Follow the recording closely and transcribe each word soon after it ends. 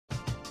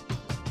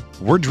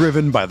We're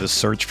driven by the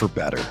search for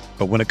better.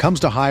 But when it comes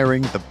to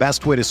hiring, the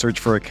best way to search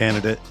for a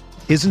candidate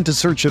isn't to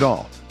search at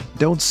all.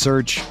 Don't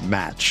search,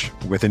 match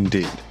with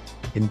Indeed.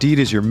 Indeed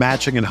is your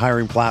matching and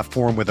hiring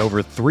platform with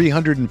over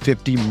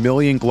 350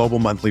 million global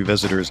monthly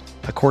visitors,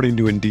 according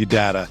to Indeed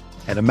data,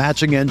 and a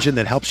matching engine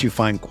that helps you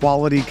find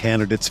quality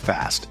candidates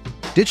fast.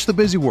 Ditch the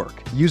busy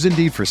work. Use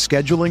Indeed for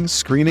scheduling,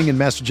 screening, and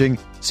messaging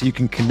so you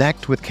can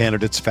connect with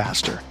candidates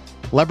faster.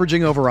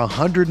 Leveraging over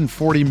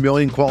 140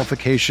 million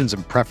qualifications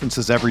and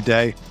preferences every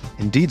day,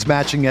 Indeed's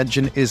matching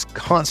engine is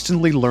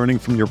constantly learning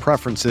from your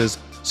preferences,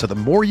 so the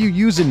more you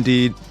use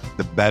Indeed,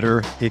 the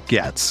better it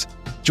gets.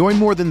 Join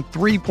more than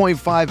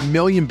 3.5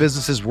 million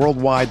businesses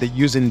worldwide that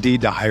use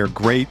Indeed to hire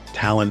great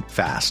talent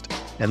fast.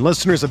 And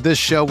listeners of this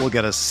show will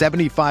get a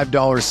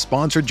 $75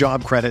 sponsored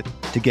job credit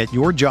to get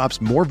your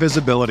jobs more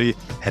visibility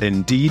at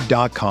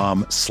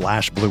Indeed.com/Blue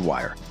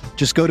Wire.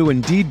 Just go to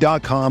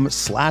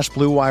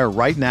Indeed.com/Blue Wire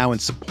right now and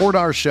support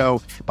our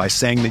show by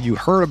saying that you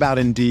heard about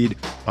Indeed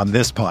on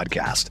this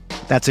podcast.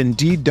 That's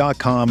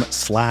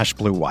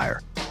Indeed.com/Blue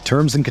Wire.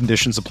 Terms and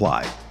conditions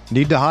apply.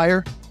 Need to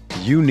hire?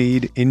 You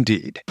need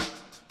Indeed.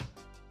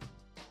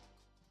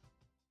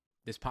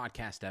 This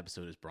podcast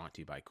episode is brought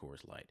to you by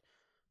Coors Light.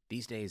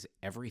 These days,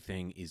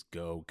 everything is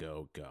go,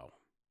 go, go.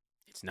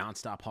 It's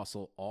nonstop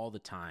hustle all the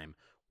time.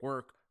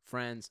 Work,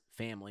 friends,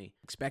 family,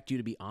 expect you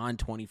to be on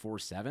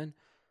 24/7.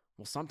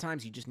 Well,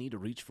 sometimes you just need to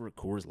reach for a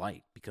Coors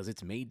Light because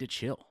it's made to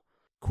chill.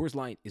 Coors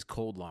Light is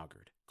cold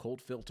lagered,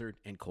 cold filtered,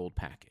 and cold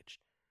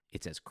packaged.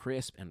 It's as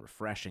crisp and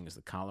refreshing as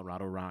the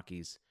Colorado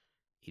Rockies.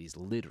 It is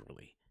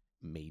literally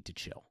made to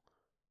chill.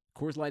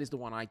 Coors Light is the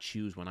one I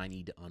choose when I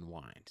need to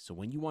unwind. So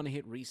when you want to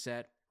hit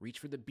reset, reach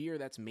for the beer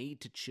that's made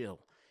to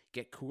chill.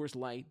 Get Coors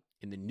Light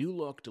in the new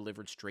look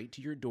delivered straight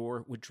to your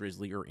door with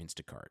Drizzly or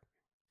Instacart.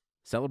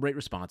 Celebrate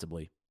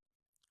responsibly.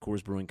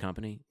 Coors Brewing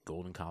Company,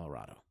 Golden,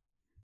 Colorado.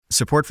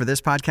 Support for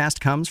this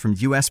podcast comes from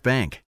U.S.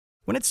 Bank.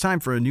 When it's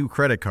time for a new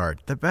credit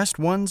card, the best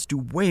ones do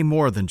way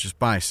more than just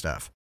buy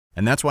stuff.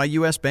 And that's why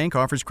U.S. Bank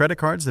offers credit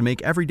cards that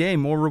make every day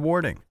more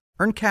rewarding.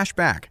 Earn cash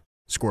back,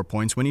 score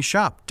points when you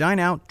shop, dine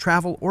out,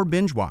 travel, or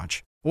binge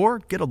watch, or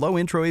get a low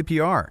intro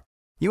APR.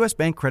 U.S.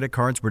 Bank credit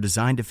cards were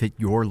designed to fit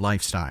your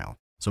lifestyle.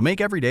 So make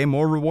every day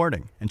more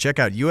rewarding and check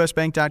out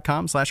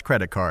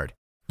usbank.com/credit card.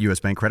 U.S.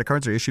 Bank credit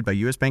cards are issued by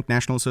U.S. Bank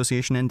National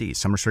Association ND.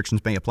 Some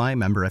restrictions may apply.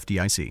 Member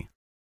FDIC.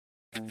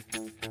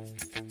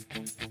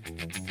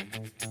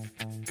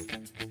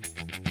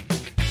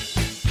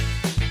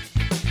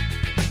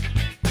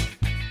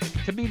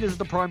 To me, this is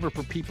the primer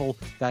for people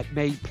that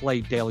may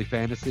play daily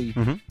fantasy,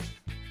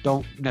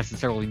 don't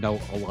necessarily know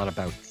a lot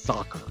about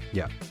soccer.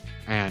 Yeah.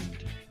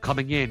 And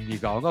coming in, you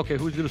go, okay,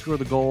 who's going to score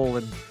the goal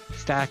and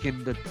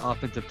stacking the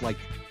offensive? Like,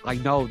 I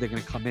know they're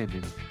going to come in,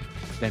 and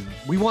then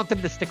we want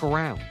them to stick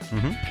around.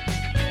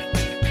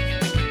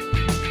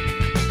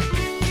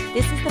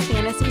 This is the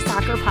Fantasy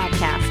Soccer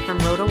Podcast from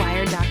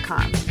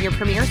RotoWire.com, your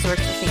premier source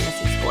for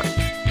fantasy sports.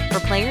 For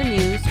player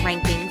news,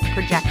 rankings,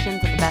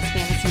 projections, and the best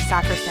fantasy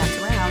soccer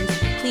stats around,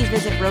 please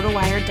visit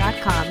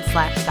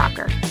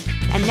RotoWire.com/soccer.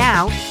 And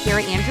now, here are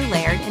Andrew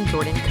Laird and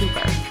Jordan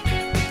Cooper.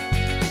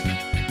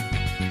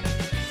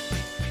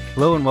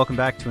 Hello and welcome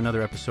back to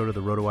another episode of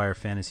the RotoWire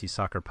Fantasy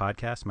Soccer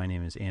Podcast. My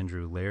name is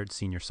Andrew Laird,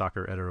 Senior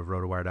Soccer Editor of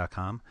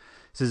RotoWire.com.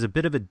 This is a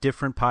bit of a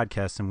different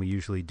podcast than we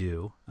usually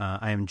do.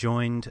 I am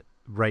joined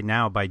right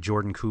now by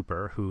Jordan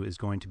Cooper, who is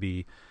going to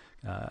be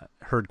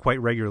heard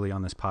quite regularly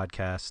on this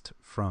podcast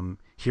from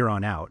here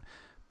on out.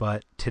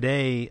 But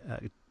today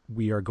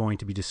we are going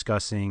to be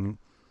discussing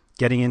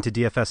getting into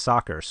DFS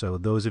soccer. So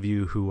those of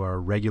you who are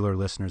regular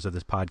listeners of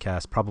this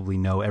podcast probably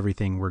know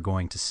everything we're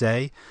going to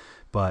say,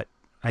 but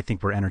I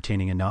think we're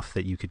entertaining enough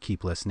that you could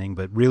keep listening.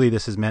 But really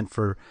this is meant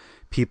for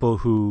people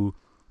who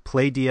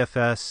play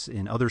DFS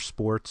in other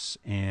sports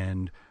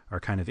and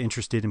are kind of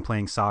interested in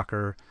playing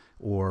soccer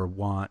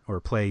or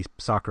play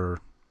soccer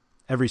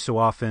every so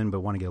often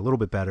but want to get a little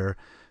bit better.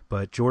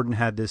 But Jordan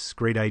had this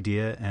great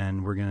idea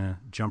and we're going to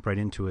jump right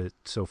into it.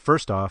 So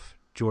first off,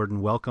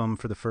 Jordan, welcome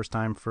for the first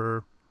time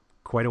for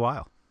quite a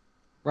while.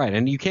 Right,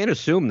 and you can't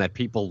assume that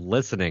people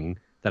listening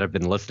that have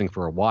been listening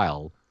for a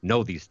while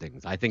know these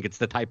things. I think it's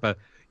the type of,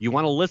 you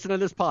want to listen to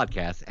this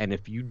podcast, and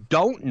if you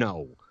don't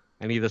know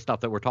any of the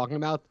stuff that we're talking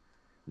about,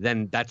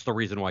 then that's the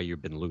reason why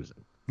you've been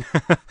losing.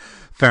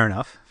 Fair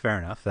enough.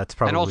 That's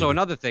probably. And also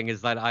another thing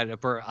is that I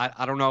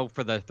don't know,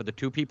 for the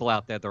two people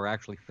out there that are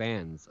actually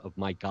fans of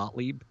Mike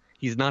Gottlieb,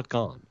 he's not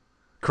gone.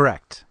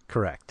 Correct.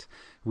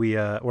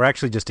 We're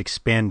actually just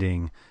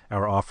expanding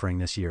our offering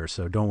this year,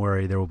 so don't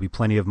worry, there will be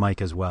plenty of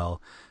Mike as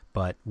well.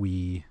 But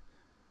we've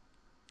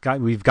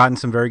gotten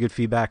some very good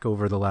feedback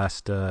over the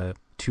last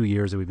 2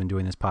 years that we've been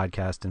doing this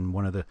podcast, and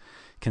one of the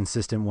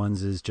consistent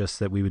ones is just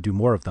that we would do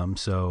more of them.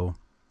 So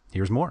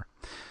here's more.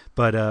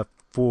 But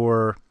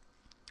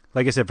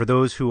like I said, for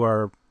those who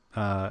are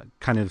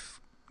kind of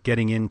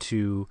getting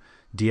into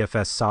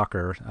DFS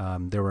soccer,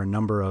 there were a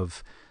number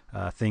of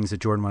things that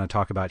Jordan wanted to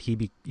talk about.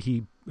 He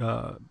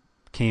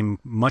came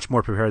much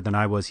more prepared than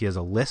I was. He has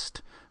a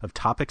list of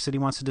topics that he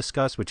wants to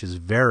discuss, which is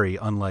very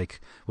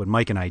unlike what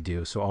Mike and I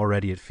do. So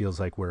already it feels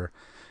like we're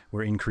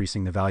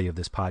increasing the value of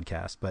this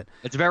podcast. But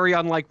it's very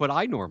unlike what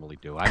I normally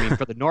do. I mean,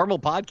 for the normal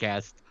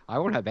podcast, I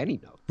won't have any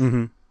notes.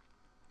 Mm-hmm.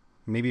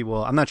 Maybe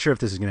I'm not sure if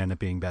this is going to end up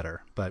being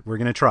better, but we're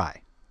going to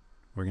try.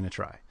 But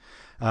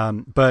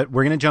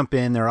we're going to jump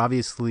in. There are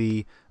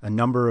obviously a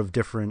number of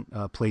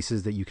different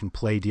places that you can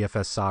play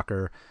DFS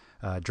soccer.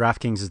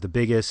 DraftKings is the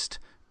biggest,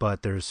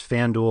 but there's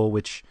FanDuel,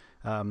 which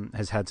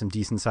has had some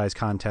decent-sized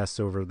contests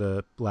over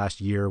the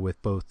last year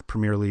with both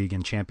Premier League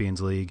and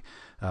Champions League.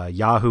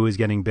 Yahoo is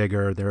getting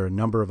bigger. There are a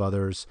number of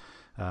others.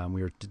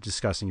 We were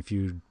discussing a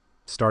few.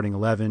 Starting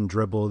 11,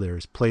 Dribble,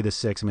 there's Play the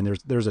Six. I mean,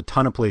 there's a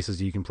ton of places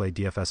you can play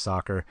DFS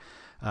soccer.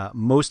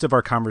 Most of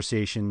our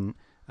conversation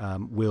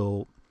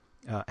will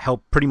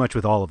help pretty much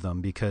with all of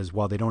them, because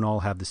while they don't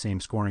all have the same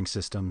scoring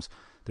systems,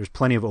 there's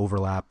plenty of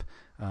overlap,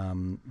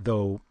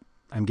 though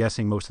I'm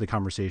guessing most of the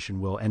conversation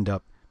will end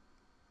up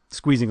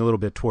squeezing a little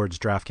bit towards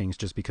DraftKings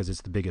just because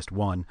it's the biggest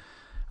one.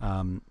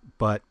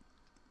 But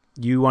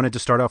you wanted to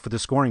start off with the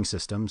scoring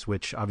systems,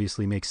 which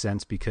obviously makes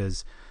sense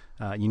because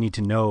you need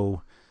to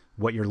know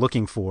what you're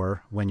looking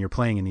for when you're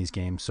playing in these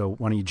games. So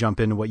why don't you jump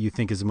into what you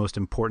think is the most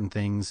important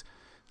things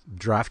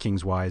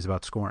DraftKings wise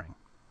about scoring?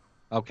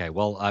 Okay.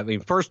 Well, I mean,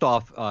 first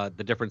off,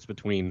 the difference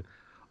between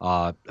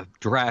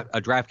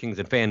DraftKings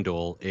and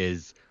FanDuel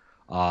is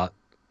on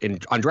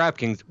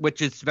DraftKings,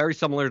 which is very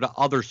similar to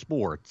other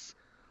sports,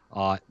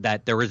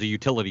 that there is a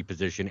utility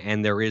position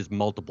and there is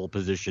multiple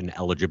position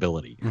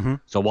eligibility. Mm-hmm.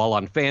 So while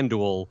on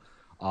FanDuel,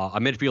 a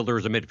midfielder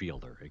is a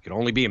midfielder. It can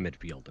only be a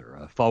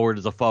midfielder. A forward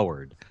is a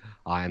forward.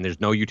 And there's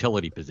no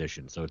utility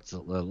position. So it's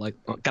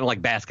kind of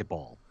like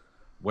basketball,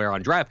 where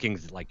on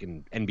DraftKings, like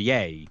in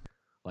NBA,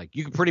 like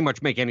you can pretty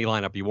much make any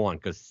lineup you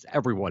want because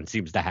everyone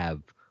seems to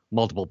have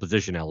multiple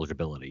position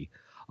eligibility.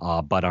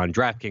 But on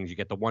DraftKings, you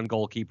get the one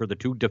goalkeeper, the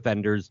two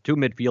defenders, two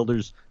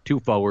midfielders, two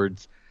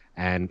forwards,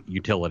 and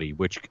utility,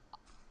 which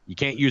you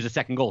can't use a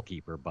second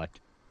goalkeeper, but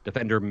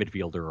defender,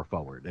 midfielder, or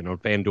forward. And on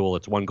FanDuel,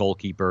 it's one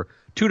goalkeeper,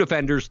 two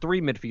defenders,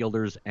 three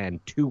midfielders,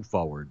 and two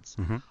forwards.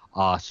 Mm-hmm.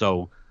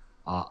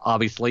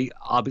 Obviously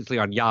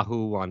on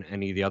Yahoo, on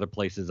any of the other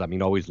places, I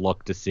mean, always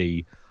look to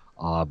see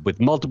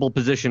with multiple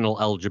positional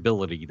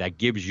eligibility, that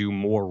gives you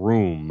more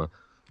room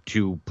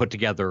to put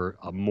together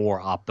a more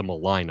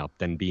optimal lineup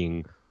than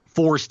being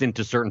forced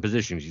into certain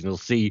positions. You'll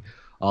see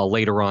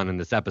later on in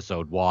this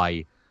episode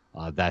why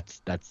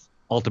that's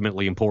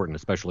ultimately important,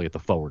 especially at the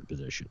forward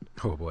position.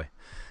 Oh boy,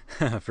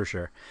 for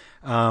sure.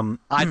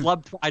 I'd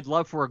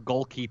love for a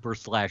goalkeeper /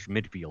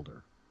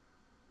 midfielder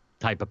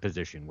type of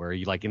position where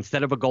you, like,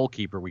 instead of a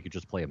goalkeeper, we could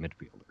just play a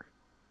midfielder.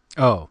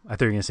 Oh, I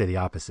thought you were going to say the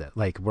opposite.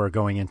 Like we're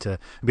going into,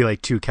 it'd be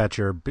like two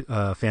catcher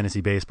fantasy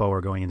baseball.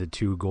 We're going into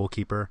two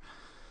goalkeeper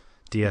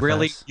DFS.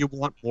 Really? You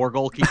want more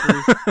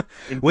goalkeepers?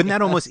 Wouldn't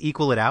that almost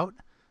equal it out?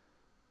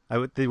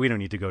 We don't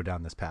need to go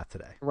down this path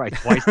today. Right.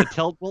 Twice the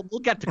tilt. We'll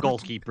get to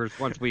goalkeepers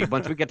once we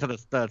get to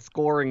the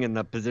scoring and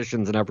the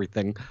positions and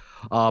everything.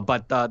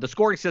 But the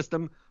scoring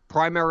system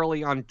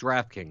primarily on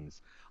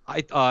DraftKings.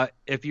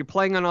 If you're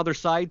playing on other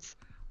sites,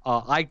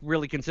 I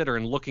really consider,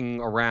 in looking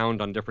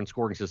around on different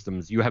scoring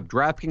systems, you have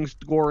DraftKings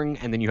scoring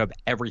and then you have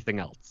everything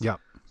else. Yeah.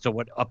 So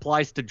what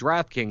applies to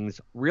DraftKings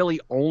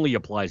really only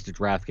applies to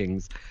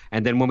DraftKings.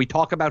 And then when we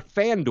talk about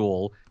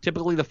FanDuel,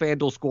 typically the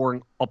FanDuel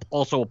scoring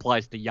also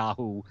applies to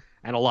Yahoo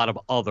and a lot of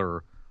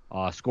other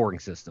scoring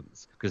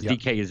systems, because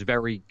DK is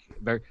very,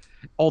 very,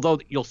 although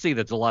you'll see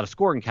there's a lot of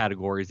scoring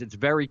categories, it's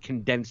very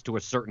condensed to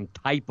a certain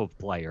type of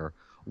player,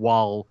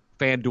 while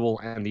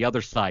FanDuel and the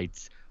other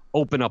sites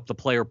open up the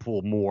player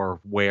pool more,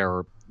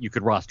 where you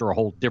could roster a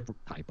whole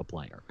different type of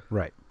player.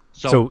 Right.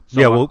 So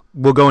yeah,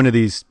 we'll go into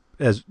these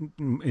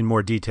in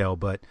more detail,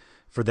 but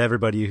for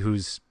everybody who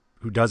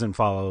doesn't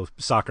follow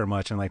soccer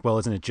much and like, well,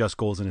 isn't it just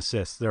goals and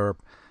assists? There are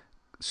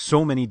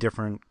so many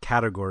different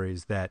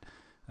categories that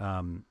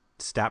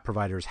stat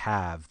providers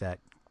have that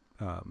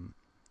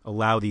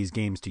allow these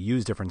games to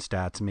use different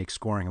stats and make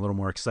scoring a little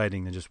more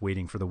exciting than just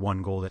waiting for the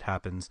one goal that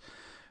happens.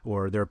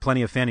 Or there are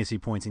plenty of fantasy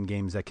points in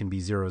games that can be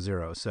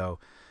 0-0. So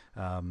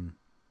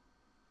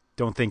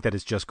don't think that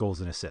it's just goals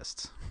and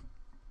assists.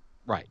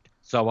 Right.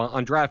 So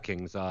on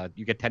DraftKings,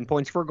 you get 10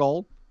 points for a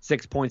goal,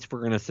 6 points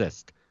for an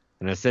assist.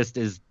 An assist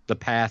is the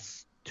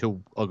pass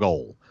to a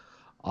goal.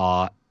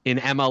 In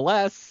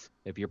MLS,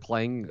 if you're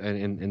playing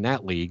in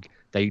that league,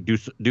 they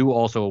do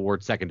also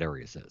award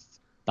secondary assists.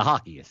 The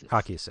hockey assist.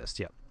 Hockey assist,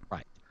 yeah.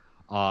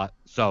 Right.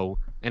 So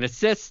an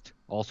assist,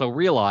 also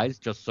realize,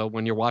 just so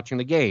when you're watching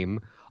the game,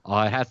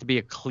 it has to be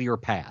a clear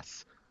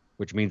pass,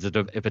 which means that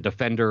if a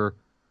defender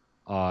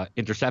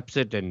intercepts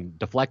it and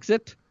deflects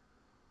it,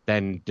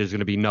 then there's going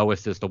to be no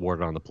assist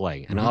awarded on the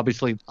play. And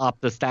obviously,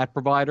 the stat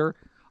provider,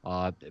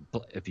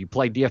 if you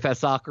play DFS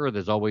soccer,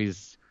 there's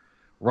always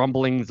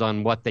rumblings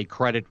on what they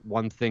credit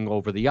one thing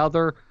over the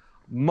other.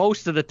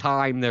 Most of the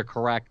time, they're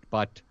correct,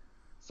 but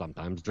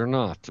sometimes they're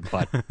not.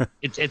 But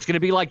it's going to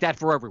be like that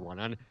for everyone.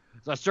 On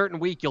a certain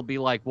week, you'll be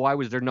like, why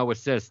was there no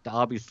assist?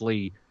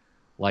 Obviously,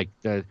 Like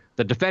the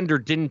defender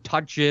didn't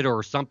touch it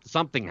or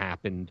something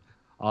happened,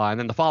 and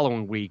then the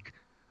following week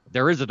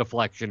there is a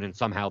deflection and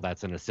somehow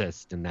that's an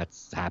assist and that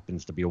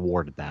happens to be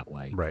awarded that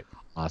way. Right.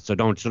 So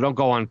don't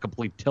go on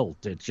complete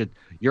tilt.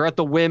 You're at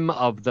the whim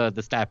of the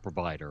stat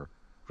provider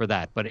for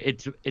that, but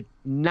it's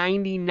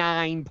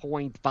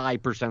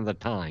 99.5% of the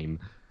time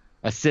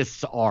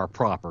assists are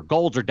proper.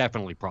 Goals are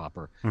definitely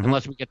proper,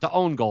 unless we get to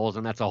own goals,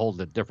 and that's a whole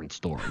different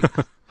story.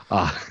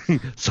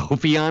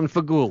 Sofian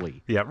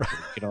Feghouli. Yeah, right.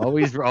 You know,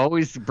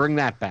 always bring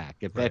that back.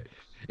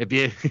 If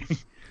you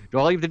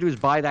all you have to do is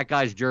buy that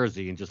guy's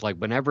jersey and just like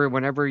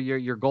whenever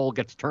your goal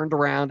gets turned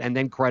around and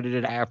then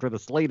credited after the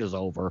slate is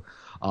over,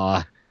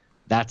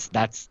 that's the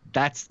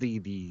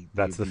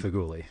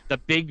Feghouli. The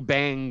Big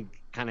Bang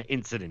kind of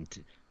incident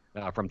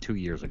from 2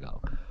 years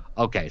ago.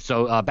 Okay,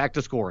 so back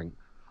to scoring.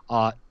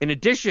 In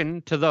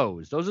addition to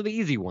those are the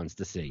easy ones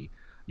to see.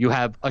 You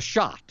have a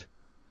shot.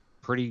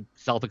 Pretty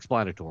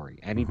self-explanatory.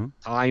 Any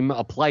time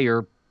a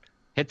player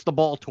hits the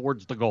ball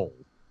towards the goal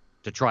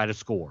to try to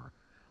score.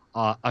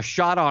 A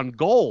shot on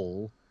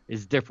goal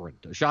is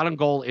different. A shot on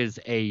goal is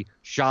a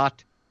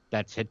shot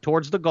that's hit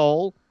towards the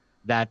goal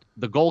that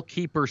the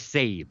goalkeeper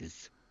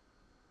saves.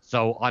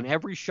 So on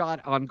every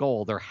shot on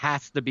goal, there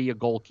has to be a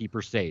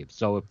goalkeeper save.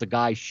 So if the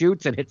guy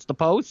shoots and hits the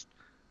post,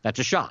 that's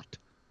a shot.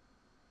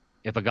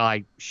 If a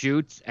guy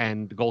shoots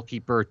and the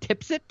goalkeeper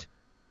tips it,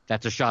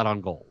 that's a shot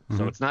on goal.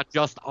 So it's not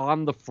just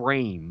on the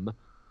frame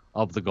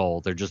of the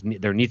goal.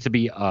 There needs to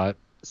be a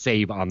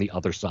save on the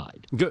other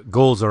side.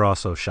 Goals are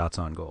also shots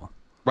on goal.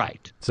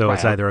 Right. So right.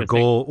 It's either a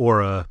goal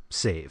or a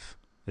save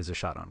is a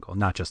shot on goal,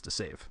 not just a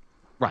save.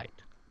 Right.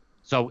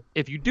 So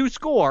if you do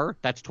score,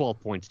 that's 12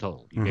 points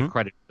total. You get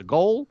credit for the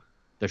goal,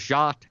 the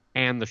shot,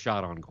 and the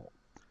shot on goal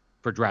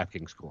for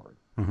DraftKings scoring.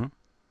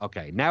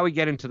 Okay, now we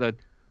get into the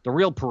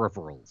real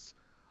peripherals.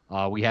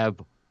 We have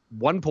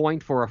 1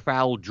 point for a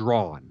foul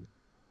drawn.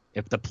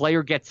 If the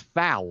player gets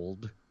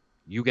fouled,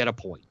 you get a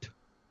point.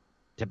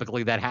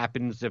 Typically that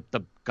happens if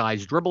the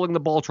guy's dribbling the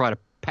ball, try to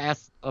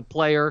pass a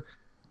player,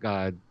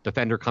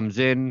 defender comes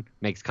in,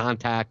 makes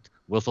contact,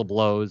 whistle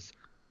blows,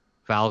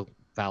 foul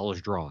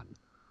is drawn.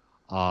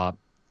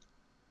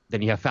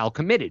 Then you have foul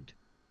committed.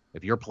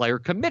 If your player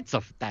commits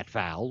that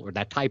foul or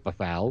that type of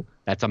foul,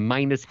 that's a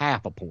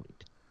 -0.5 a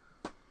point.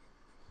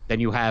 Then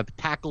you have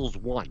tackles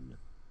won.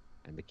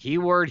 And the key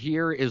word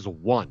here is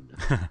won.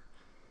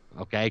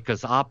 Okay,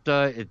 because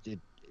Opta, it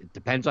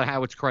depends on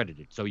how it's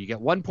credited. So you get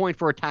 1 point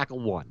for a tackle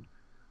won.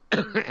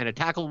 And a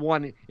tackle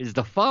won is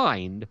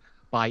defined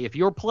by if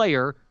your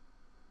player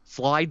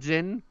slides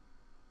in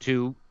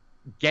to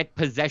get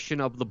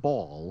possession of the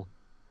ball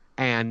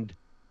and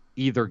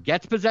either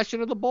gets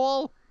possession of the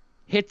ball,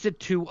 hits it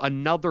to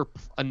another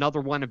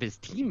one of his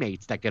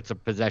teammates that gets a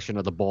possession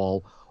of the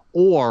ball,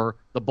 or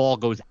the ball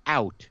goes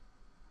out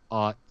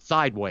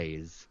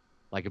sideways,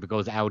 like if it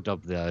goes out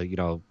of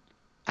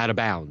out of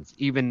bounds,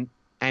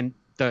 and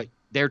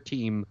their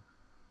team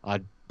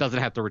doesn't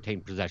have to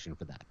retain possession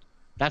for that.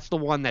 That's the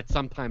one that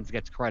sometimes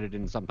gets credited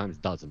and sometimes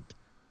doesn't.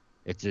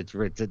 That's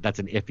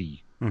an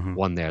iffy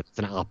one there. It's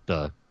an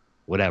Opta,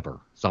 whatever,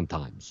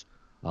 sometimes.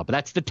 But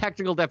that's the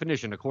technical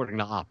definition according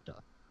to Opta.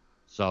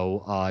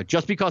 So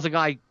just because a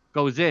guy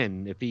goes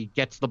in, if he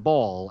gets the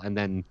ball and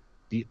then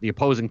the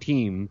opposing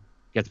team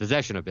gets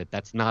possession of it,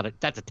 that's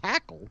a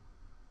tackle,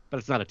 but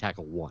it's not a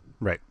tackle won.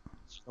 Right.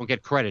 So you don't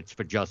get credits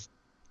for just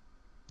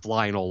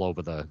flying all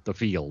over the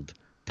field,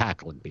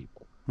 tackling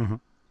people.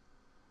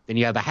 Then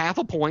you have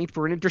 0.5 point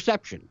for an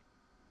interception.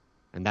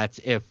 And that's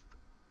if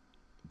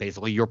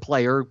basically your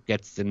player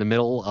gets in the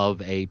middle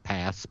of a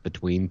pass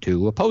between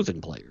two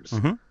opposing players.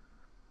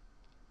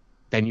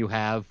 Then you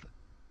have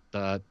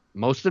the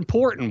most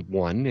important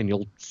one, and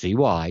you'll see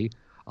why,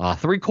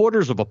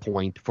 0.75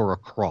 point for a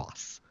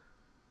cross.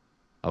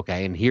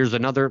 Okay, and here's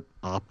another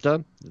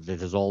Opta.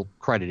 This is all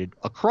credited.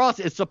 A cross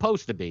is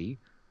supposed to be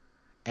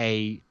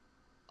a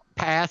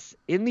pass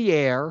in the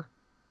air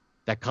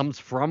that comes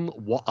from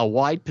a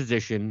wide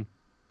position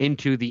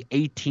into the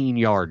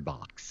 18-yard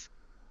box.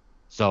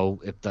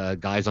 So if the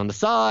guy's on the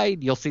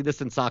side, you'll see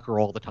this in soccer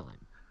all the time.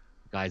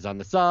 The guy's on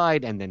the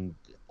side, and then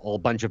a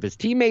bunch of his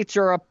teammates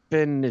are up,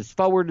 and his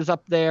forward is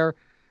up there,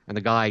 and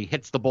the guy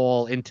hits the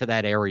ball into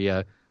that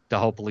area to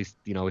hopefully, his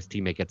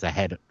teammate gets a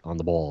head on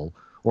the ball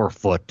or a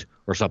foot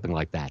or something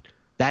like that.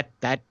 That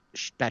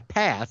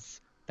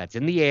pass that's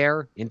in the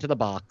air into the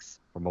box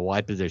from a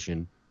wide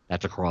position,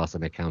 that's a cross,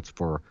 and it counts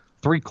for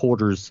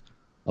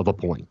 0.75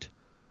 point.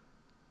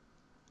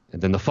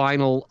 And then the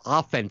final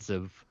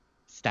offensive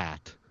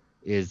stat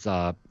is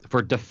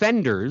for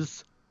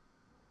defenders,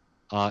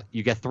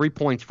 you get 3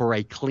 points for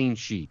a clean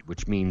sheet,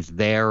 which means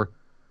their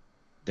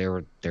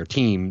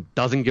team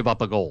doesn't give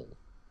up a goal,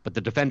 but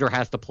the defender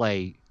has to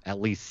play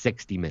at least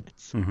 60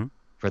 minutes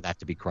for that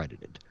to be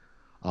credited.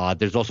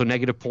 There's also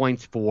negative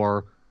points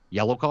for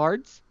yellow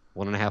cards,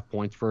 1.5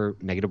 points for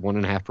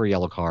 -1.5 for a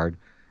yellow card,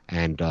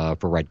 and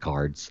for red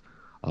cards.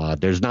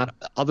 There's not,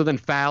 other than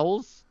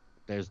fouls,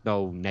 there's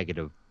no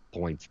negative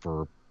points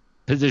for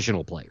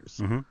positional players.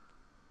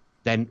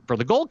 Then for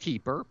the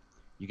goalkeeper,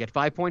 you get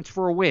 5 points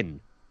for a win.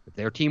 If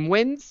their team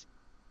wins,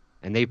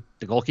 and the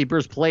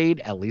goalkeepers played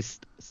at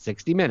least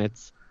 60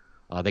 minutes,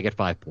 they get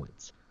 5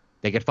 points.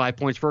 They get 5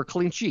 points for a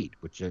clean sheet,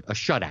 which is a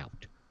shutout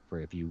for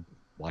if you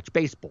watch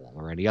baseball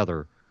or any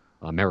other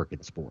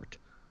American sport.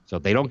 So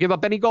if they don't give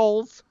up any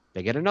goals,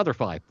 they get another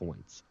 5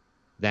 points.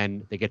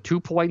 Then they get 2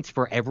 points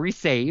for every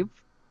save.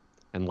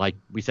 And like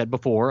we said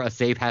before, a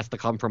save has to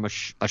come from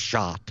a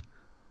shot.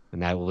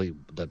 And that will be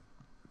the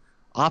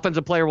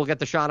offensive player will get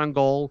the shot on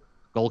goal.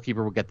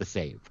 Goalkeeper will get the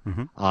save.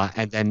 Mm-hmm.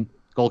 And then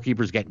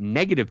goalkeepers get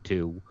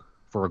 -2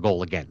 for a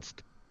goal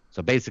against.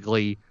 So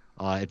basically,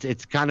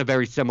 it's kind of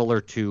very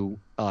similar to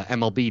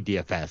MLB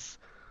DFS,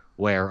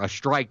 where a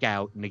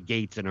strikeout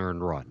negates an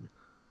earned run.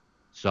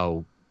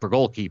 So for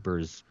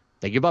goalkeepers,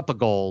 they give up a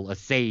goal, a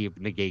save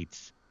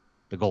negates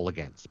the goal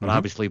against. But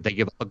obviously, if they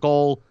give up a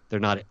goal, they're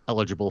not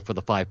eligible for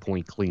the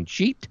 5-point clean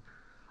sheet.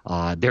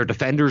 Their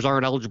defenders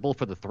aren't eligible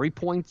for the 3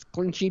 points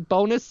clean sheet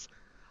bonus,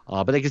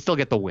 but they can still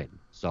get the win.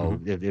 So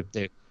if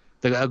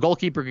a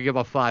goalkeeper could give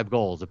up 5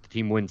 goals, if the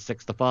team wins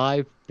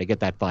 6-5, they get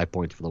that 5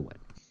 points for the win.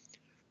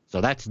 So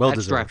that's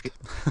deserved.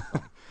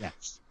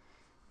 Yes,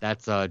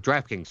 that's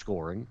DraftKings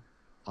scoring.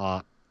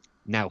 Now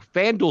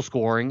FanDuel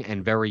scoring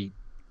and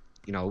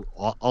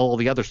all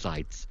the other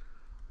sites.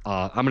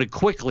 I'm going to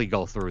quickly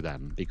go through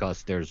them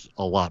because there's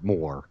a lot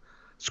more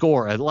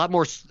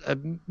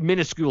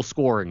minuscule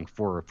scoring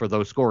for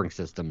those scoring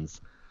systems.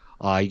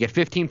 You get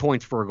 15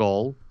 points for a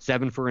goal,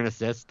 7 for an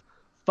assist,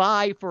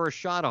 5 for a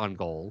shot on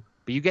goal,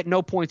 but you get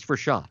no points for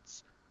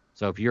shots.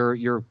 So if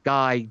your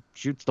guy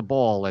shoots the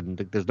ball and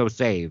there's no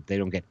save, they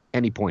don't get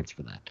any points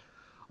for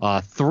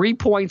that. 3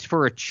 points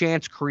for a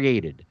chance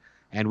created,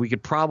 and we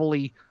could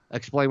probably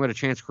explain what a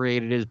chance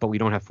created is, but we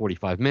don't have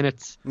 45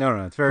 minutes.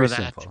 No, it's very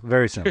simple.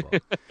 Very simple.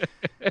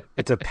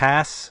 It's a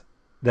pass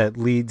that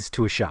leads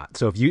to a shot.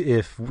 So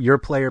if your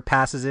player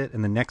passes it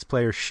and the next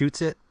player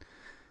shoots it,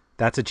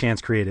 that's a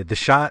chance created. The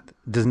shot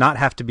does not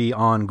have to be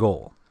on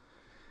goal.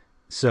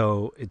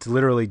 So it's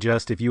literally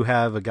just if you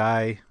have a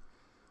guy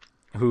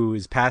who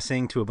is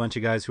passing to a bunch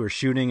of guys who are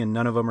shooting and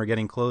none of them are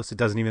getting close, it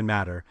doesn't even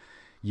matter.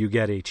 You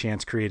get a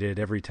chance created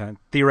every time.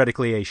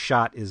 Theoretically, a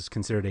shot is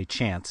considered a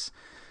chance.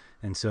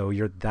 And so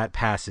that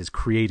pass is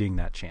creating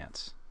that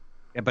chance.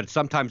 Yeah, but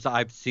sometimes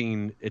I've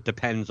seen it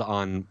depends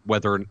on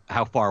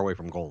how far away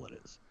from goal it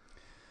is.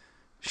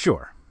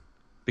 Sure.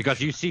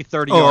 Because you see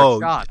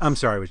 30-yard shots. I'm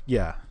sorry.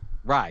 Yeah.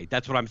 Right.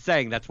 That's what I'm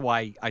saying. That's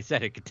why I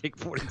said it could take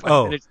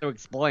 45 minutes to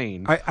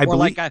explain. I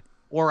believe...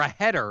 or a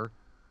header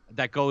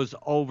that goes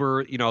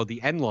over, the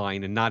end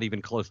line and not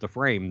even close to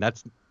frame.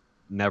 That's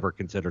never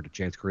considered a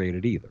chance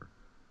created either.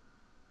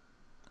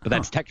 But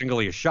that's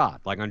technically a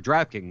shot. Like on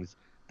DraftKings,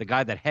 the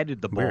guy that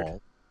headed the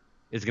ball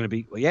is going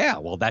to be,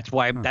 that's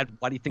why.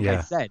 Why do you think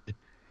I said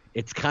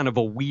it's kind of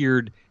a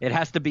weird? It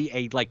has to be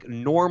a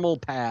normal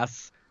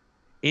pass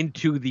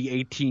into the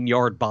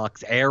 18-yard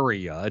box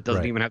area. It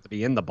doesn't even have to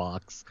be in the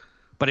box,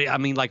 but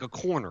like a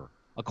corner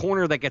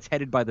that gets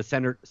headed by the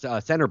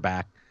center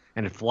back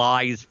and it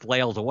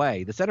flails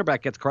away. The center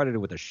back gets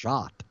credited with a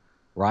shot,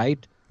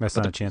 right? That's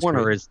but not a chance.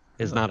 Corner is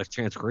not a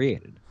chance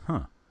created.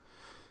 Huh?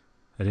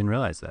 I didn't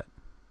realize that.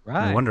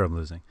 Right. No wonder I'm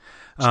losing.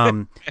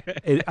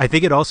 I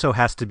think it also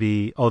has to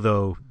be,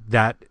 although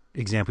that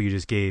example you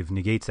just gave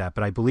negates that,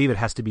 but I believe it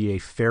has to be a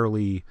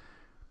fairly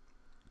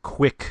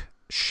quick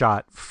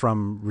shot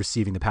from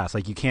receiving the pass.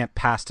 Like you can't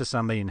pass to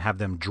somebody and have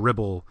them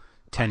dribble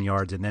 10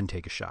 yards and then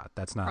take a shot.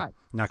 That's not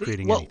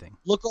creating anything.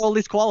 Look at all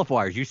these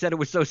qualifiers. You said it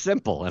was so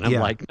simple, and I'm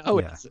like, no,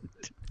 it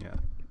isn't. Yeah.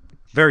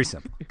 Very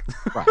simple.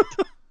 Right.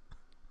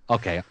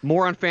 Okay.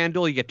 More on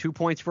FanDuel. You get 2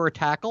 points for a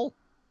tackle.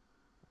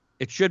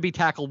 It should be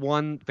tackle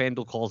 1.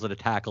 FanDuel calls it a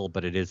tackle,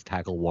 but it is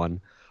tackle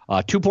 1.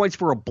 2 points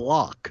for a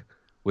block,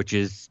 which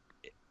is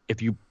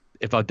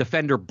if a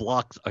defender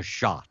blocks a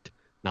shot,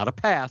 not a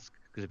pass,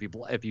 because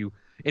if you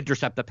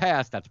intercept the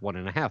pass, that's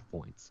 1.5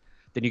 points.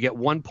 Then you get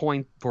 1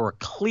 point for a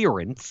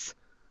clearance,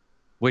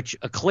 which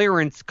a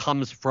clearance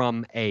comes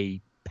from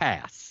a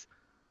pass.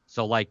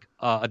 So like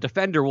a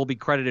defender will be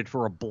credited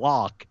for a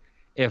block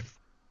if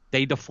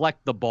they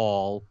deflect the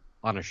ball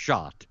on a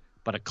shot.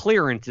 But a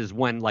clearance is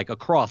when like a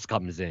cross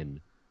comes in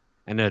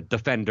and a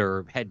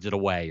defender heads it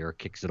away or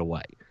kicks it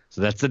away.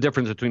 So that's the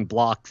difference between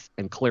blocks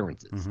and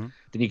clearances. Mm-hmm.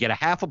 Then you get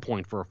 0.5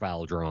 point for a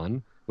foul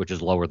drawn, which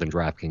is lower than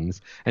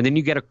DraftKings. And then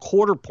you get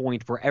 1/4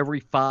 point for every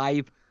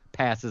 5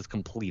 passes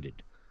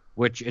completed,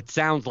 which it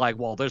sounds like,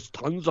 well, there's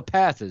tons of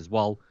passes.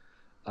 Well,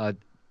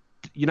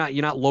 you're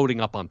not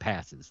loading up on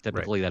passes.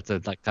 Typically, that's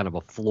like kind of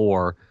a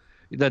floor.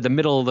 The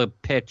middle of the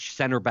pitch,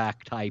 center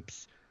back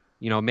types,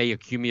 may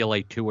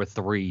accumulate 2 or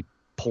 3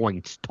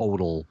 points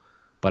total,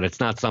 but it's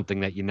not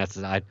something that you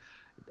necessarily.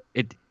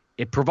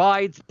 It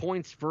provides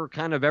points for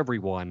kind of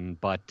everyone,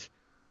 but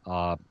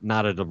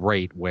not at a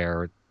rate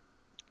where,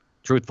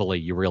 truthfully,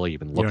 you really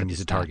even look at. You don't need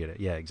to target it.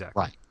 Yeah,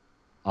 exactly. Right.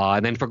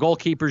 And then for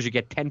goalkeepers, you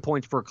get 10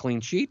 points for a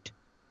clean sheet,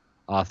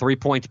 3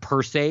 points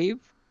per save,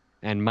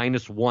 and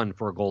 -1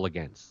 for a goal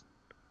against.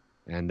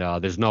 And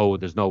there's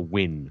no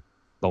win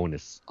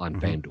bonus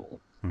on FanDuel.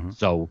 Mm-hmm.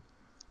 So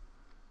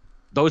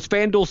those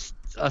FanDuel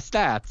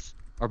stats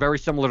are very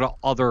similar to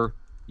other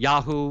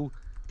Yahoo,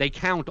 they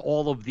count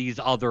all of these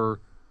other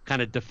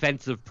kind of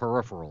defensive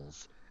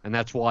peripherals. And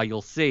that's why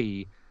you'll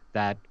see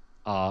that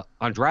on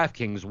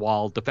DraftKings,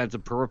 while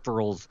defensive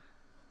peripherals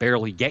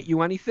barely get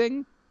you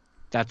anything,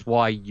 that's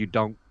why you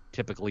don't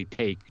typically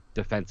take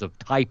defensive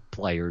type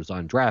players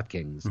on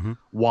DraftKings. Mm-hmm.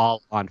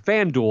 While on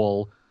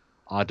FanDuel,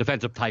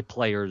 defensive type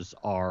players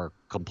are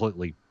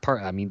completely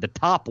the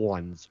top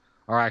ones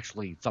are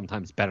actually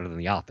sometimes better than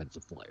the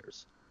offensive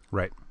players.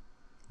 Right.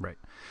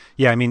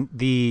 Yeah, I mean,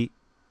 the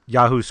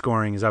Yahoo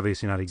scoring is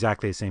obviously not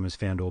exactly the same as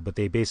FanDuel, but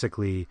they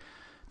basically,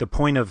 the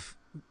point of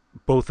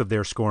both of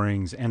their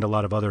scorings and a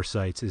lot of other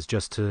sites is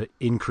just to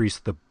increase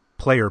the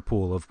player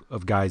pool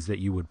of guys that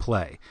you would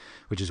play,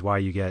 which is why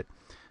you get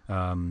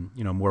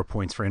more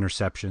points for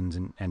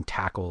interceptions and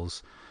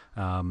tackles.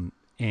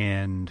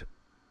 And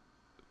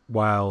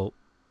while,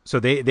 so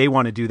they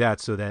want to do that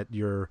so that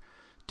your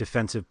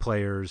defensive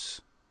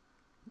players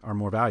are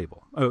more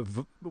valuable,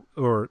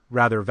 or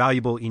rather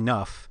valuable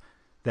enough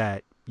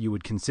that you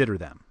would consider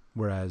them.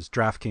 Whereas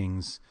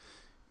DraftKings,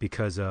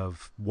 because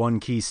of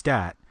one key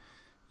stat,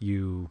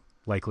 you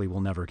likely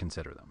will never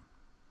consider them.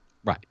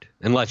 Right.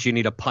 Unless you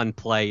need a punt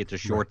play, it's a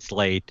short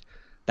slate,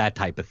 that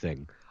type of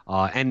thing.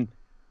 And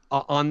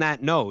on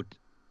that note,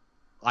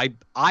 I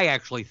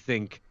actually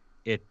think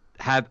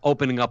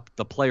opening up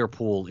the player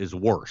pool is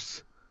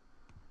worse.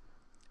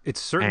 It's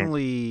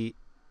certainly,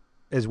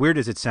 as weird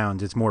as it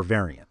sounds, it's more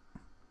variant.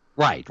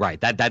 Right.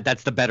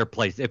 That's the better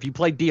place. If you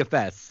play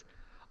DFS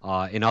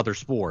in other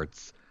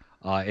sports,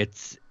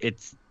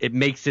 it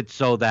makes it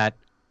so that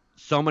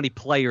so many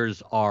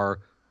players are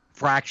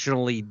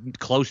fractionally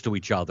close to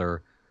each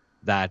other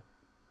that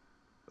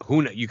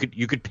you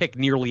could pick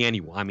nearly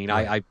anyone. I mean,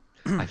 right.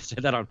 I've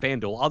said that on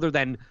FanDuel.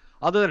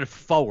 Other than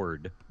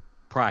forward,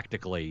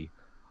 practically,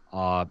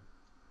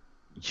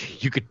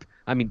 you could.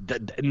 I mean,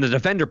 in the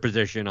defender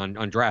position on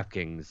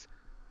DraftKings,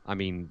 I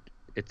mean,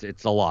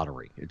 it's a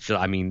lottery.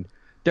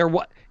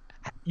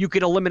 You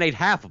could eliminate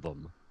half of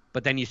them,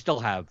 but then you still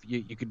have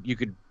you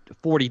could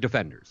 40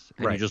 defenders,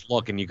 and right. You just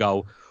look and you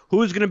go,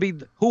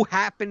 who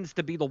happens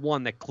to be the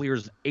one that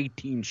clears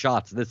 18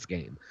 shots this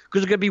game?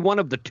 Because it's going to be one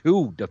of the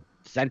two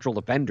central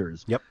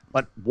defenders. Yep.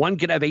 But one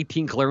could have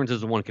 18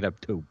 clearances and one could have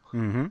 2.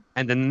 Mm-hmm.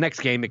 And then the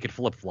next game it could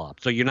flip flop.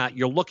 So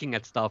you're looking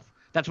at stuff.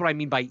 That's what I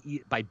mean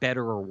by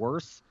better or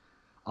worse.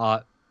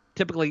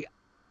 Typically,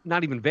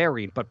 not even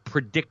variant, but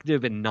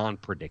predictive and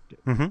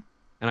non-predictive. Mm-hmm.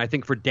 And I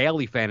think for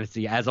daily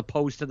fantasy, as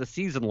opposed to the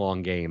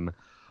season-long game,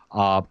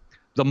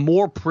 the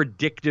more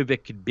predictive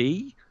it could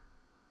be,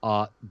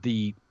 I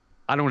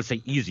don't want to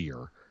say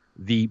easier,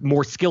 the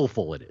more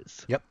skillful it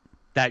is. Yep.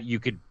 That you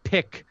could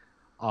pick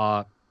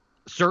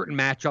certain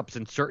matchups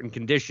and certain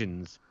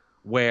conditions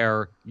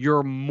where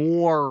you're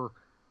more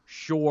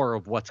sure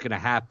of what's going to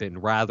happen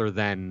rather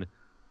than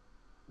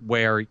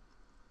where,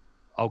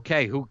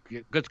 okay, who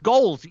gets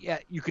goals? Yeah,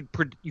 you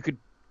could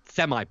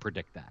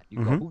semi-predict that.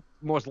 You go, who's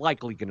most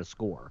likely going to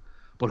score?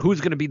 But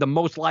who's going to be the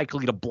most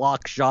likely to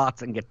block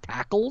shots and get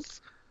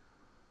tackles?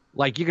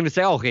 Like, you're going to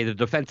say, okay, the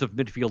defensive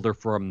midfielder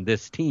from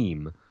this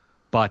team,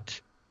 but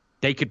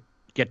they could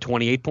get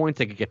 28 points,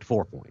 they could get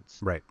 4 points.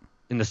 Right.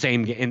 In the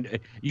same game. And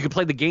you could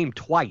play the game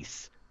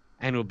twice,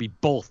 and it would be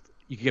both.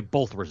 You could get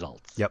both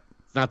results. Yep.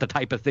 It's not the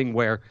type of thing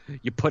where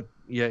you put,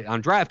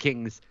 on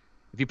DraftKings,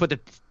 if you put the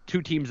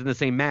two teams in the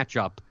same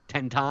matchup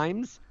 10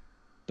 times,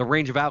 the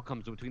range of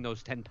outcomes between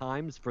those 10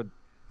 times for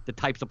the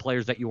types of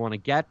players that you want to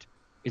get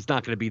is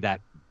not going to be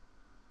that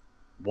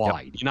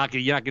wide.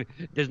 Yep.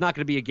 There's not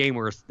going to be a game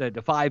where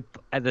the 5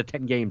 out of the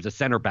 10 games, a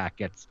center back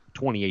gets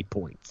 28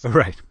 points.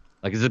 Right.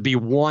 Like, it'd be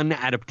 1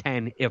 out of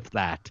 10,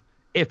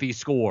 if he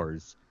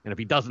scores. And if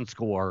he doesn't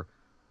score,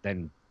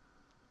 then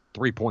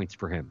 3 points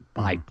for him.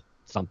 5,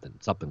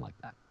 something like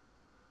that.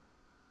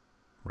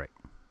 Right.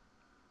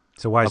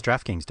 So why is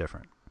DraftKings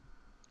different?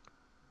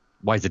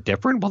 Why is it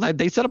different? Well,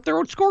 they set up their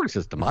own scoring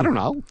system. I don't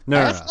know.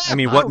 No. I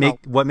mean,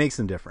 what makes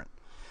them different?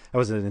 That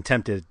was an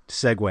attempted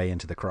segue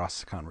into the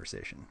cross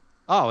conversation.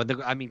 Oh,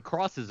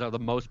 crosses are the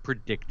most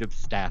predictive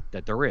stat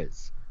that there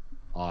is.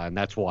 And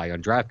that's why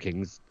on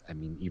DraftKings,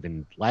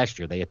 even last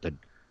year, they had to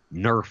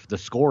nerf the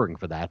scoring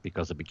for that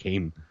because it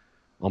became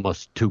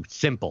almost too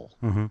simple.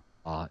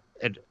 Mm-hmm.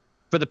 And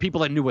for the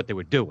people that knew what they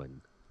were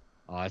doing,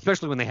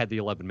 especially when they had the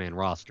 11-man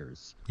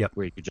rosters, yep.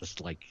 Where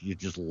you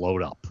just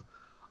load up.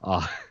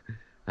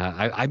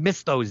 I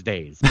miss those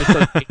days.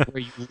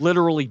 Where you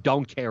literally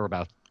don't care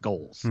about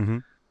goals. Mm-hmm.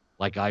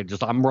 Like, I'm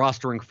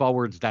rostering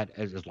forwards that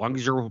as long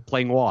as you're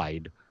playing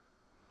wide,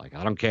 like,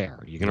 I don't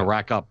care. You're going to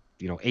rack up,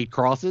 8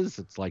 crosses.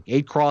 It's like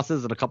 8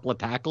 crosses and a couple of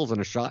tackles and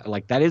a shot.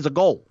 Like, that is a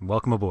goal.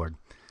 Welcome aboard.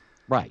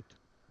 Right.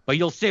 But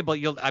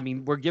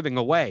we're giving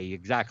away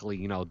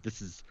exactly,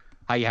 this is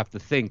how you have to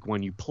think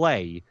when you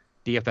play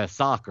DFS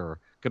soccer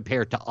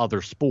compared to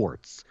other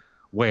sports,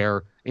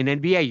 where in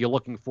NBA, you're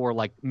looking for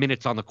like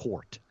minutes on the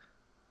court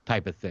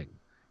type of thing.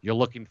 You're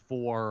looking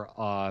for,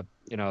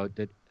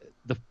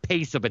 the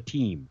pace of a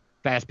team.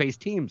 Fast-paced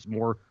teams,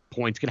 more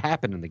points could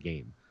happen in the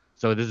game.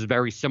 So this is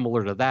very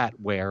similar to that,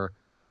 where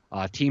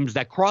teams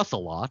that cross a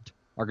lot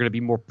are going to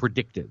be more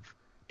predictive.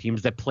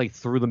 Teams that play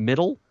through the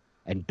middle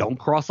and don't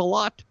cross a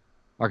lot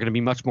are going to be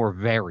much more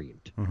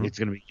variant.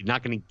 Mm-hmm. You're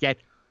not going to get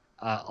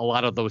a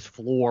lot of those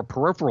floor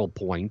peripheral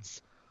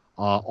points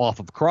off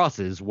of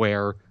crosses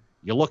where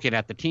you're looking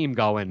at the team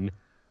going,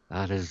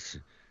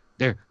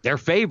 they're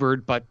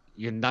favored, but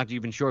you're not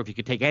even sure if you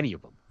could take any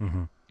of them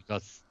Mm-hmm.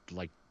 because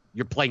like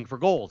you're playing for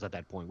goals at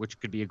that point, which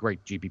could be a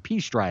great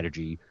GPP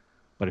strategy.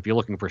 But if you're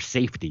looking for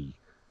safety,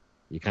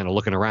 you're kind of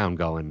looking around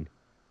going,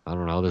 I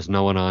don't know, there's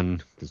no one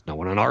on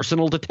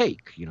Arsenal to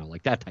take,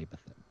 like that type of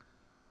thing.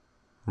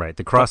 Right.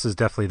 The cross is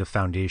definitely the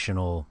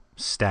foundational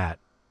stat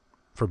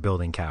for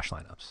building cash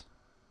lineups.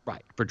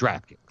 Right. For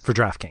DraftKings. For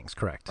DraftKings,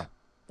 correct.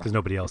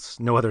 Because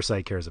no other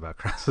site cares about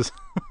crosses.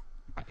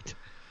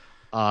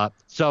 Right.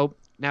 So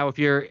now if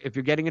you're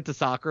getting into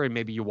soccer and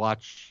maybe you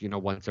watch,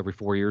 once every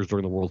 4 years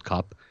during the World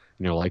Cup,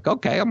 like,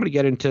 okay, I'm going to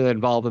get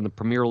involved in the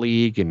Premier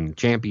League and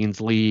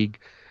Champions League.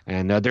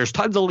 And there's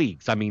tons of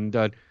leagues. I mean,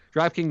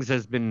 DraftKings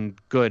has been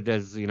good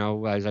as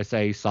I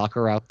say,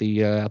 soccer out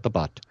the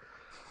butt.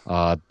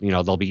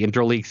 There'll be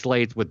interleague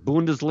slates with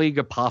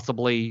Bundesliga,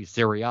 possibly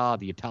Serie A,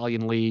 the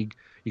Italian league.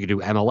 You could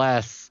do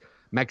MLS,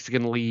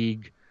 Mexican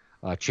league,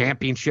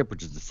 Championship,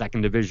 which is the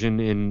second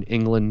division in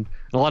England.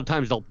 And a lot of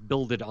times they'll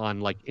build it on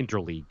like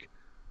interleague.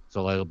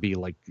 So it'll be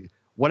like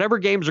whatever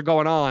games are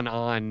going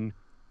on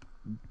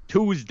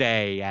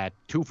Tuesday at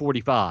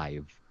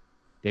 2:45.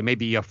 There may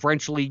be a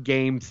French league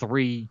game,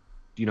 3,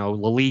 La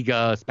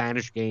Liga,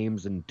 Spanish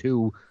games, and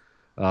 2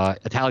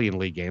 Italian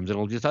league games. And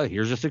it'll just tell you,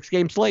 here's a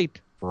 6-game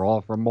slate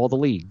from all the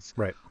leagues.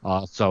 Right.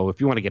 So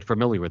if you want to get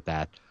familiar with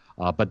that,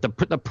 but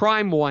the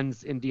prime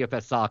ones in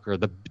DFS soccer,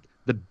 the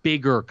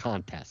bigger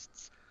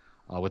contests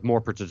with more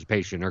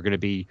participation are going to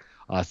be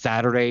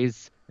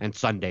Saturdays and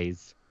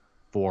Sundays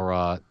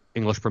for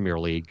English Premier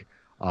League,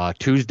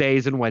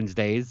 Tuesdays and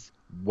Wednesdays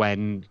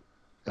when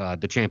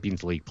the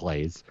Champions League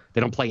plays.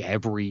 They don't play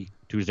every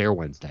Tuesday or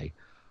Wednesday,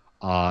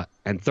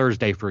 and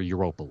Thursday for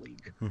Europa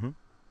League.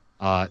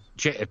 Mm-hmm.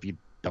 If you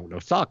don't know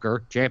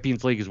soccer,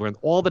 Champions League is when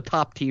all the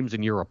top teams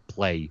in Europe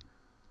play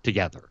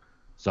together.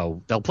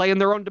 So they'll play in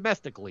their own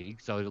domestic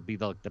league. So it'll be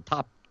the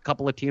top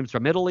couple of teams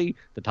from Italy,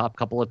 the top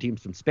couple of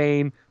teams from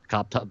Spain, the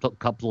top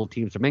couple of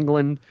teams from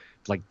England,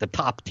 like the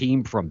top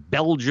team from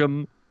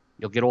Belgium.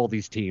 You'll get all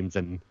these teams,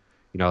 and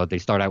they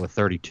start out with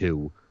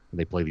 32, and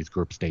they play these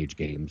group stage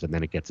games, and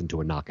then it gets into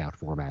a knockout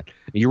format.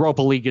 And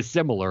Europa League is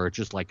similar. It's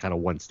just like kind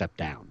of one step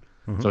down.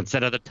 Mm-hmm. So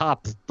instead of the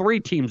top 3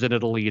 teams in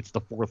Italy, it's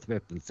the 4th,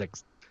 5th, and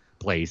 6th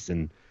place,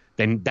 and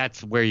then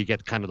that's where you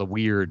get kind of the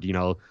weird,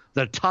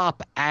 the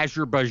top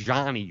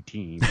Azerbaijani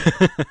team,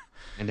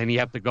 and then you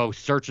have to go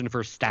searching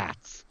for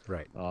stats,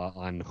 right,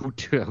 on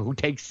who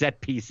takes set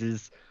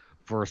pieces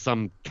for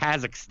some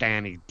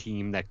Kazakhstani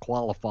team that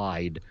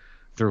qualified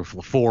through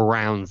 4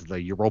 rounds of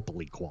the Europa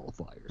League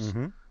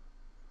qualifiers.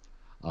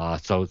 Mm-hmm.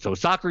 So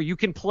soccer you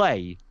can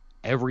play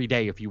every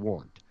day if you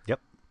want.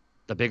 Yep.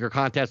 The bigger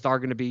contests are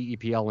going to be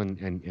EPL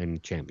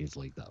and Champions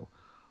League though,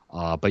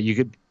 but you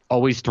could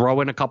always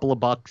throw in a couple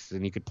of bucks,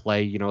 and you could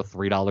play, $3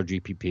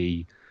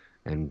 GPP,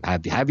 and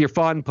have your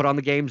fun. Put on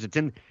the games.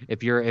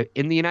 If you're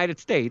in the United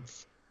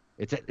States,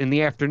 it's in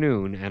the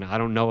afternoon, and I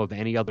don't know of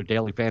any other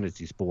daily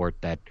fantasy sport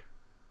that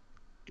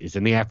is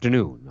in the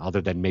afternoon, other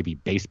than maybe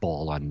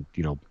baseball on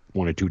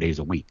 1 or 2 days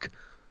a week.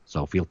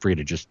 So feel free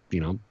to just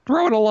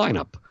throw in a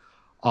lineup.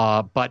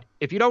 But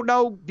if you don't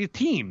know the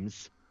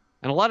teams,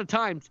 and a lot of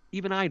times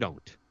even I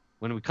don't.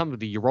 When we come to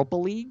the Europa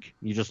League,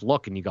 you just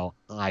look and you go,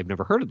 I've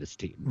never heard of this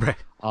team. Right.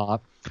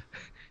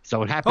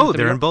 So it happens. Oh,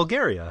 they're in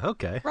Bulgaria.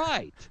 Okay.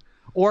 Right.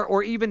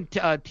 Or even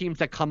teams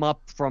that come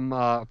up from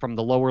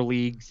the lower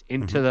leagues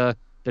into mm-hmm.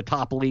 the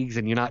top leagues,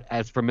 and you're not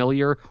as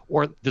familiar,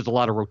 or there's a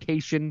lot of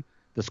rotation.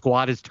 The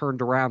squad is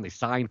turned around. They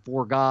sign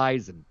 4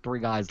 guys and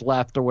 3 guys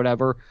left or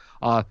whatever.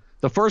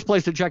 The first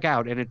place to check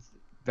out, and it's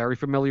very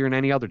familiar in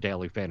any other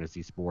daily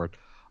fantasy sport,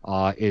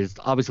 is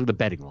obviously the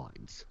betting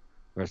lines.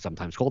 Or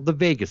sometimes called the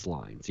Vegas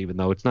lines, even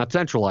though it's not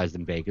centralized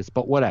in Vegas,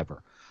 but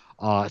whatever.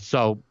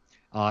 So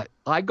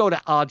I go to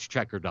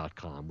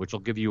oddschecker.com, which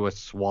will give you a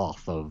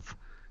swath of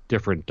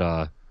different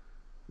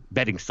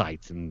betting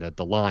sites and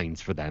the lines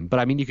for them. But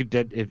I mean, you could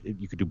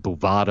do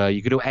Bovada,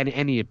 you could do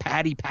any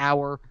Paddy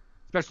Power,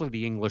 especially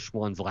the English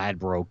ones,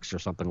 Ladbrokes or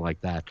something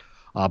like that.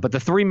 But the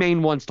 3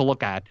 main ones to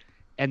look at,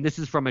 and this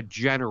is from a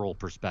general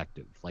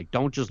perspective. Like,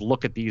 don't just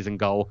look at these and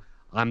go,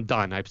 I'm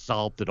done, I've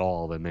solved it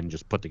all, and then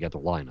just put together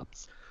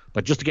lineups.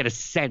 But just to get a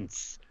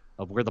sense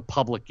of where the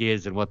public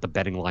is and what the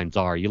betting lines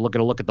are, you're looking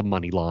to look at the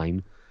money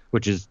line,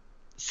 which is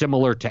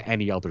similar to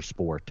any other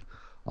sport.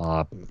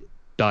 Done,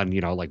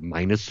 like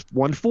minus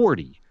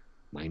 140,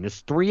 minus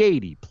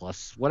 380,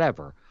 plus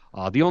whatever.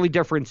 The only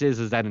difference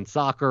is that in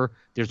soccer,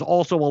 there's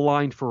also a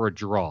line for a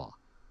draw.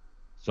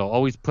 So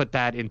always put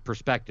that in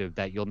perspective,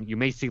 that you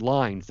may see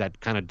lines that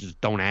kind of just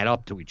don't add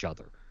up to each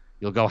other.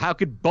 You'll go, how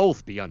could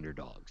both be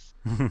underdogs?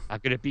 How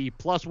could it be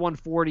plus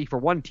 140 for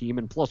one team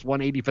and plus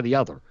 180 for the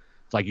other?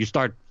 It's like you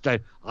start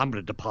saying, I'm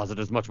going to deposit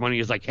as much money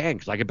as I can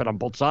because I can bet on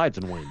both sides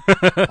and win.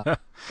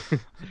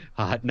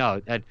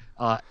 No,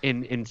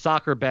 in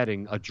soccer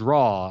betting, a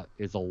draw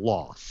is a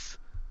loss.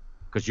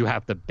 because you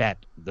have to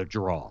bet the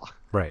draw.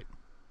 Right.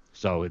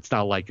 So it's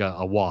not like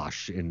a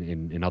wash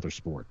in other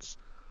sports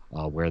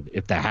where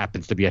if there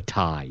happens to be a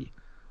tie,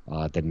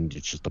 then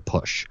it's just a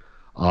push.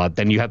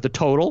 Then you have the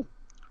total,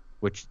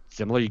 which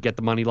similar. You get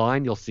the money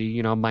line. You'll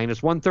see,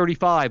 minus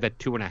 135 at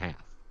 2.5,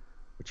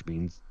 which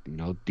means,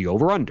 the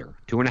over-under,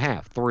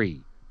 2.5,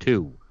 3,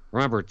 2.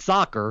 Remember, it's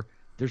soccer.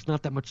 There's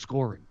not that much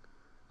scoring.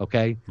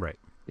 Okay? Right.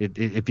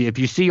 If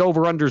you see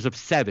over-unders of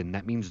 7,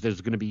 that means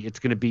it's going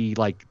to be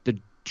like the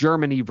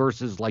Germany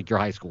versus like your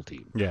high school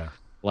team. Yeah.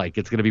 Like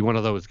it's going to be one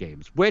of those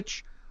games,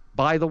 which,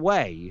 by the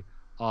way,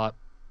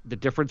 the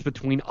difference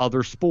between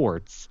other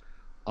sports,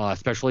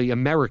 especially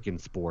American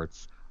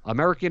sports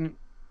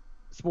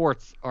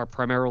are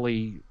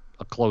primarily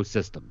a closed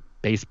system.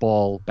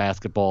 Baseball,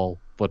 basketball,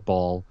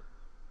 football,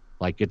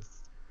 like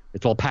it's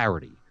all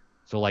parity.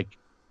 So like,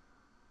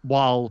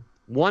 while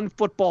one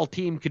football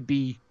team could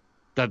be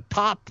the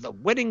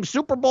winning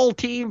Super Bowl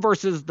team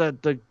versus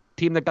the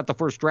team that got the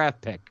first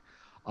draft pick,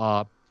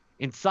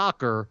 in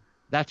soccer,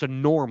 that's a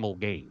normal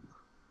game.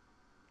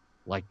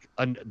 Like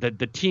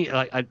the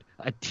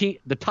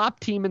top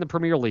team in the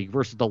Premier League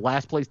versus the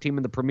last place team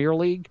in the Premier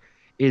League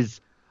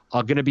is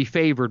going to be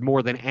favored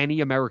more than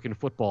any American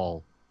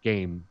football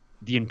game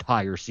the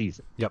entire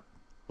season. Yep.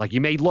 Like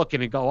you may look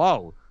and go,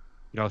 oh,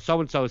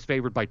 so-and-so is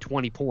favored by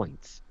 20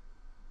 points.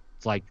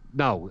 It's like,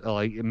 no,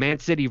 like Man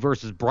City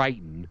versus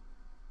Brighton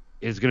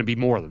is going to be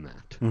more than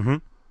that. Mm-hmm.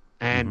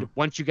 And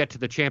once you get to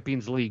the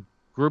Champions League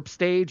group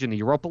stage and the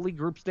Europa League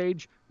group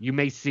stage, you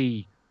may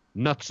see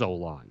nutso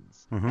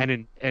lines.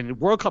 And in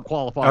World Cup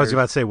qualifiers, I was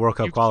about to say World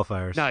Cup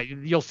qualifiers. No,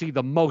 you'll see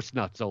the most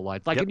nutso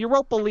lines. Like Yep. in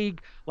Europa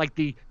League, like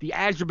the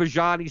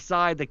Azerbaijani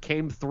side that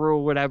came through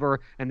or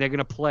whatever, and they're going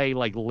to play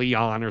like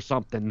Lyon or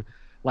something.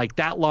 Like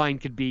that line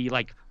could be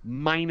like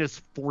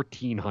minus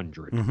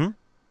 1,400,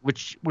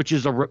 which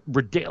is a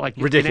ridiculous.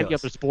 In any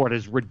other sport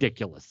is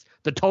ridiculous.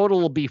 The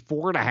total will be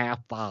 4.5,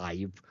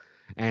 5,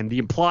 and the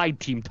implied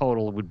team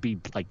total would be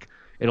like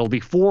it'll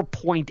be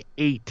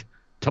 4.8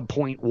 to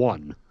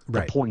 0.1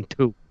 Right. to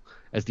 0.2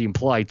 as the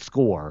implied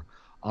score,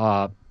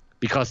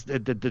 because the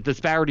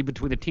disparity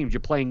between the teams you're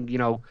playing,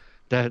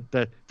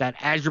 that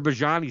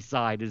Azerbaijani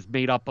side is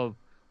made up of,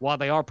 while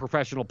they are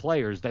professional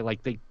players,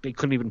 they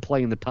couldn't even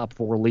play in the top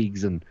 4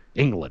 leagues in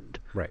England.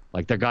 Right.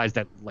 Like they're guys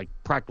that like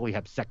practically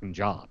have second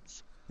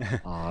jobs.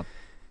 Yeah,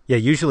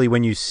 usually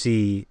when you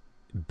see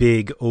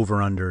big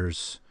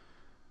over-unders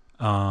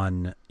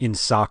in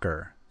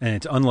soccer, and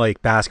it's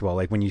unlike basketball,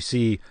 like when you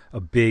see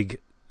a big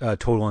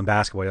total in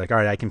basketball, you're like, all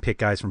right, I can pick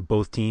guys from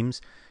both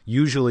teams.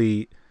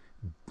 Usually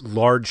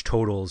large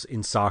totals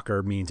in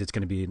soccer means it's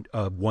going to be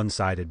a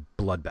one-sided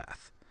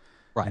bloodbath.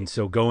 Right. And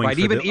so going for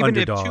even the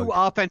underdog, if two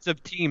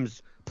offensive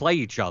teams play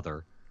each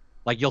other,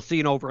 like you'll see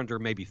an over-under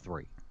maybe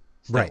 3.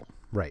 Still.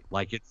 Right.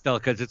 Like it's still,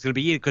 because it's going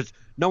to be, because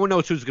no one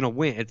knows who's going to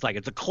win. It's like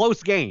it's a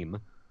close game,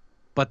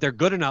 but they're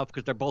good enough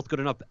because they're both good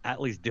enough,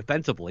 at least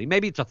defensively.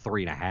 Maybe it's a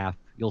 3.5.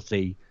 You'll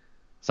see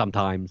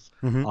sometimes.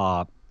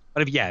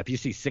 But if you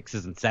see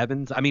 6s and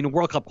 7s, I mean, in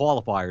World Cup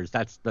qualifiers,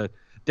 that's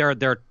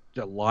they're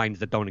the lines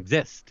that don't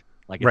exist.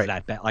 Like it's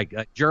that bad. Like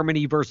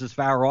Germany versus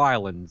Faroe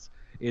Islands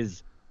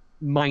is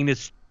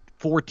minus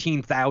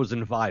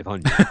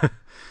 14,500.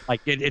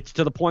 Like it's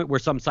to the point where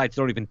some sites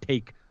don't even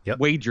take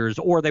wagers,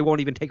 or they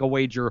won't even take a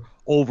wager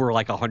over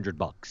like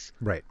 $100,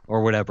 right,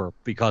 or whatever,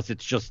 because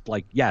it's just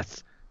like,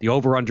 yes, the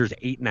over/under is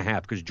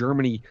 8.5, because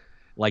Germany,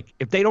 like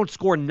if they don't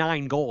score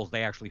 9 goals,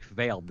 they actually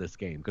failed this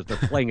game because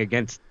they're playing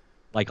against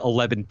like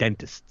 11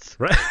 dentists.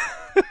 Right.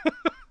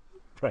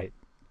 Right.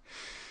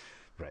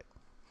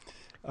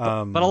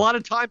 But a lot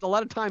of times,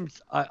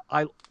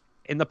 I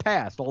in the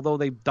past, although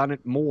they've done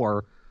it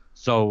more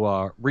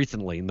so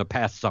recently in the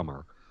past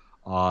summer,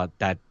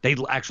 that they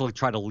actually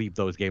try to leave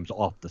those games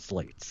off the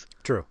slates.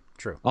 True.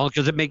 Oh,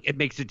 because it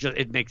makes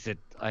it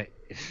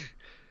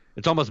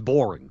it's almost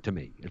boring to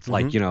me. It's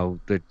like,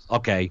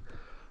 okay,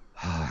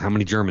 how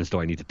many Germans do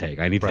I need to take?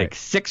 I need to take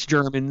 6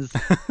 Germans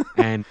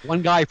and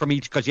one guy from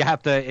each, because you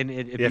have to. And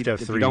if you have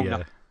 3.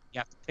 You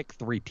have to pick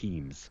 3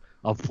 teams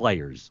of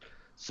players.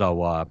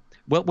 So,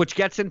 which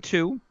gets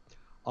into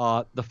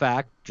the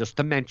fact, just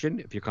to mention,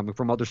 if you're coming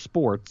from other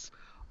sports,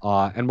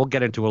 and we'll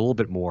get into it a little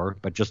bit more,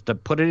 but just to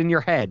put it in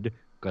your head,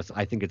 because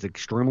I think it's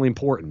extremely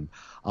important,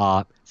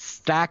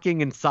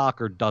 stacking in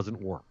soccer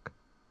doesn't work.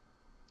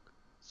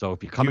 So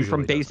if you're coming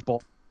from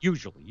baseball,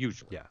 usually.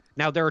 Yeah.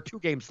 Now, there are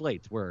 2-game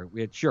slates where,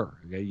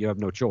 you have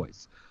no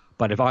choice.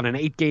 But if on an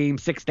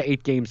 6 to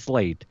 8 game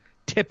slate,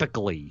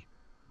 typically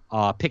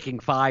picking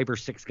 5 or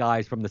 6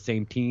 guys from the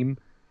same team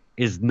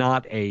is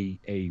not a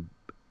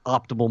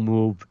optimal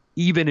move,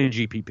 even in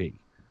GPP.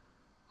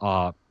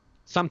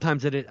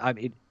 Sometimes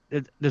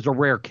there's a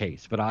rare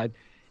case, but I'm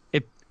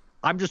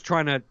just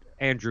trying to,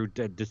 Andrew,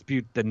 to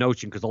dispute the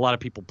notion, because a lot of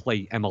people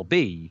play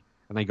MLB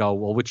and they go,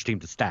 well, which team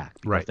to stack?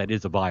 Because that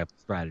is a viable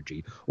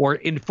strategy. Or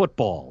in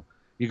football,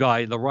 you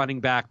got the running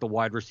back, the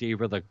wide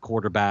receiver, the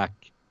quarterback,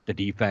 the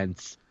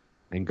defense,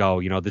 and go,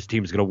 this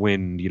team's going to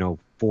win,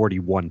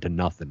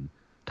 41-0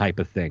 type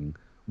of thing.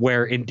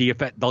 Where in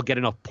DFS, they'll get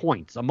enough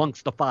points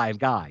amongst the 5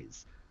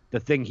 guys the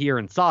thing here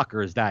in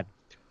soccer is that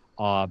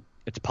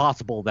it's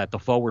possible that the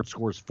forward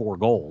scores 4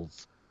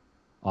 goals.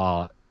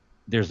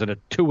 There's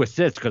 2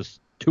 assists because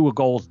 2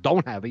 goals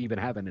don't even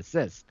have an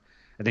assist.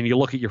 And then you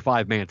look at your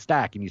 5-man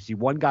stack and you see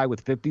one guy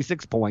with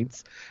 56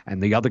 points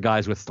and the other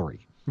guys with 3.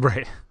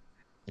 Right.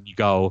 And you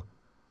go,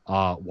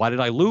 why did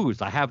I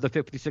lose? I have the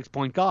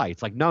 56-point guy.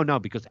 It's like, no,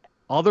 because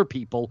other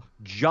people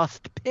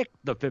just picked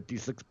the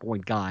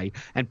 56-point guy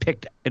and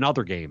picked in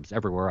other games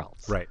everywhere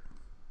else. Right.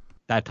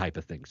 That type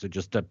of thing. So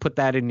just put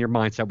that in your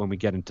mindset when we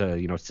get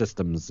into,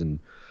 systems and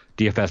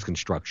DFS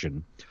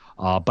construction.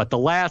 But the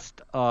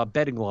last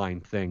betting line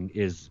thing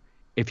is,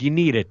 if you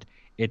need it,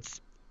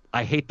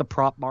 I hate the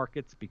prop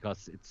markets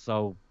because it's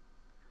so,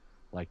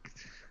 you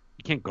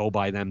can't go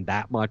by them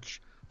that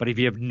much. But if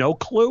you have no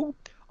clue,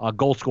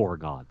 goal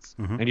scoring odds.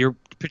 Mm-hmm. And you're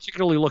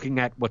particularly looking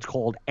at what's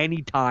called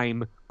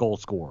anytime goal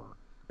scorer.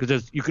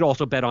 Because you could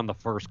also bet on the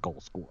first goal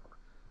scorer.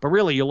 But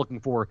really, you're looking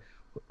for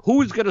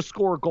who's going to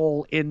score a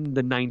goal in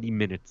the 90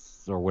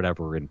 minutes or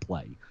whatever in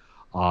play.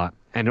 And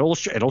it'll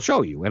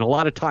show you. And a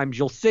lot of times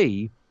you'll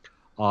see,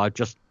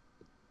 just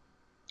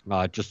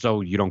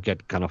so you don't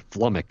get kind of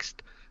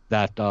flummoxed,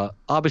 that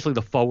obviously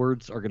the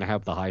forwards are going to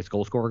have the highest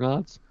goal scoring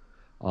odds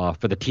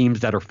for the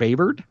teams that are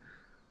favored.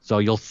 So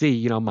you'll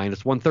see,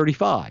 minus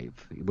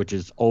 135, which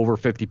is over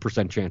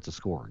 50% chance of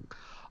scoring,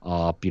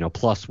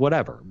 plus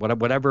whatever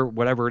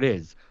it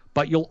is.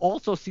 But you'll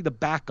also see the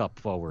backup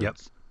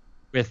forwards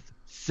with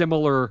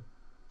similar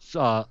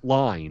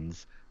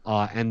lines,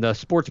 and the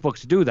sports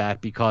books do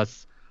that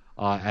because,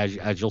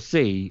 as you'll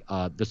see,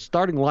 the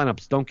starting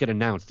lineups don't get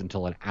announced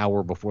until an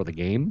hour before the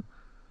game,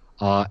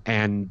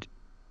 and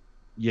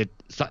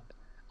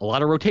a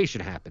lot of rotation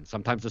happens.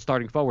 Sometimes the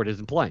starting forward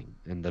isn't playing,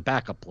 and the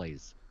backup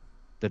plays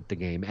the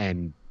game.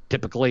 And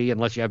typically,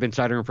 unless you have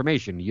insider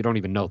information, you don't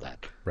even know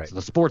that. Right. So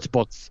the sports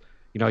books,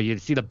 you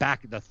see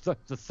the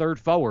third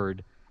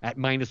forward at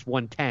minus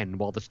 110,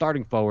 while the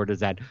starting forward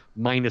is at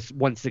minus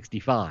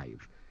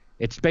 165.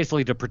 It's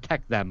basically to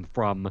protect them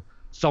from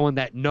someone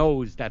that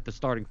knows that the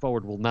starting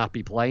forward will not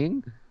be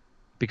playing.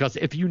 Because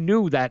if you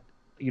knew that,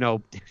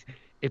 the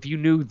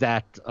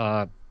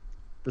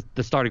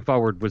starting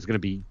forward was going to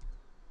be,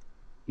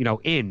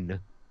 in,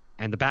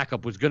 and the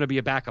backup was going to be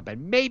a backup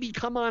and maybe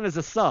come on as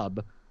a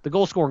sub, the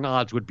goal scoring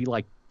odds would be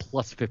like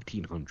plus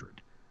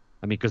 1,500.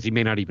 Because he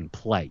may not even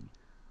play.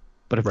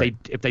 But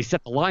if they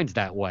set the lines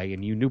that way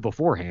and you knew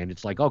beforehand,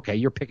 it's like, okay,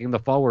 you're picking the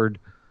forward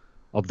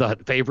of the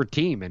favorite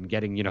team and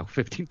getting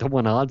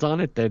 15-1 odds on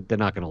it. They're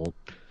not going to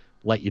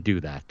let you do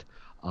that.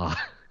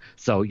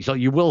 So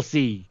you will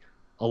see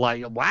a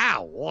lot.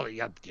 Wow,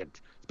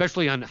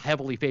 especially on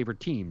heavily favored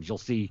teams, you'll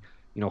see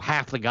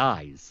half the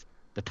guys,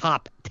 the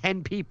top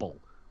 10 people,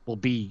 will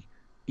be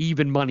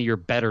even money or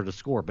better to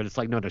score. But it's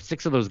like, no,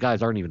 6 of those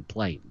guys aren't even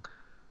playing.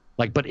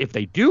 But if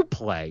they do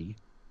play,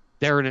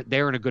 they're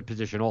in a good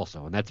position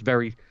also, and that's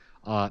very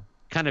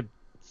kind of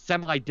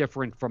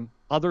semi-different from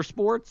other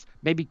sports,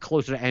 maybe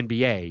closer to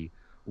NBA,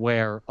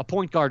 where a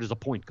point guard is a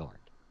point guard.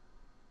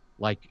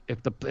 Like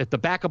if the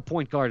backup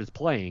point guard is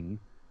playing,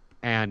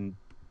 and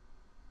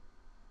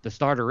the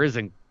starter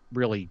isn't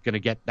really going to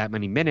get that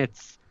many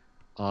minutes,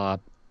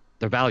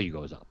 their value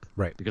goes up.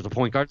 Right. Because the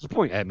point guard is a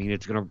point. they're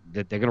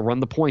going to run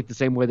the point the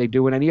same way they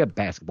do in any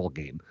basketball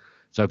game.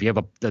 So if you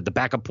have the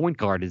backup point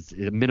guard is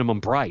a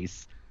minimum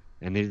price,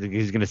 and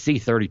he's going to see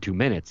 32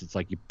 minutes, it's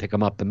like you pick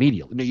him up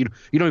immediately.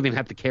 You don't even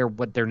have to care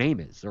what their name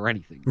is or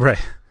anything.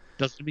 Right.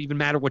 Doesn't even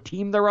matter what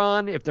team they're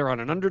on. If they're on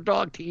an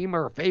underdog team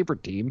or a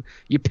favorite team,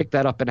 you pick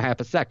that up in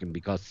half a second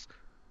because,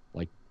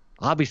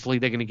 obviously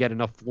they're going to get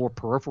enough floor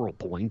peripheral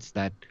points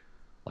that,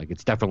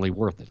 it's definitely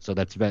worth it. So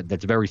that's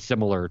very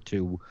similar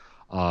to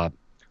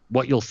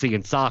what you'll see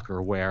in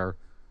soccer where,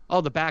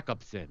 the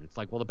backup's in. It's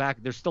like,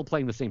 they're still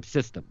playing the same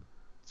system.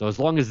 So as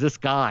long as this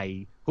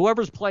guy,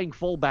 whoever's playing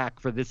fullback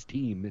for this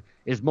team,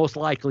 is most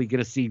likely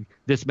going to see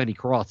this many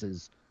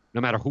crosses,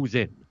 no matter who's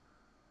in.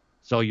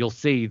 So you'll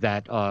see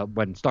that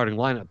when starting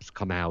lineups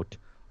come out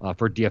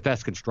for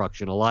DFS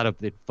construction, a lot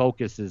of it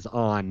focuses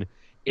on,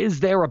 is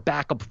there a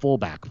backup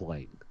fullback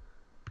playing?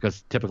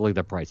 Because typically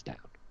they're priced down.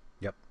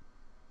 Yep.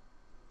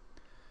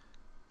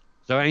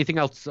 So anything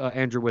else,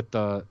 Andrew, with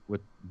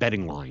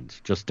betting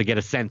lines, just to get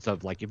a sense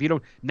of, if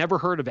you never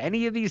heard of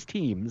any of these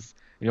teams,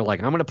 and you're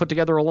like, I'm going to put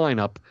together a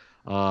lineup,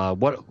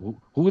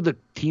 who are the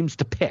teams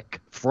to pick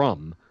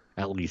from,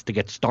 at least, to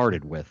get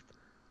started with?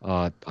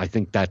 I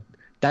think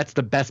that's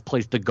the best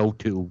place to go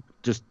to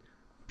just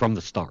from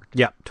the start.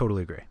 Yeah,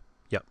 totally agree.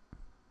 Yep.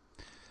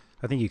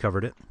 I think you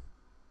covered it.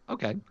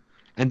 Okay.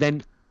 And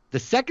then the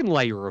second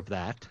layer of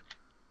that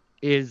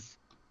is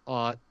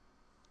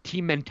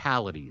team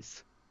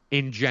mentalities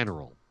in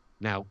general.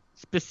 Now,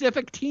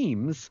 specific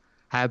teams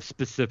have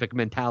specific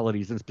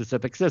mentalities and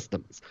specific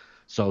systems.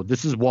 So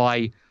this is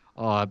why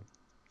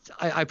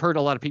I've heard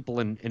a lot of people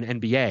in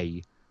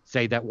NBA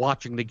say that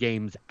watching the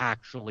games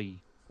actually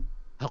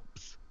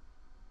helps.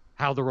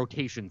 How the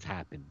rotations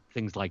happen,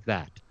 things like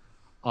that.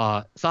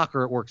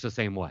 Soccer, it works the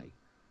same way.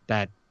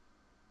 That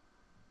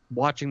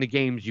watching the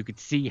games, you could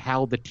see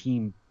how the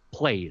team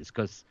plays,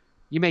 because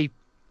you may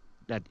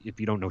that if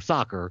you don't know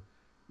soccer,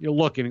 you're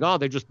looking, oh,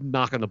 they're just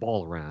knocking the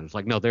ball around. It's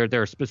like, no, there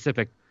are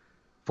specific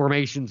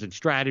formations and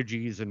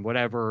strategies and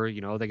whatever.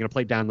 You know, are they going to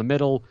play down the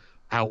middle,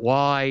 out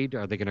wide?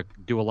 Are they going to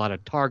do a lot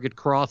of target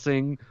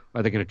crossing?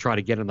 Are they going to try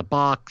to get in the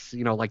box?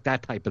 You know, like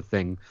that type of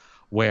thing,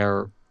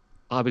 where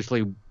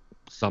obviously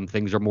some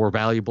things are more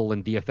valuable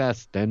in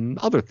DFS than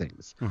other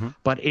things. Mm-hmm.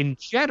 But in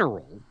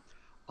general,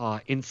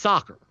 in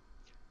soccer,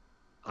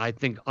 I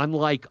think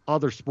unlike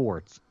other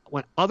sports,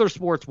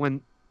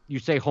 when you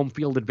say home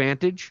field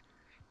advantage,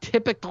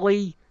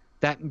 typically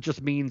that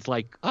just means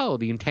like, oh,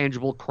 the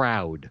intangible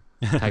crowd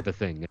type of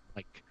thing.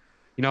 Like,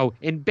 you know,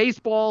 in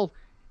baseball,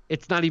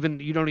 it's not even,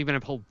 you don't even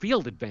have home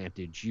field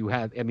advantage. You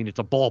have, I mean, it's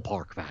a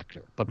ballpark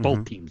factor, but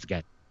both teams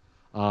get,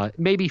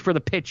 maybe for the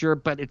pitcher,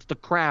 but it's the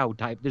crowd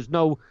type. There's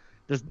no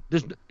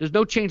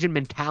change in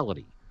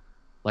mentality.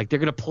 Like, they're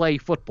going to play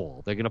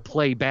football. They're going to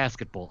play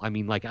basketball. I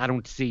mean, like, I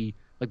don't see,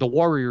 like, the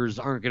Warriors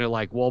aren't going to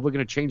like, well, we're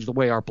going to change the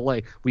way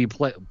we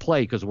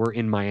play because we're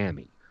in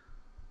Miami.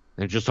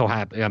 And it just so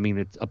happens, I mean,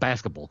 it's a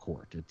basketball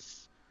court.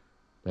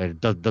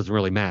 It doesn't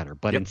really matter.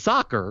 But in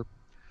soccer,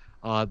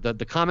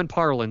 the common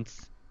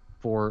parlance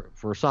for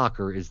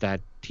soccer is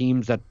that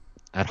teams that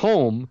at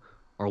home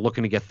are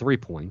looking to get 3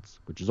 points,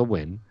 which is a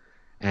win,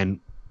 and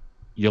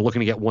you're looking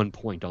to get 1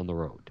 point on the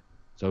road.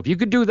 So if you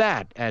could do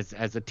that as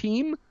a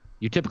team,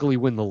 you typically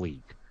win the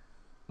league,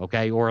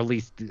 okay, or at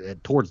least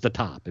towards the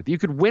top. If you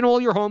could win all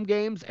your home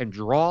games and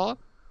draw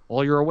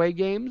all your away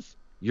games,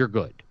 you're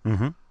good.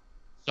 Mm-hmm.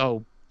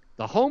 So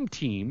the home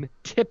team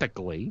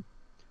typically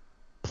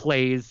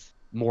plays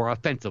more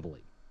offensively,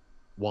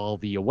 while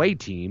the away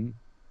team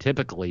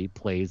typically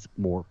plays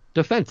more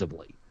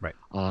defensively. Right.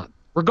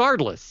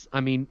 Regardless, I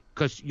mean,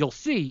 because you'll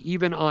see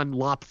even on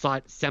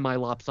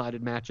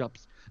semi-lopsided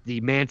matchups,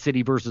 the Man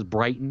City versus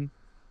Brighton,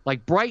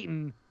 like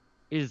Brighton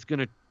is going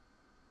to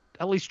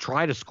at least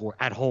try to score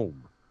at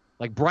home.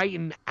 Like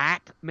Brighton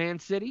at Man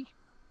City,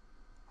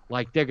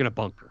 like they're going to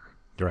bunker.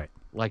 Right.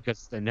 Like,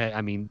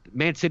 I mean,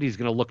 Man City is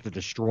going to look to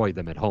destroy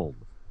them at home.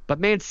 But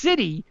Man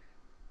City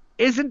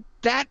isn't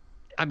that.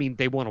 I mean,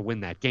 they want to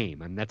win that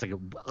game. I mean, that's like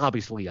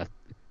obviously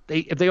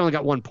if they only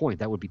got 1 point,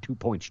 that would be 2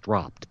 points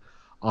dropped.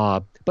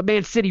 But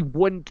Man City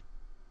wouldn't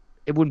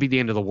be the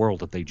end of the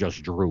world if they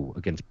just drew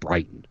against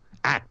Brighton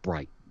at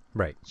Brighton.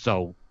 Right.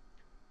 So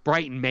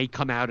Brighton may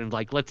come out and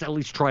like, let's at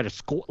least try to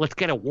score. Let's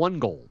get a 1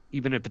 goal,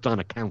 even if it's on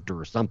a counter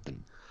or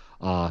something.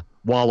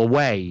 While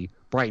away,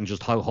 Brighton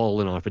just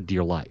holding on for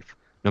dear life,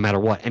 no matter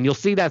what. And you'll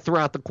see that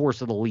throughout the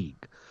course of the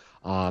league.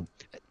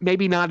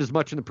 Maybe not as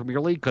much in the Premier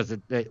League because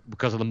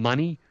of the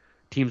money.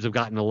 Teams have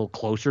gotten a little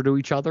closer to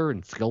each other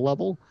in skill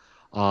level.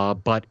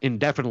 But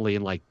definitely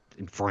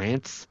in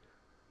France,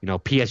 you know,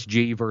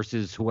 PSG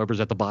versus whoever's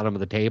at the bottom of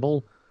the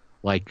table,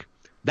 like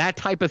that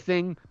type of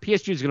thing.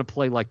 PSG is going to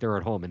play like they're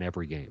at home in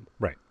every game.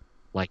 Right.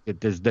 Like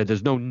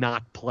there's no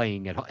not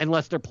playing at home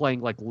unless they're playing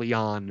like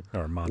Lyon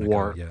or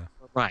Monaco,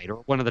 right, or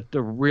one of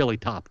the really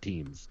top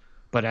teams.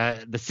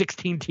 But the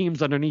 16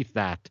 teams underneath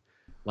that,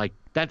 like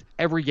that,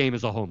 every game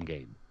is a home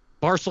game.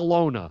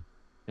 Barcelona,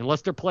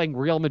 unless they're playing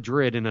Real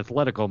Madrid and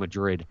Atletico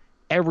Madrid,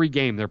 every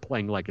game they're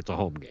playing like it's a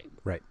home game.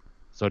 Right.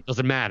 So it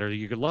doesn't matter.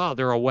 You could,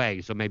 they're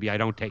away, so maybe I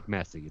don't take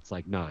Messi. It's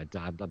like, no,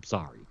 I'm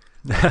sorry.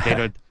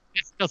 It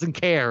doesn't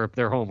care if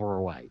they're home or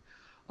away.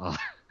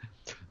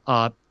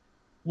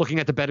 Looking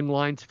at the betting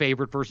lines,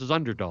 favorite versus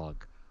underdog.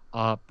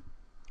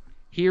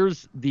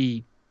 Here's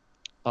the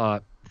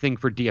thing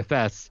for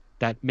DFS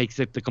that makes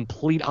it the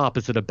complete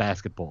opposite of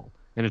basketball.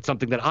 And it's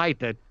something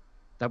that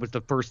was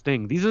the first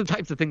thing. These are the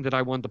types of things that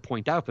I wanted to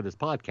point out for this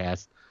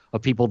podcast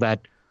of people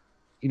that,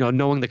 you know,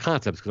 knowing the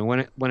concepts. Because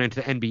when I went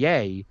into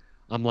NBA,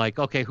 I'm like,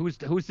 okay, who's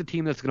the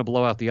team that's going to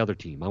blow out the other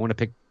team? I want to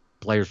pick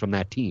players from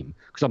that team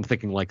because I'm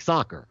thinking like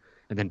soccer.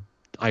 And then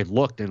I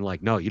looked and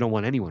like, no, you don't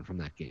want anyone from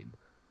that game.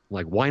 I'm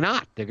like, why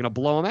not? They're going to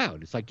blow them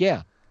out. It's like,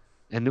 yeah.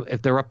 And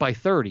if they're up by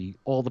 30,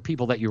 all the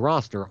people that you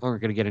roster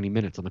aren't going to get any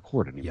minutes on the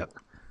court anymore.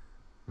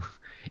 Yep.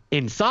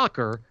 In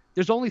soccer,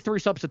 there's only 3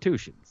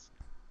 substitutions.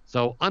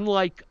 So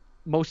unlike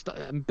most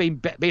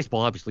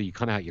baseball, obviously you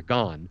come out, you're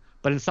gone.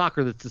 But in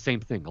soccer, it's the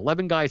same thing.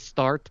 11 guys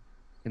start,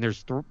 and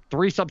there's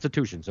 3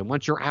 substitutions. And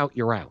once you're out,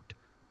 you're out.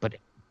 But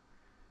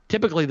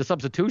typically the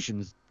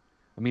substitutions,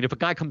 I mean, if a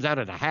guy comes out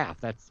at a half,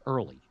 that's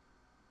early.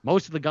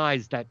 Most of the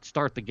guys that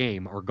start the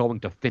game are going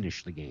to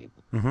finish the game.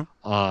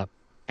 Mm-hmm.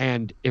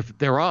 And if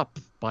they're up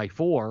by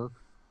 4,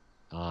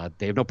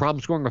 they have no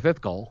problem scoring a 5th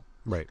goal.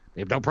 Right.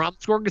 They have no problem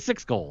scoring a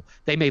 6th goal.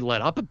 They may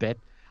let up a bit.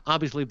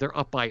 Obviously, if they're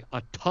up by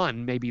a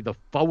ton, maybe the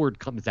forward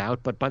comes out.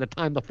 But by the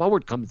time the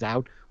forward comes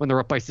out, when they're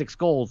up by 6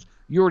 goals,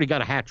 you already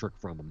got a hat trick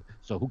from them.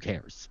 So who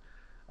cares?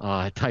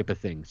 Type of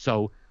thing.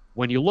 So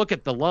when you look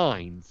at the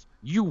lines,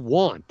 you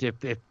want,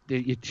 if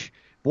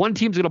one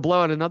team's going to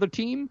blow out another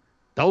team,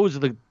 those are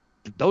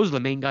the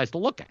main guys to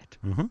look at.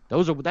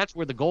 Mm-hmm. That's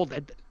where the goal,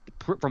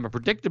 from a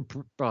predictive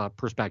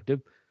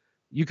perspective,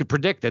 you could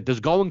predict that there's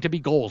going to be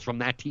goals from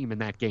that team in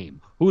that game.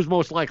 Who's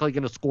most likely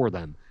going to score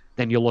them?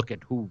 Then you look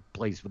at who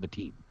plays for the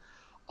team.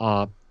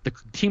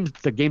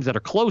 The games that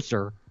are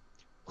closer,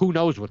 who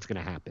knows what's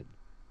going to happen?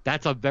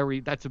 that's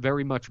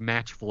very much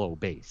match flow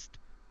based.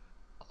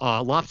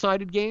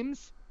 Lopsided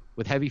games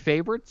with heavy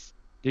favorites,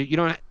 you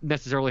don't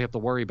necessarily have to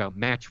worry about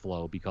match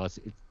flow, because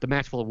the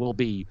match flow will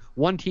be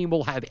one team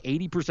will have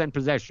 80%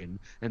 possession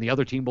and the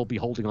other team will be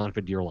holding on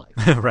for dear life.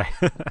 Right.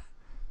 I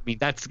mean,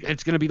 it's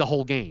going to be the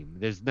whole game.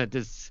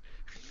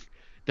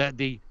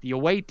 The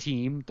away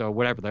team, the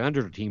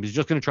underdog team, is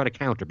just going to try to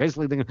counter.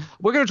 Basically,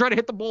 we're going to try to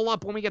hit the ball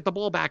up when we get the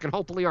ball back, and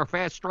hopefully our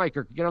fast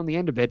striker can get on the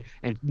end of it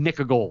and nick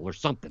a goal or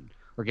something,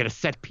 or get a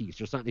set piece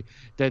or something.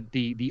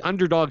 The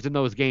underdogs in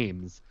those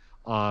games,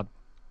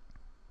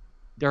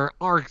 there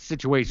are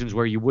situations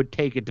where you would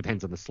take it,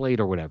 depends on the slate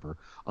or whatever.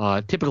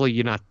 Typically,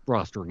 you're not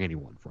rostering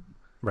anyone from,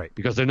 right,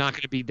 because they're not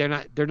going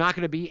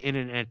to be in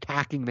an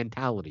attacking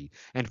mentality.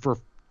 And for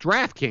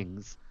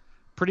DraftKings,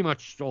 pretty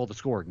much all the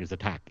scoring is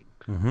attacking.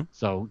 Mm-hmm.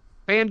 So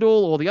FanDuel,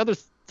 all the other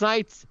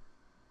sites,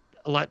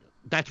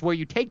 that's where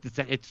you take the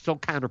set. It's so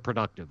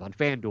counterproductive. On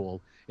FanDuel,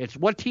 it's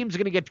what team's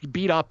going to get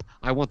beat up.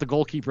 I want the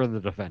goalkeeper and the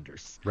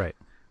defenders, right,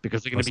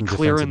 because they're going to be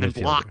clearing and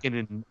blocking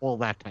and all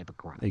that type of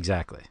crap.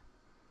 Exactly.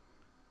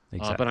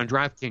 But on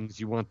DraftKings,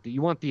 you want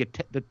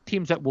the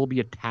teams that will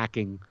be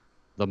attacking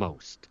the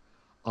most.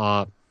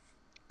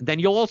 Then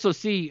you'll also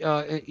see,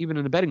 even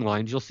in the betting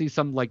lines, you'll see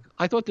some like,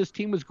 I thought this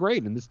team was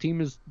great and this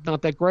team is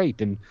not that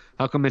great, and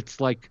how come it's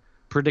like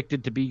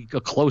predicted to be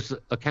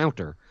a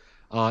counter?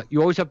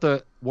 You always have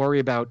to worry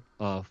about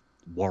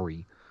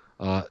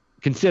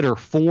consider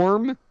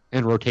form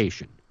and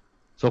rotation.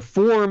 So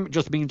form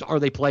just means, are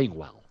they playing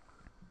well?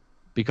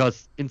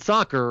 Because in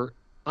soccer,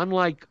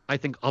 unlike I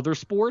think other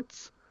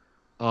sports,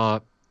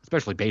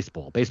 especially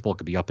baseball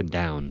could be up and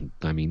down.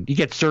 I mean, you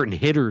get certain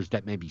hitters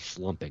that may be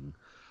slumping,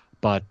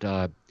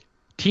 but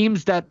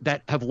teams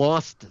that have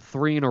lost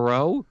 3 in a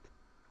row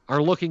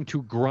are looking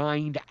to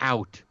grind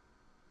out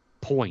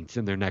points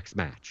in their next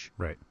match.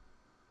 Right.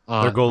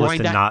 Their goal is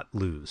to not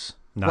lose,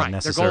 not right,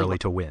 necessarily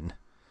to win.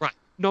 Right.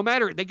 No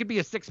matter, they could be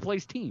a 6th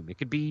place team. It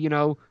could be,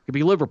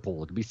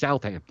 Liverpool. It could be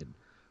Southampton.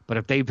 But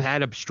if they've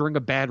had a string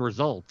of bad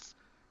results,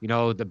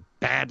 the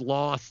bad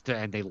loss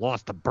and they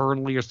lost to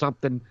Burnley or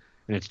something,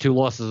 and it's 2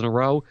 losses in a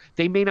row,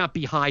 they may not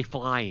be high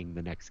flying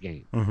the next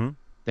game. Mm-hmm.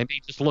 They may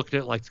just look at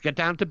it like, let's get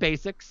down to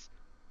basics.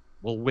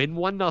 We'll win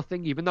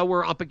 1-0, even though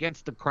we're up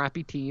against a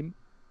crappy team.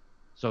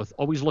 So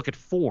always look at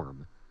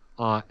form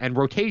and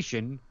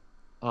rotation,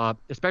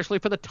 especially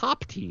for the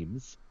top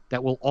teams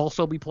that will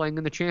also be playing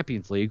in the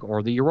Champions League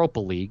or the Europa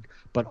League,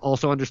 but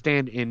also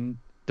understand in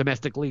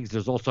domestic leagues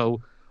there's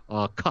also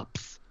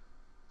cups.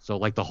 So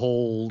like the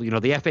whole,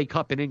 the FA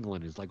Cup in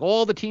England is like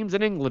all the teams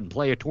in England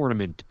play a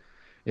tournament.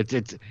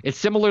 It's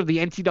similar to the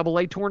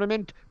NCAA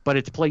tournament, but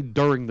it's played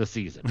during the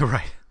season.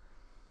 Right.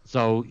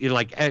 So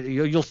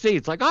you'll see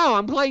it's like, oh,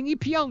 I'm playing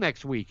EPL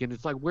next week, and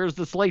it's like, where's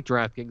the slate,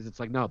 DraftKings? It's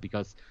like, no,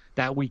 because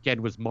that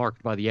weekend was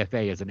marked by the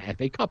FA as an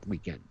FA Cup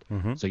weekend.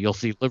 Mm-hmm. So you'll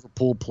see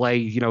Liverpool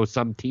play,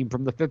 some team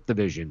from the 5th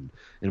division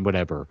and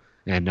whatever,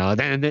 and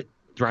then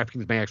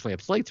DraftKings may actually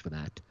have slates for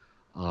that.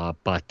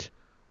 But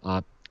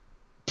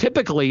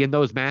typically in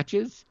those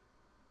matches,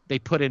 they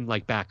put in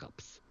like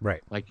backups.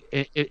 Right. Like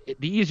the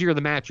easier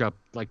the matchup,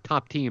 like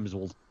top teams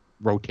will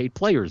rotate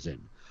players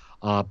in.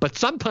 But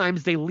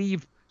sometimes they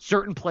leave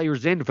certain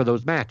players in for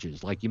those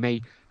matches. Like you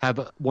may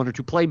have 1 or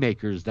 2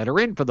 playmakers that are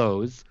in for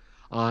those.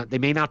 They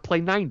may not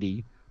play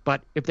 90,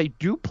 but if they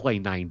do play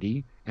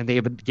 90 and they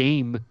have a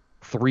game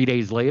 3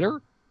 days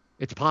later,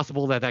 it's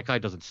possible that guy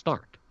doesn't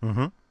start.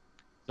 Mm-hmm.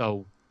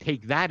 So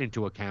take that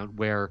into account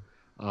where,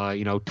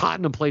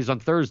 Tottenham plays on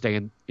Thursday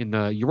in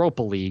the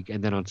Europa League,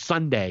 and then on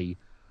Sunday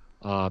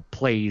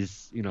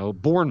plays,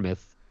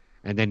 Bournemouth,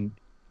 and then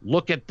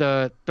look at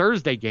the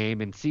Thursday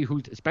game and see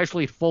who,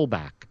 especially at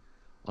fullback,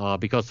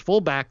 because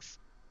fullbacks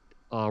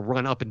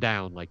run up and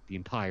down like the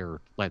entire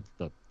length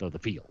of the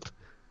field,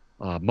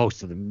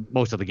 most of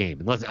the game.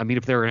 Unless,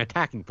 if they're an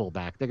attacking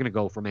fullback, they're going to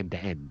go from end to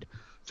end.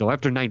 So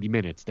after 90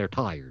 minutes, they're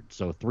tired.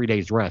 So 3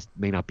 days rest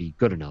may not be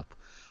good enough.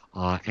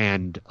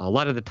 And a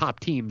lot of the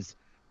top teams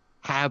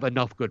have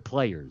enough good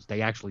players.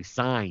 They actually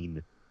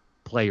sign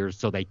players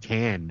so they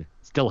can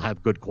still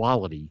have good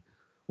quality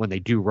when they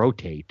do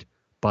rotate.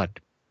 But,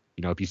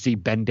 if you see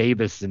Ben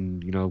Davis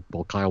and,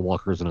 Kyle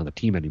Walker isn't on the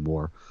team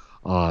anymore,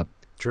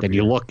 then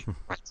you look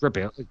right,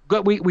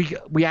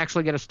 Trippier. We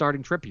actually get a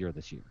starting Trippier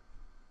this year.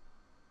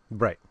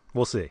 Right.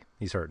 We'll see.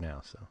 He's hurt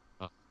now,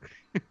 so.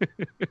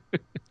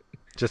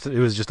 It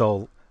was just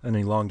all an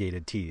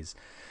elongated tease.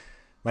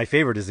 My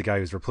favorite is the guy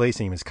who's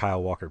replacing him is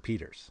Kyle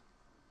Walker-Peters.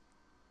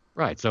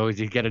 Right. So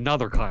you get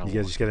another Kyle Walker.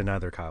 You just get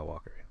another Kyle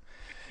Walker.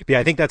 But yeah,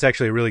 I think that's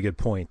actually a really good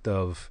point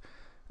of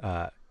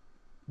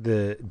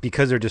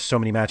because there are just so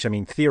many matches.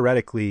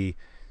 Theoretically,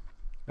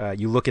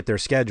 you look at their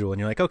schedule and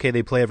you're like, okay,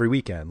 they play every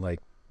weekend. Like,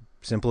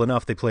 simple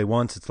enough. They play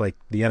once. It's like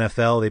the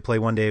NFL. They play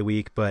 1 day a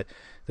week, but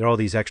there are all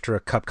these extra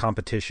cup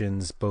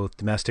competitions, both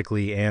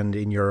domestically and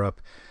in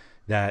Europe,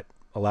 that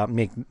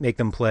make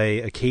them play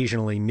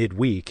occasionally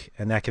midweek,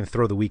 and that can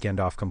throw the weekend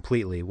off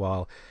completely.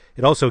 While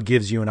it also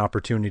gives you an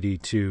opportunity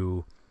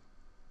to,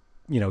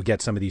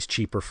 get some of these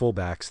cheaper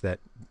fullbacks that,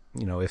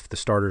 if the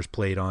starters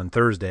played on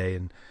Thursday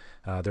and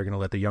They're going to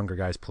let the younger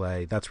guys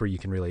play. That's where you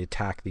can really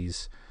attack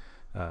these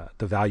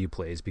the value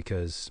plays,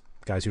 because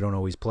guys who don't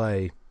always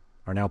play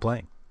are now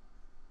playing.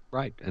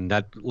 Right, and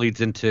that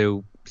leads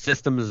into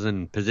systems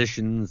and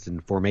positions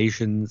and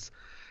formations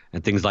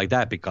and things like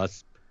that,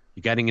 because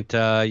you're getting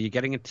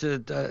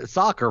into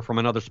soccer from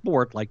another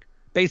sport like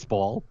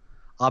baseball.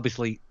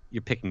 Obviously,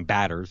 you're picking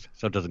batters,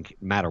 so it doesn't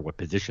matter what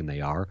position they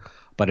are.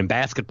 But in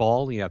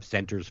basketball, you have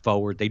centers,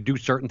 forward. They do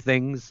certain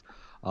things.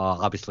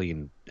 Obviously,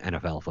 in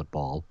NFL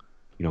football,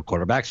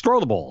 quarterbacks throw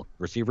the ball,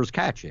 receivers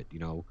catch it,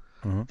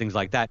 things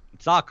like that. In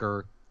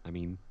soccer, I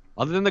mean,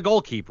 other than the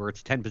goalkeeper,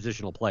 it's 10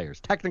 positional players.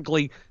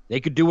 Technically,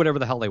 they could do whatever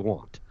the hell they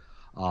want.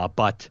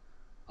 But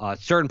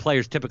certain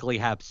players typically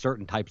have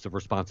certain types of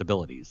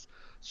responsibilities.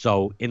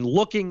 So in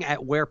looking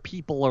at where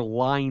people are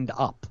lined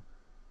up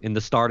in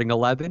the starting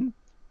 11,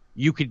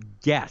 you could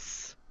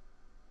guess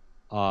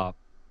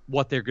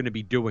what they're going to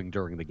be doing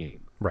during the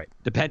game. Right.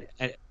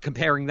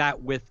 Comparing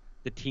that with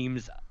the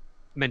team's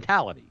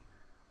mentality.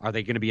 Are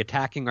they going to be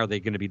attacking? Are they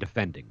going to be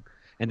defending?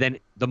 And then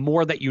the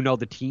more that you know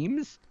the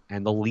teams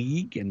and the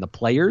league and the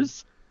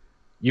players,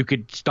 you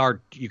could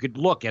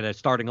look at a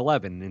starting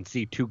 11 and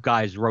see two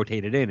guys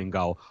rotated in and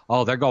go,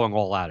 oh, they're going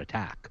all out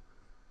attack.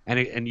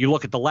 And you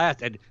look at the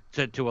last, and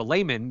to a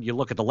layman, you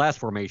look at the last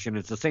formation,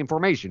 it's the same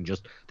formation,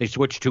 just they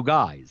switch two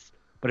guys.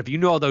 But if you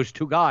know those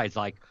two guys,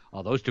 like,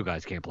 oh, those two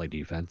guys can't play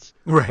defense.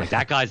 Right. Like,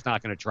 that guy's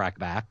not going to track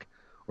back.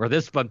 Or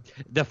but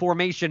the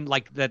formation,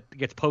 like, that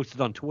gets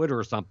posted on Twitter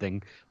or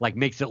something, like,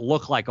 makes it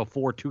look like a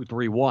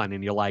 4-2-3-1,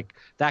 and you're like,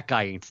 that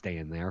guy ain't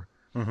staying there.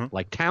 Mm-hmm.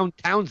 Like,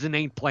 Townsend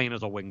ain't playing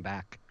as a wing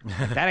back.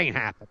 Like, that ain't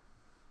happening.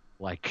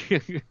 Like,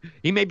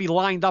 he may be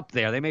lined up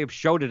there. They may have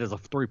showed it as a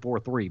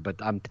 3-4-3, but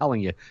I'm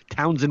telling you,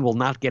 Townsend will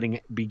not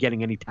be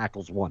getting any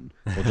tackles won.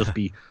 He'll just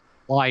be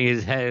flying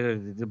his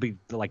head. It'll be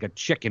like a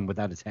chicken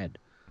without his head.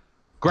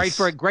 Great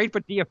for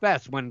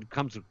DFS when it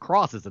comes to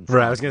crosses and stuff.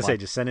 Right, I was going to say,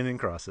 just sending in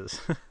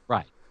crosses.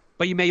 Right.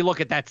 But you may look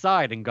at that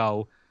side and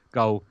go,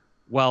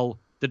 well,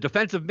 the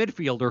defensive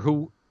midfielder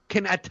who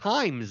can at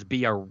times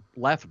be a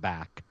left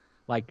back,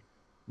 like,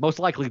 most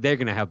likely they're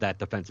going to have that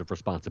defensive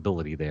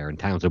responsibility there, and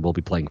Townsend will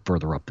be playing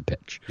further up the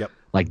pitch. Yep.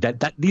 Like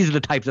that. These are the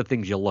types of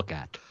things you'll look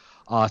at.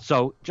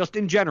 So just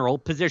in general,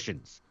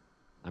 positions.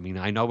 I mean,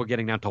 I know we're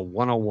getting down to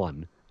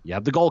 101. You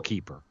have the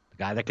goalkeeper, the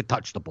guy that can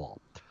touch the ball.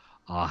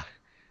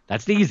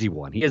 That's the easy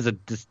one. He has a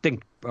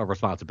distinct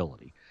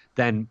responsibility.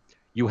 Then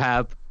you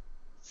have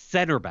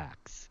center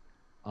backs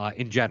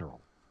in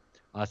general.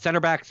 Center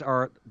backs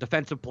are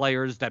defensive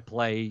players that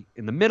play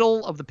in the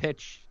middle of the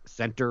pitch,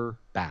 center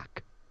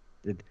back.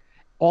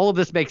 All of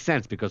this makes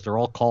sense because they're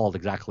all called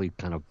exactly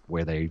kind of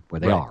where they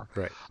are.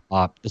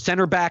 Right. The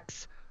center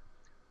backs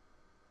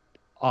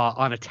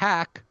on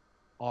attack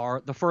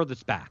are the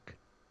furthest back.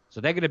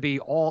 So they're going to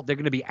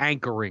be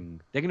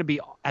anchoring. They're going to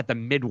be at the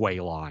midway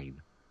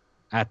line,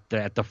 at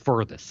the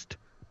furthest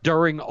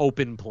during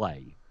open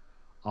play.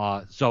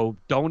 So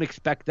don't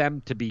expect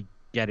them to be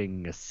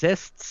getting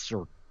assists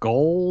or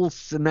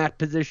goals in that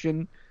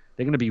position.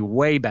 They're going to be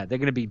way back. They're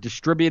going to be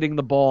distributing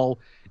the ball.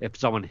 If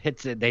someone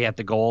hits it, they have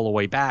to go all the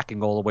way back and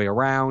go all the way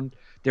around.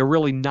 They're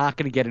really not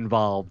going to get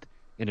involved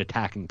in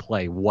attacking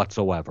play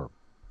whatsoever.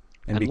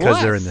 And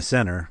because they're in the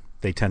center,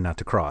 they tend not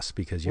to cross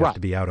because you have to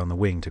be out on the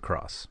wing to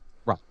cross.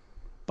 Right.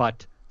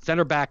 But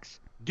center backs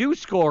do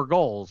score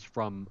goals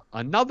from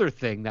another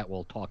thing that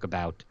we'll talk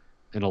about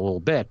in a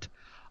little bit,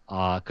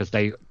 because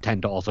they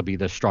tend to also be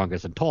the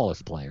strongest and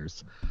tallest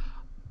players.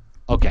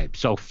 Okay,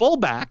 so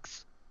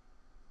fullbacks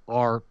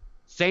are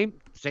same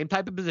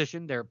type of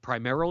position. They're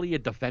primarily a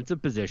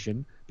defensive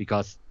position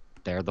because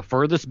they're the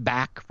furthest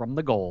back from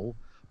the goal,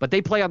 but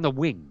they play on the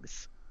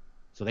wings.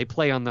 So they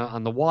play on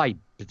the wide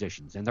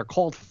positions, and they're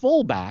called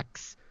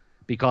fullbacks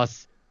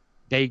because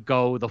they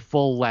go the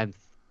full length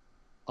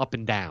up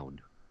and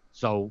down.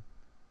 So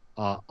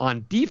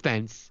on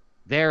defense,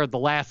 they're the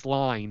last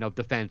line of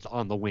defense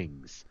on the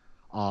wings.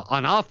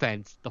 On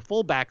offense, the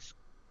fullbacks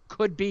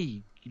could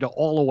be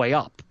all the way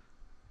up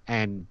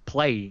and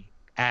play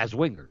as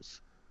wingers.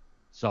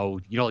 So,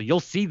 you'll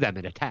see them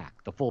in attack,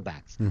 the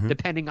fullbacks,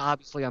 depending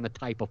obviously on the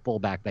type of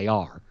fullback they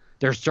are.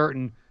 There's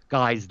certain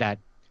guys that,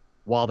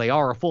 while they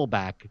are a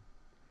fullback,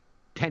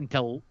 tend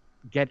to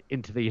get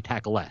into the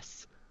attack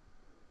less.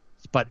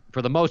 But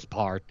for the most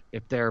part,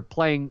 if they're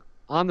playing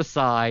on the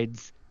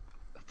sides,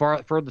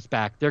 furthest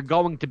back, they're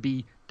going to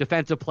be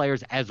defensive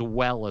players as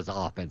well as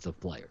offensive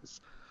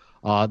players.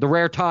 The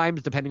rare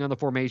times, depending on the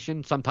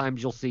formation,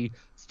 sometimes you'll see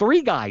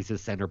three guys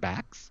as center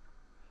backs,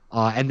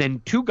 and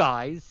then two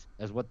guys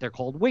as what they're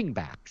called wing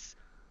backs.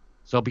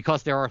 So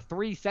because there are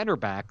three center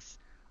backs,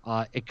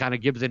 it kind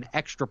of gives an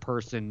extra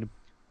person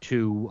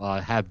to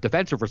have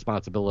defensive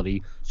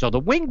responsibility. So the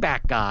wing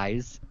back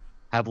guys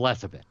have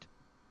less of it.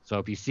 So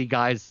if you see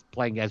guys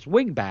playing as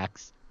wing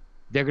backs,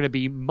 they're going to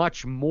be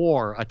much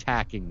more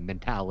attacking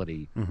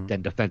mentality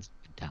than defensive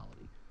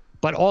mentality.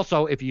 But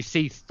also, if you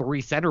see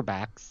three center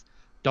backs,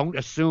 don't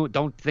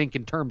think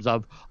in terms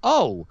of,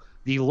 oh,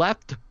 the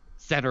left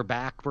center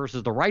back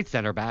versus the right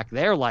center back,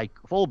 they're like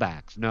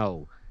fullbacks.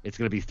 No, it's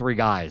going to be three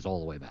guys all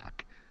the way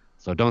back.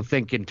 So don't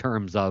think in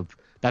terms of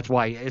that's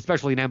why,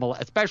 especially in MLS,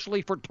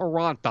 especially for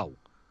Toronto.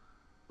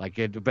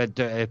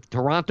 If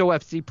Toronto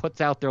FC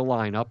puts out their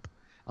lineup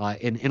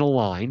in a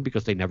line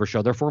because they never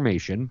show their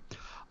formation,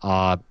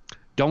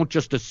 don't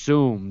just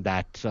assume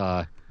that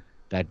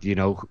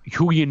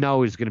who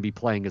is going to be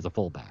playing as a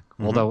fullback.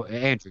 Mm-hmm. Although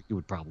Andrew, you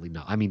would probably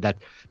know. I mean but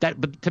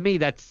to me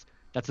that's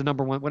the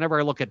number one. Whenever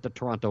I look at the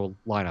Toronto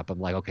lineup, I'm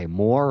like, okay,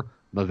 Moore,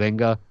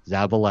 Mavinga,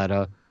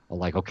 Zavaleta. I'm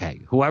like,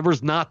 okay,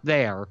 whoever's not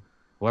there,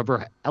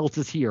 whoever else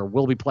is here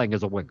will be playing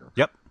as a winger.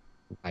 Yep.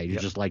 Right?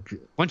 You're just like,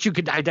 once you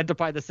can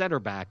identify the center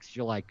backs,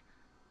 you're like,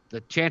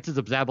 the chances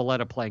of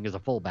Zabaleta playing as a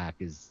fullback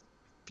is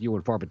few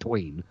and far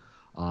between.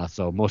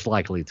 So most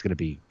likely it's going to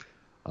be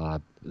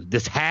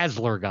this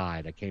Hasler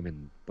guy that came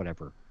in,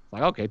 whatever.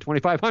 Like, okay,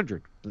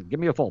 2,500. Give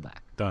me a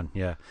fullback. Done.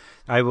 Yeah.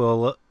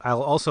 I'll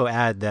also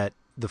add that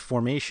the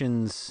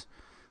formations,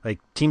 like,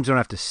 teams don't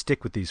have to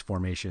stick with these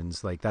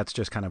formations. Like, that's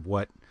just kind of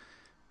what,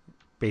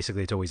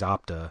 basically, it's always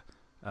Opta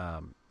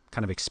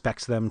kind of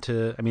expects them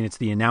to. I mean, it's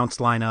the announced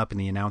lineup and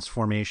the announced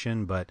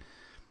formation, but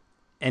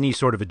any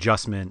sort of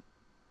adjustment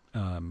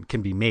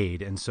can be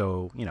made. And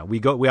so, we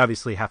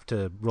obviously have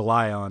to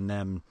rely on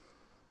them.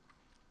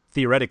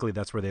 Theoretically,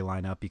 that's where they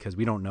line up because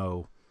we don't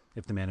know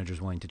if the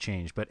manager's willing to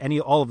change. But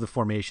all of the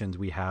formations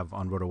we have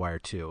on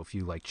RotoWire too. If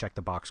you check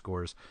the box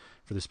scores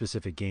for the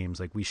specific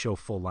games, we show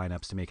full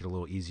lineups to make it a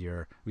little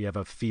easier. We have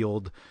a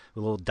field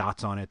with little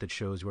dots on it that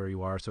shows where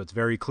you are. So it's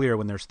very clear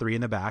when there's 3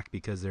 in the back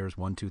because there's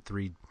 1, 2,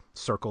 3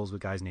 circles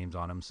with guys' names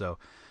on them. So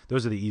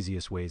those are the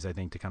easiest ways, I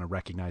think, to kind of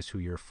recognize who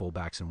your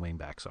fullbacks and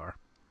wingbacks are.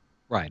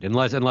 Right,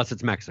 unless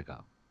it's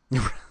Mexico.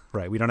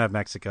 Right, we don't have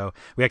Mexico.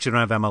 We actually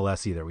don't have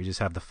MLS either. We just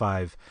have the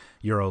 5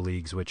 Euro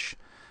leagues, which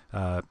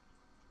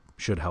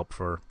should help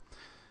for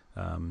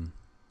the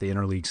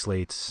interleague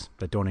slates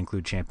that don't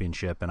include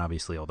championship and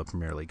obviously all the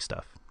Premier League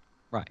stuff.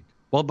 Right.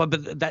 Well,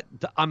 but that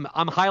I'm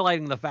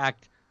highlighting the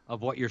fact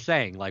of what you're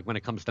saying. Like when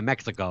it comes to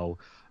Mexico,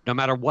 no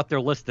matter what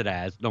they're listed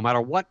as, no matter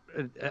what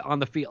on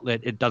the field,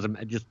 it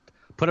doesn't. Just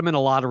put them in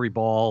a lottery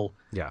ball.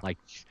 Yeah. Like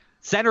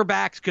center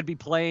backs could be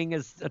playing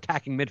as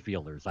attacking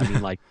midfielders. I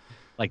mean, like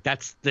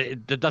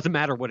it doesn't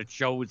matter what it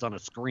shows on a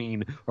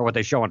screen or what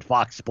they show on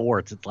Fox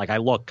Sports. It's like I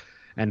look,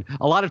 and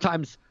a lot of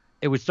times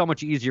it was so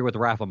much easier with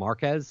Rafa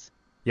Marquez.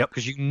 Yep.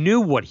 Because you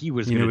knew what he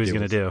was going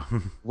to do.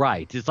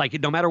 Right. It's like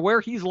no matter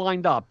where he's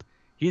lined up,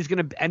 he's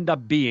going to end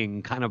up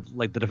being kind of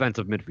like the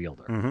defensive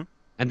midfielder. Mm-hmm.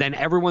 And then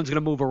everyone's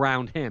going to move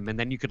around him. And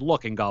then you could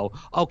look and go,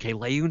 okay,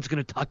 Leon's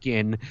going to tuck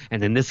in.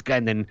 And then this guy,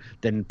 and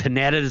then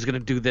Pineda is going to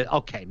do the.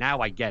 Okay, now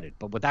I get it.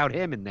 But without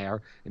him in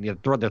there, and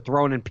they're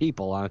throwing in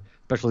people,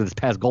 especially this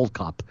past Gold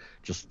Cup,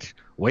 just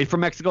wait for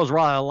Mexico's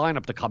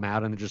lineup to come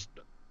out and just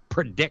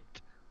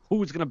predict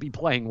who's going to be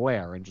playing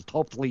where. And just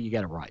hopefully you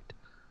get it right.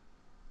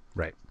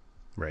 Right.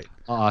 Right.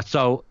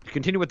 So to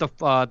continue with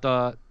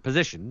the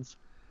positions,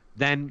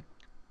 then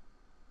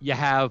you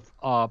have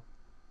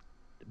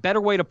better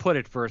way to put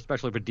it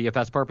especially for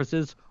DFS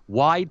purposes,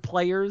 wide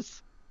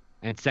players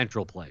and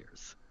central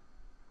players.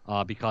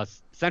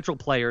 Because central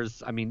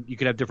players, I mean, you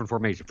could have different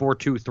formation,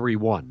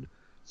 4-2-3-1.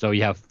 So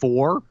you have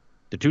 4,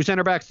 the 2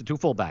 center backs, the 2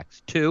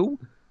 fullbacks, 2,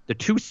 the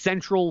 2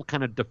 central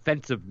kind of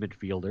defensive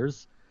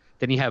midfielders.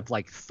 Then you have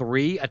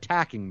 3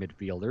 attacking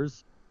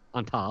midfielders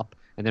on top,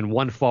 and then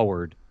 1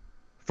 forward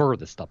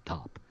furthest up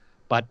top.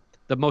 But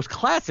the most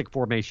classic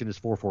formation is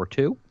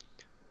 4-4-2,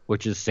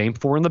 which is same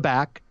 4 in the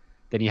back.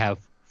 Then you have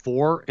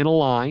 4 in a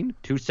line,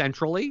 2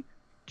 centrally,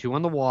 2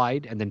 on the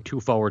wide, and then 2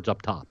 forwards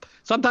up top.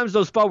 Sometimes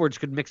those forwards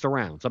could mix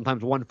around.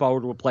 Sometimes one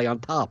forward will play on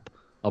top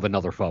of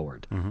another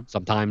forward. Mm-hmm.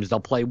 Sometimes they'll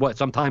play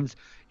Sometimes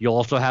you'll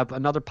also have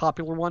another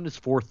popular one is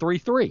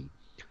 4-3-3.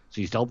 So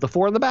you still have the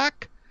 4 in the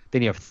back,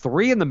 then you have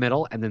 3 in the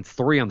middle, and then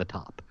 3 on the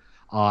top.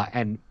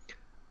 And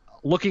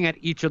looking at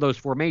each of those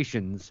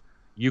formations,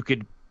 you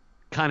could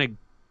kind of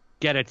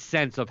get a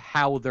sense of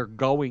how they're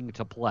going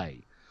to play.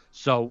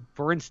 So,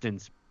 for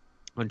instance,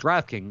 on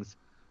DraftKings,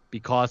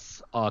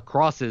 because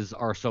crosses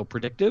are so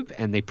predictive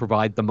and they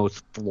provide the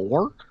most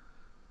floor,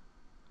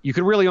 you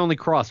can really only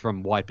cross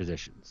from wide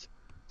positions.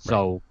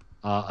 So,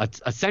 a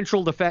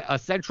central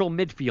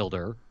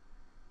midfielder,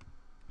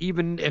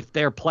 even if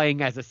they're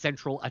playing as a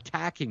central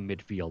attacking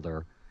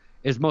midfielder,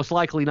 is most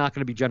likely not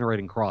going to be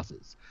generating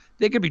crosses.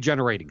 They could be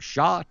generating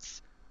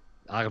shots.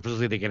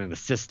 Obviously, they get an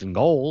assist and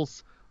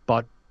goals,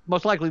 but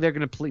most likely they're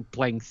going to be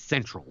playing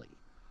centrally.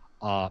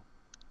 The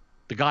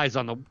guys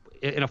in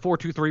a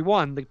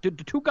 4-2-3-1, the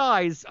 2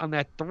 guys on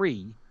that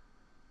 3,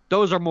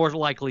 those are more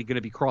likely going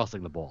to be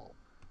crossing the ball.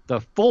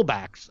 The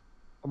fullbacks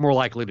are more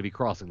likely to be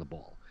crossing the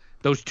ball.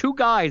 Those 2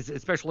 guys,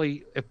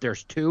 especially if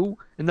there's 2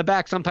 in the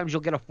back, sometimes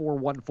you'll get a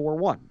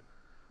 4-1-4-1.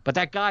 But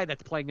that guy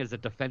that's playing as a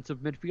defensive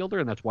midfielder,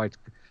 and that's why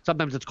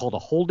sometimes it's called a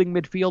holding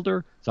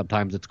midfielder.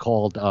 Sometimes it's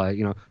called,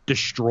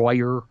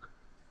 destroyer.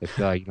 If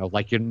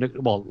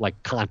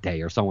like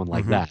Conte or someone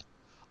like that.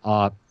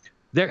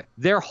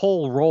 Their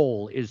whole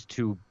role is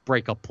to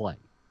break up play.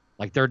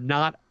 Like they're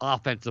not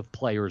offensive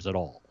players at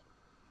all.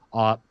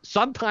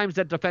 Sometimes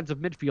that defensive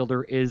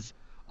midfielder is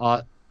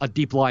a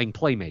deep lying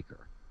playmaker.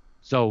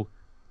 So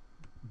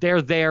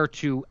they're there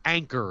to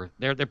anchor.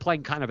 They're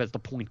playing kind of as the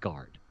point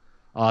guard.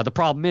 The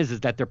problem is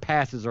that their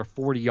passes are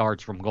 40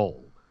 yards from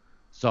goal.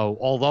 So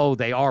although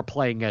they are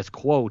playing as,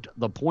 quote,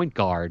 the point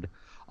guard,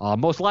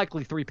 most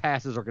likely 3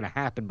 passes are going to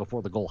happen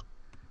before the goal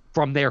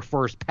from their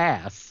first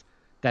pass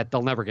that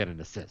they'll never get an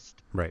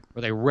assist. Right.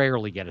 Or they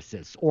rarely get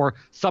assists. Or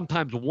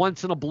sometimes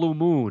once in a blue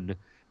moon,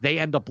 they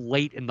end up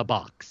late in the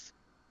box.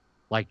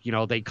 Like,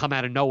 they come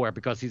out of nowhere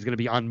because he's going to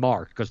be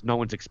unmarked because no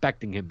one's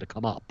expecting him to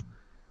come up.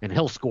 And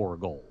he'll score a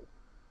goal.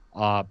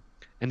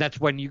 And that's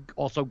when you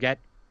also get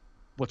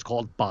what's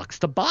called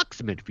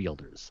box-to-box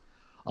midfielders.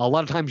 A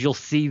lot of times you'll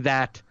see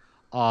that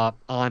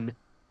on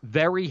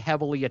very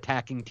heavily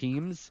attacking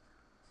teams.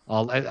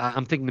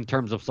 I'm thinking in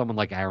terms of someone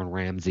like Aaron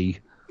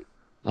Ramsey.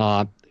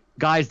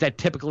 Guys that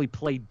typically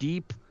play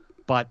deep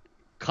but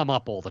come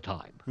up all the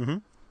time. Mm-hmm.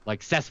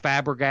 Like Cesc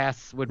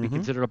Fabregas would be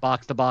considered a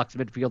box-to-box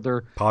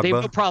midfielder. Pogba. They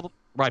have no problem.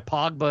 Right,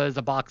 Pogba is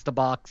a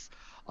box-to-box.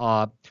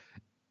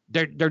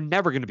 They're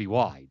never going to be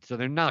wide, so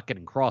they're not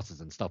getting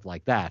crosses and stuff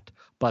like that.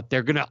 But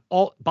they're going to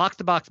all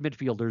box-to-box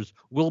midfielders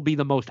will be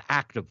the most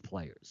active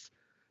players.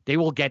 They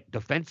will get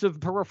defensive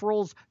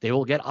peripherals. They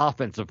will get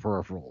offensive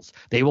peripherals.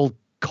 They will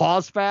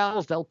cause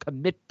fouls. They'll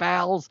commit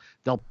fouls.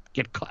 They'll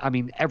get,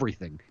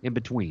 everything in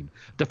between.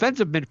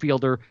 Defensive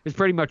midfielder is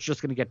pretty much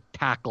just going to get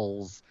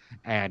tackles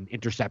and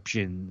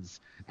interceptions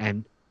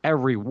and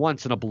every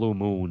once in a blue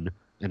moon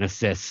an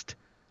assist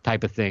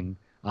type of thing.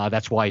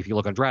 That's why if you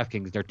look on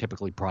DraftKings, they're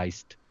typically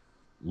priced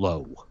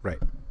low. Right.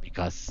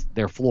 Because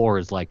their floor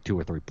is like 2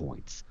 or 3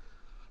 points.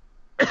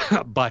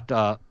 But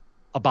a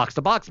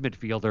box-to-box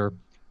midfielder,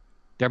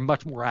 they're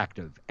much more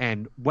active.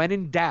 And when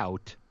in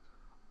doubt,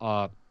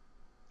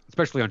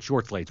 especially on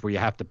short slates where you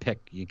have to pick,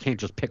 you can't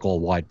just pick all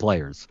wide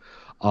players.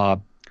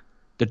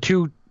 The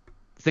 2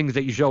 things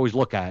that you should always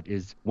look at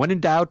is when in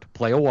doubt,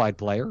 play a wide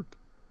player.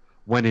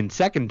 When in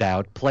second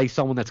doubt, play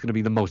someone that's going to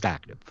be the most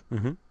active.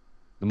 Mm-hmm.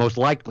 The most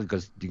likely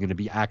because you're going to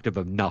be active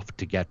enough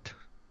to get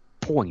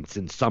points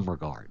in some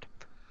regard.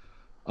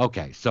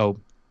 Okay, so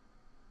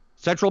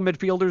central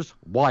midfielders,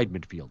 wide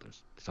midfielders.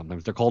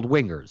 Sometimes they're called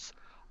wingers.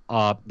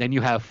 Then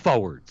you have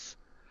forwards.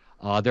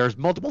 There's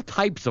multiple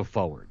types of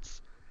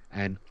forwards.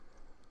 And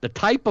the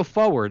type of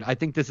forward, I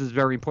think this is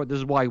very important. This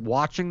is why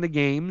watching the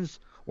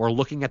games or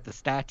looking at the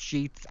stat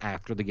sheets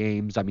after the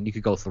games, you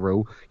could go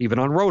through, even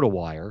on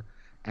RotoWire,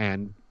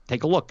 and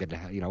take a look at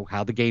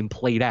how the game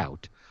played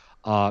out.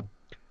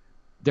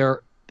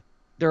 There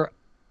are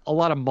a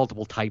lot of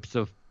multiple types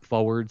of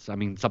forwards.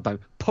 Sometimes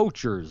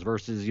poachers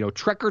versus,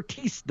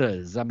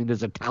 trequartistas.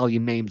 There's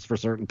Italian names for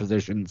certain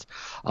positions.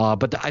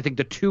 But I think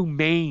the 2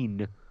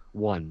 main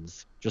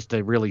ones, just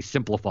to really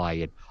simplify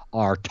it,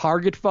 are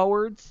target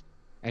forwards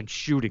and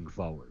shooting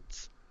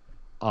forwards.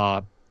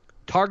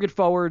 Target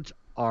forwards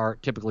are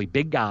typically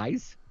big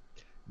guys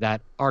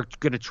that are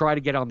going to try to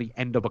get on the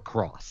end of a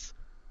cross.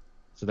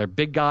 So they're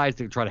big guys.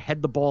 They try to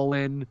head the ball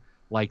in.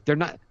 Like they're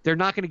not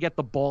going to get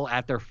the ball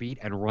at their feet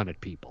and run at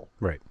people,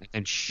 right,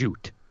 and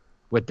shoot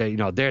with the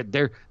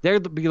they're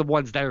be the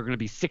ones that are going to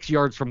be 6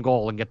 yards from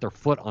goal and get their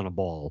foot on a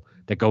ball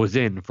that goes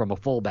in from a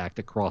fullback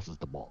that crosses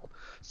the ball.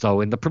 So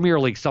in the Premier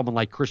League, someone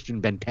like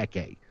Christian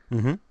Benteke,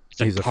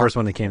 he's the first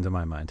one that came to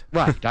my mind.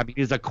 Right,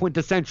 he's a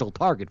quintessential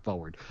target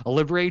forward.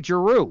 Olivier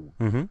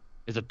Giroud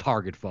is a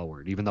target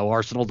forward, even though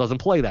Arsenal doesn't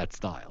play that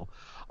style.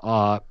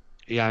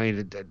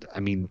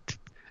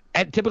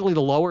 Typically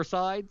the lower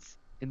sides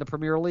in the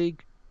Premier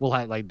League will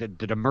have like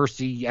the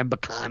Mercy,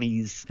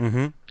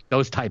 Mbakanis,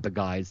 those type of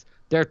guys.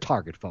 They're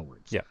target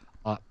forwards. Yeah.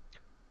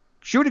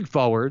 Shooting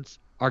forwards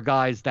are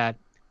guys that,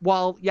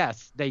 while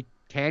yes, they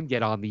can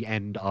get on the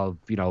end of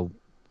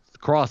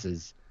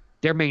crosses,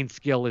 their main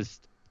skill is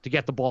to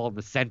get the ball in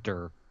the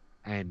center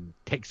and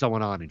take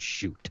someone on and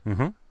shoot.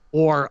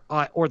 Or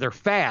they're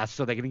fast,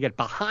 so they can get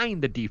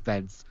behind the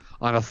defense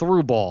on a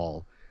through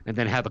ball and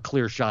then have a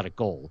clear shot at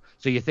goal.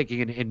 So you're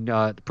thinking in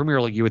the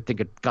Premier League, you would think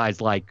of guys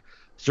like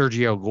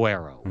Sergio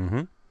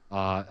Aguero,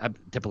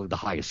 typically the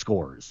highest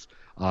scorers.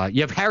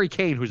 You have Harry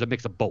Kane, who's a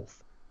mix of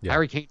both. Yeah.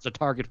 Harry Kane's a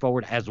target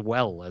forward as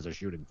well as a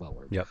shooting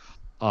forward. Yep.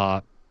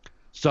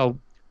 So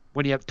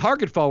when you have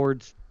target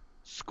forwards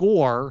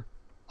score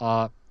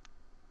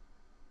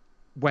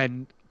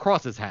when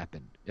crosses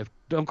happen. If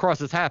no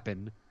crosses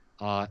happen,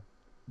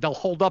 they'll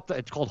hold up.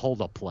 It's called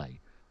hold up play.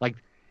 Like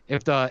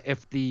if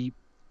the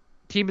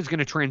team is going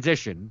to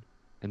transition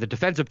and the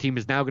defensive team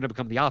is now going to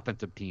become the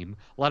offensive team,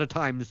 a lot of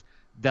times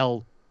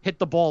they'll hit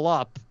the ball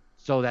up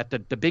so that the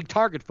big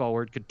target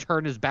forward could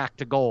turn his back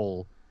to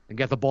goal and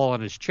get the ball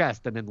on his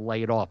chest and then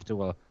lay it off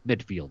to a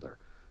midfielder.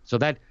 So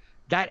that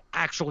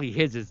actually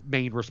his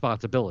main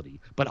responsibility.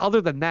 But other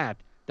than that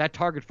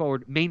target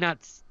forward may not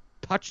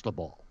touch the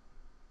ball.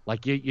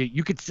 Like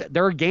you could,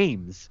 there are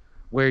games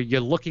where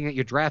you're looking at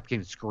your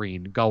DraftKings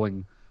screen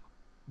going,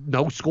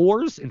 no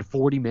scores in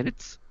 40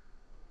 minutes.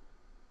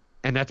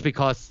 And that's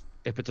because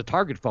if it's a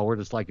target forward,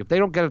 it's like if they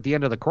don't get at the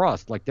end of the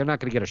cross, like they're not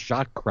going to get a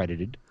shot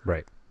credited.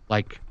 Right.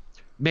 Like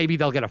maybe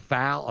they'll get a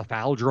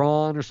foul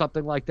drawn or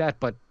something like that,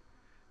 but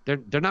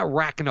they're not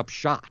racking up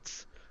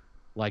shots.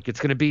 Like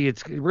it's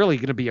really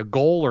going to be a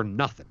goal or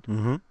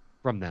nothing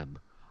from them.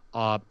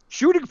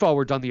 Shooting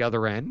forwards on the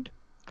other end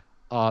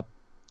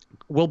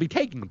will be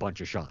taking a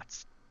bunch of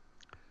shots.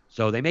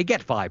 So they may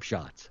get 5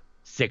 shots,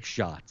 6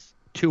 shots,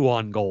 2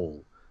 on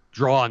goal,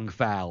 drawing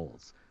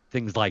fouls,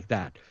 things like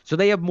that. So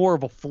they have more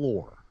of a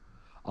floor.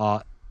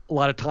 A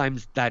lot of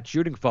times that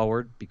shooting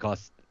forward,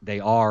 because they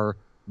are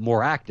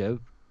more active,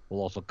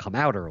 will also come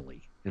out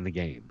early in the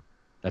game.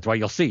 That's why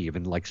you'll see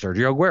even like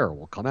Sergio Aguero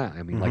will come out.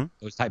 I mean, like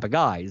those type of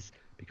guys,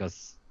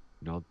 because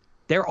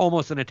they're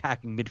almost an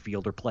attacking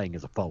midfielder playing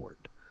as a forward.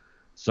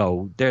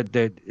 So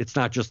it's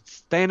not just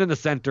stand in the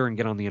center and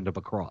get on the end of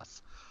a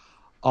cross.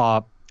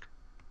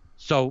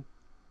 So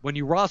when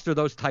you roster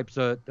those types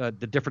of the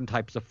different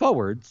types of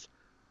forwards,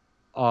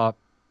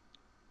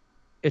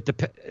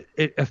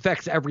 it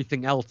affects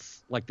everything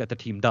else like that the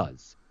team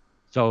does.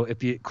 So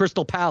if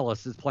Crystal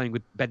Palace is playing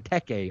with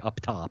Benteke up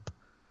top,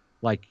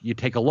 like you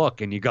take a look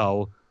and you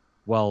go,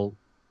 well,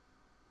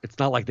 it's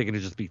not like they're going to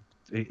just be.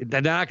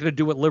 They're not going to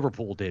do what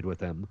Liverpool did with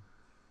him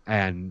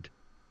and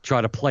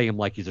try to play him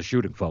like he's a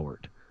shooting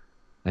forward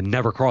and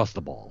never cross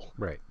the ball.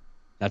 Right.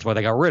 That's why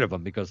they got rid of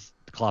him, because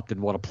Klopp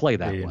didn't want to play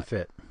that way. He didn't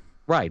fit.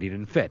 Right, he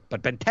didn't fit.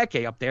 But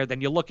Benteke up there,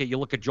 then you look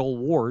at Joel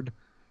Ward,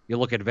 you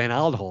look at Van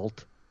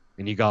Aanholt,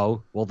 and you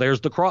go, well, there's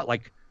the cross.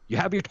 Like, you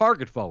have your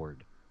target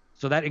forward.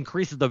 So that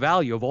increases the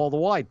value of all the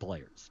wide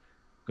players,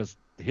 because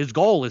his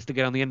goal is to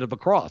get on the end of a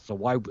cross. So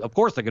why? Of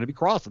course, they're going to be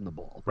crossing the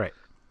ball. Right.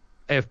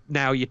 If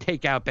now you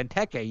take out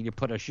Benteke and you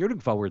put a shooting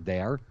forward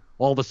there,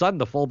 all of a sudden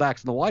the fullbacks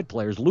and the wide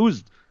players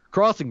lose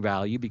crossing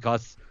value,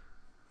 because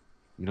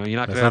you're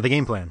not. That's not the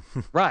game plan.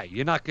 Right.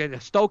 You're not going to.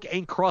 Stoke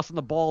ain't crossing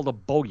the ball to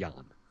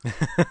Bojan.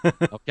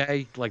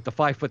 Okay, like the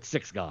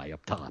 5'6" guy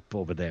up top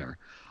over there.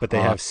 But they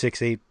have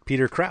 6'8"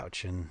 Peter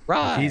Crouch, and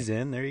if he's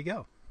in, there you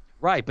go.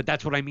 Right, but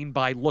that's what I mean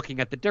by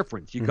looking at the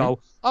difference. You go,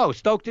 oh,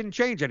 Stoke didn't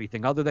change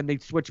anything other than they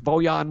switched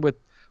Bojan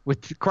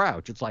with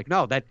Crouch. It's like,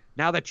 no,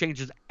 that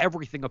changes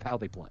everything of how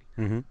they play.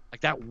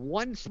 Like that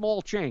one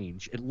small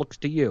change, it looks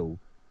to you,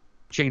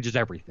 changes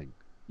everything.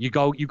 You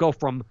go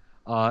from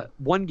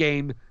one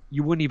game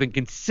you wouldn't even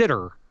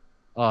consider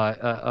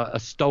a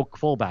Stoke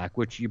fullback,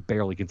 which you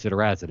barely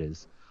consider as it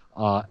is,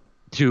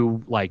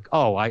 to like,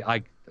 oh,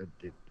 I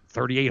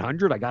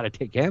 3,800, I got to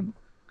take him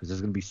because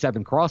there's going to be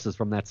 7 crosses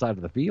from that side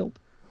of the field.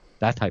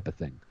 That type of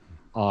thing.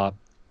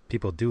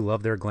 People do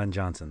love their Glenn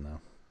Johnson,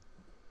 though.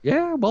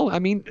 Yeah, well, I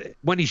mean,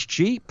 when he's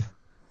cheap.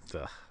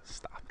 Ugh,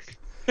 stop.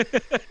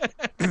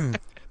 But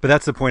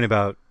that's the point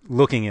about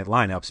looking at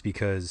lineups,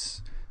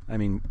 because, I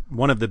mean,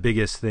 one of the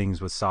biggest things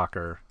with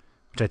soccer,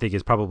 which I think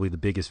is probably the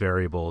biggest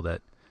variable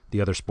that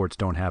the other sports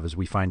don't have, is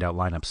we find out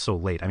lineups so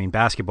late. I mean,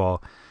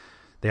 basketball,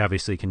 they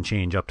obviously can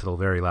change up to the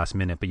very last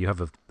minute, but you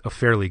have a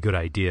fairly good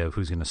idea of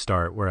who's going to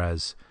start,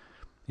 whereas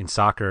in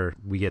soccer,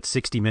 we get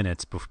 60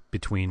 minutes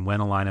between when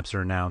the lineups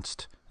are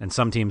announced, and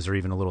some teams are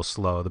even a little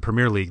slow. The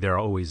Premier League, they're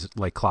always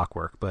like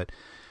clockwork, but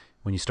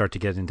when you start to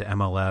get into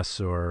MLS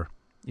or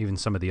even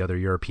some of the other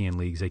European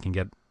leagues, they can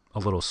get a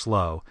little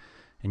slow,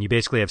 and you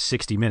basically have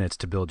 60 minutes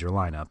to build your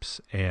lineups.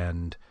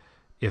 And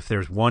if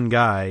there's one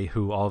guy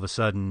who all of a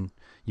sudden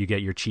you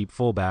get your cheap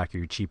fullback or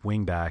your cheap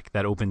wingback,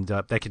 that opens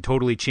up, that could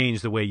totally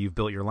change the way you've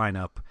built your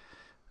lineup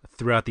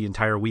throughout the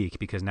entire week,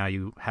 because now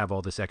you have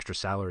all this extra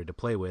salary to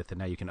play with, and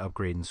now you can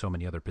upgrade in so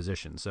many other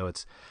positions. So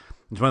it's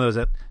one of those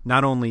that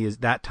not only is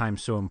that time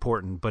so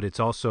important, but it's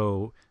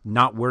also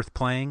not worth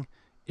playing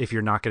if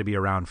you're not going to be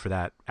around for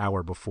that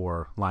hour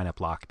before lineup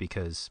lock,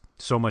 because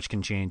so much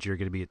can change. You're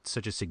going to be at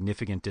such a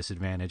significant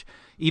disadvantage,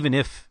 even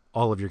if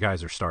all of your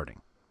guys are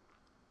starting.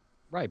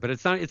 Right, but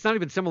it's not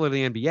even similar to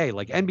the NBA.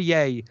 Like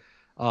NBA,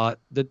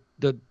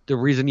 the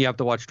reason you have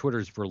to watch Twitter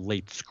is for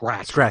late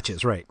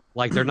scratches, right?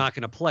 Like they're not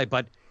going to play.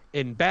 But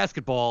in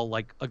basketball,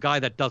 like a guy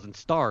that doesn't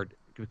start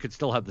could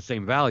still have the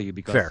same value,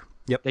 because Fair.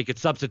 Yep. They could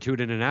substitute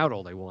in and out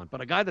all they want.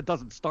 But a guy that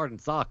doesn't start in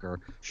soccer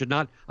should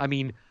not. I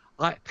mean,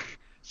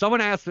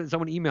 someone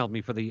emailed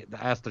me for the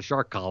Ask the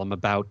Shark column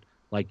about,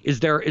 like, is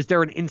there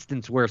an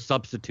instance where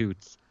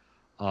substitutes,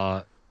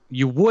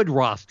 you would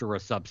roster a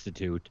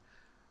substitute,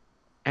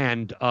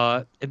 and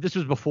this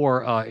was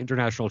before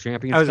international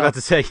champions. I was about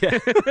to say, yeah.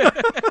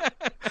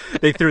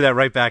 They threw that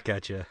right back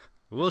at you.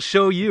 We'll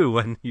show you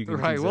when you can.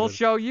 Right, we'll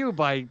show you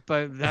by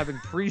having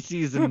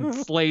preseason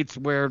slates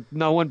where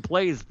no one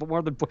plays for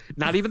more than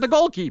not even the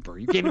goalkeeper.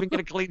 You can't even get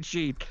a clean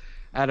sheet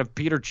out of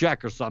Peter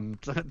Cech or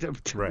something.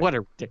 Right.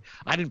 Whatever.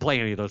 I didn't play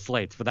any of those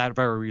slates for that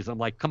very reason. I'm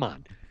like, come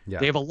on. Yeah.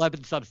 They have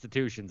 11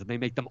 substitutions and they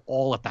make them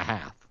all at the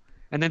half.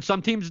 And then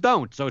some teams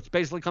don't. So it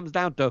basically comes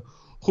down to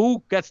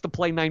who gets to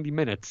play 90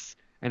 minutes.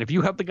 And if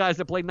you have the guys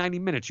that play 90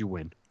 minutes, you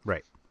win.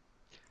 Right.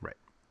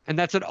 And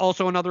that's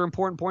also another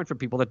important point for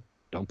people that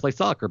don't play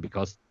soccer,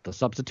 because the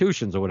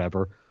substitutions or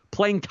whatever,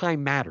 playing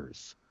time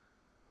matters.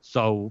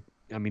 So,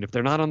 I mean, if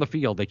they're not on the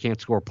field, they can't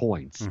score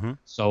points. Mm-hmm.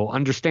 So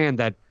understand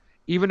that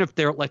even if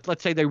they're, like,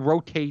 let's say they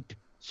rotate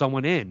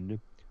someone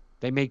in,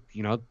 they make,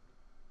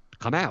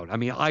 come out. I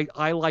mean,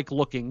 I like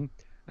looking,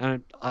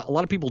 and a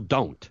lot of people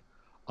don't,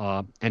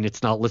 and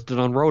it's not listed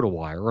on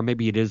RotoWire, or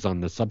maybe it is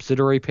on the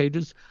subsidiary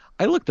pages.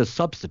 I look to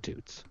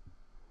substitutes.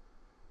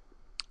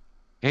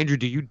 Andrew,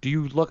 do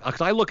you look?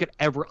 Because I look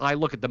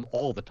at them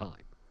all the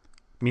time.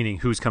 Meaning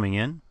who's coming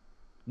in?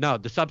 No,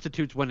 the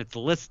substitutes when it's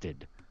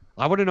listed.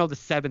 I want to know the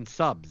 7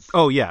 subs.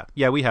 Oh yeah,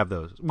 we have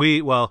those.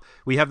 We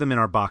have them in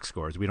our box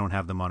scores. We don't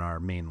have them on our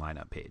main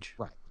lineup page.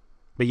 Right.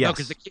 But yes, no,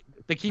 because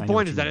the key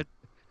point is that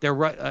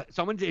they're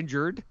someone's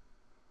injured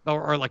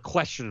or like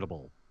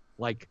questionable.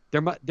 Like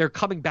they're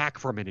coming back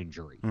from an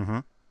injury. Mm-hmm.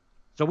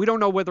 So we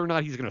don't know whether or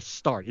not he's going to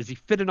start. Is he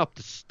fit enough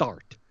to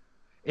start?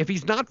 If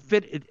he's not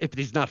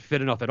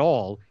fit enough at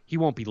all, he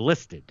won't be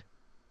listed.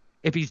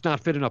 If he's not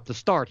fit enough to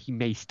start, he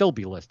may still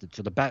be listed.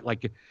 So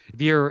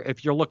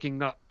if you're looking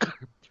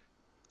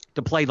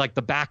to play like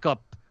the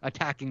backup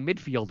attacking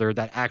midfielder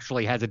that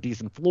actually has a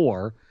decent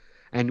floor,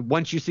 and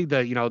once you see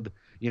the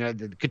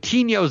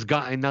Coutinho's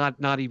guy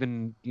not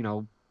even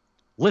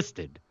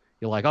listed,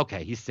 you're like,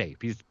 okay, he's safe.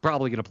 He's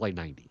probably going to play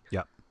 90.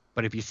 Yeah.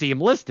 But if you see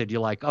him listed,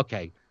 you're like,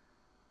 okay,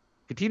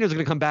 Coutinho's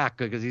going to come back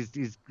because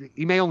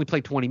he may only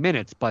play 20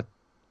 minutes, but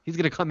he's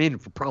going to come in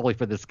probably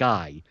for this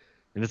guy,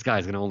 and this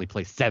guy's going to only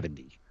play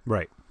 70.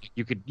 Right.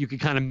 You could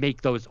kind of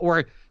make those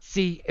or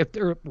see if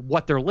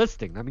what they're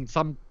listing. I mean,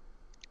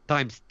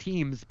 sometimes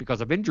teams,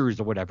 because of injuries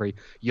or whatever,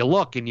 you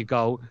look and you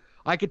go,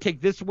 I could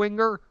take this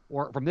winger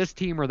or from this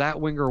team or that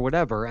winger or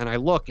whatever, and I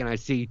look and I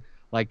see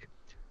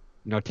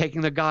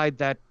taking the guy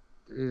that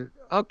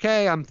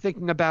okay, I'm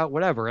thinking about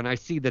whatever, and I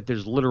see that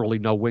there's literally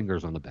no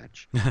wingers on the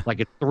bench.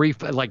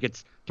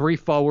 It's three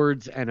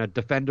forwards and a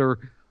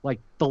defender.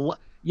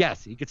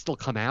 Yes, he could still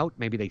come out.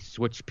 Maybe they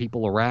switch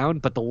people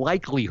around, but the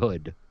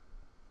likelihood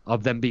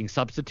of them being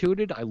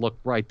substituted, I look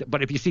right.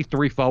 But if you see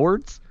 3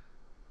 forwards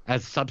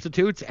as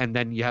substitutes, and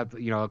then you have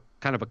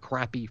kind of a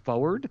crappy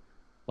forward,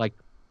 like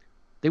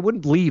they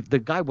wouldn't leave. The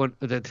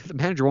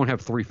manager won't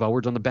have 3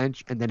 forwards on the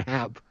bench and then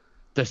have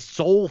the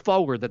sole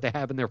forward that they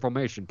have in their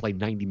formation play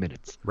 90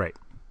 minutes. Right.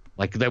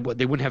 Like they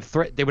wouldn't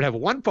have they would have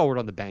 1 forward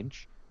on the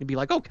bench and be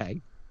like,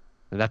 okay,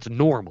 and that's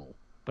normal.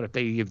 But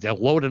if they're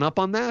loading up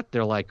on that,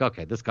 they're like,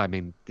 okay, this guy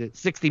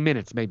 60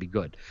 minutes may be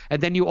good.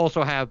 And then you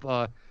also have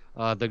the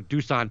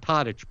Dusan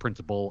Tadic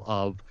principle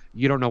of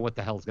you don't know what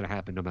the hell's going to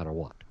happen no matter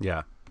what.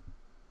 Yeah.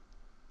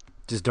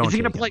 Just don't. Is he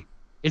going to play?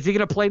 Is he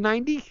going to play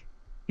 90?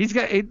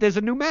 There's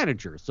a new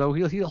manager, so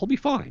he'll be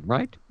fine,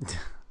 right?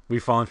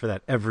 We've fallen for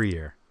that every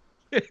year.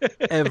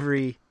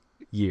 Every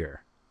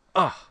year.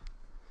 Oh.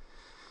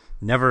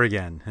 Never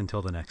again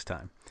until the next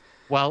time.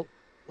 Well,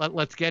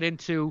 let's get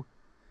into,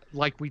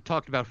 like we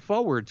talked about,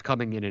 forwards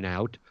coming in and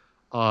out.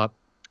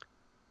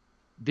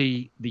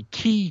 The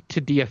key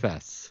to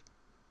DFS,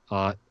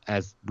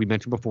 as we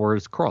mentioned before,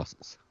 is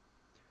crosses.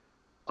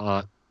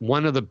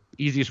 One of the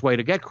easiest way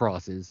to get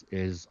crosses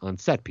is on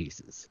set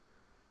pieces.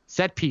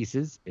 Set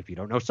pieces, if you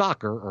don't know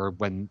soccer, or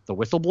when the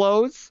whistle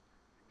blows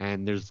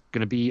and there's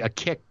going to be a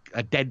kick,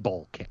 a dead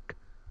ball kick.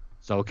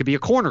 So it could be a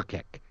corner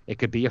kick. It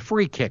could be a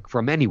free kick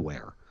from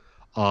anywhere.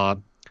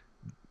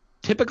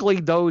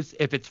 Typically those,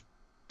 if it's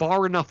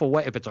far enough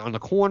away, if it's on the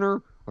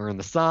corner or on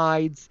the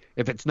sides,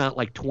 if it's not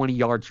like 20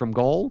 yards from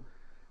goal,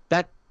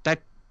 that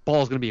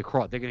ball is going to be a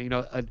cross. They're going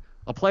to,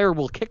 a player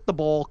will kick the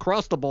ball,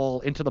 cross the ball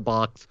into the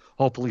box.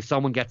 Hopefully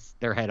someone gets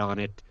their head on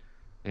it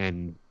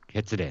and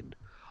hits it in.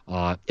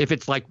 If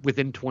it's like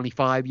within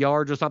 25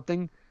 yards or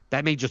something,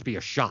 that may just be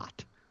a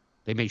shot.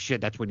 They may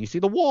that's when you see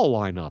the wall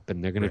line up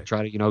and they're going to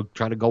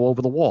try to go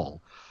over the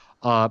wall.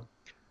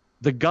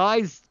 The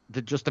guys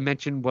that, just to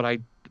mention what I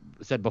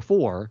said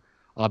before,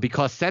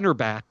 because center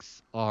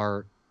backs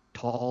are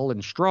tall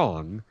and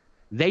strong,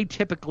 they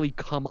typically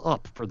come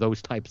up for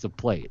those types of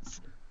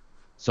plays.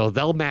 So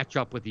they'll match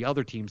up with the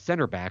other team's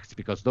center backs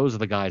because those are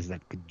the guys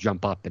that could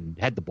jump up and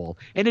head the ball,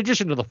 in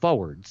addition to the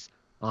forwards,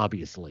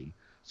 obviously.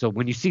 So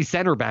when you see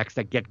center backs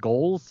that get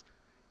goals,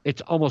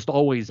 it's almost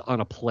always on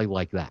a play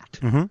like that.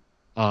 Mm-hmm.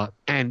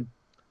 And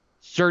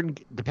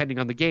depending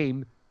on the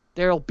game,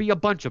 there'll be a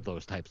bunch of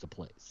those types of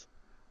plays.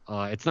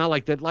 It's not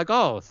like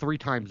that, 3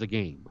 times a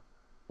game.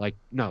 Like,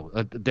 no,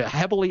 the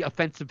heavily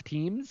offensive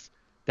teams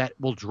that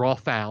will draw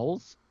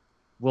fouls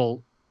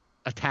will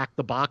attack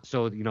the box.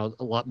 So,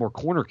 a lot more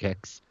corner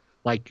kicks.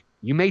 Like,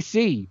 you may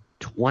see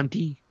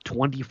 20,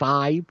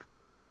 25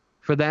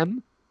 for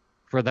them,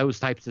 for those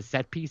types of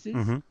set pieces.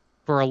 Mm-hmm.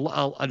 For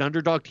an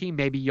underdog team,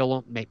 maybe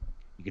you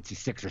could see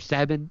 6 or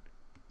 7,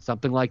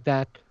 something like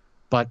that.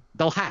 But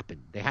they'll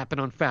happen. They happen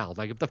on fouls.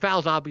 Like if the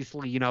foul's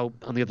obviously,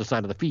 on the other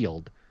side of the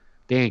field,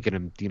 they ain't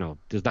going to,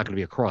 there's not going to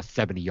be a cross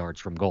 70 yards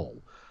from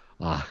goal.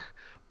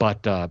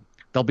 But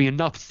there'll be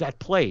enough set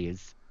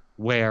plays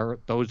where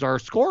those are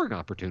scoring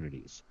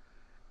opportunities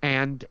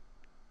and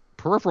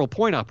peripheral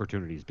point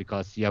opportunities,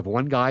 because you have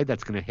one guy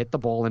that's going to hit the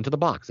ball into the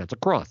box. That's a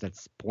cross.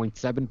 That's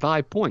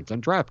 0.75 points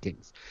on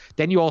DraftKings.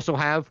 Then you also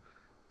have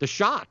the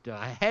shot,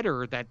 a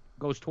header that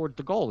goes towards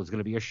the goal is going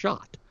to be a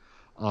shot.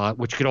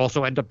 Which could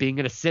also end up being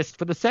an assist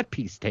for the set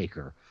piece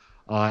taker.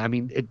 A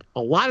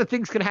lot of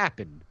things could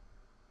happen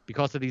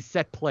because of these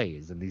set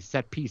plays and these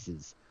set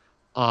pieces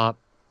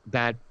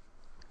that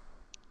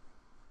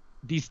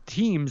these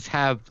teams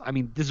have.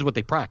 This is what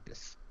they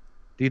practice.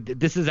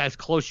 This is as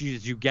close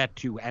as you get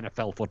to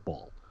NFL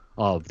football.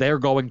 They're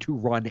going to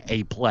run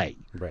a play.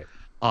 Right.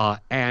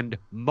 And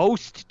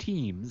most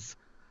teams,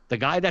 the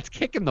guy that's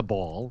kicking the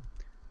ball,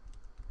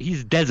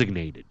 he's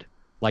designated.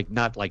 Like,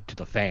 not like to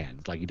the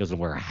fans. Like, he doesn't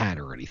wear a hat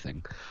or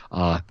anything.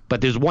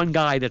 But there's one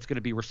guy that's going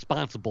to be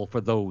responsible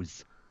for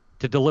those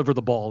to deliver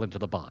the ball into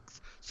the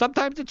box.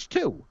 Sometimes it's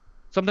two.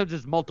 Sometimes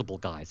it's multiple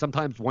guys.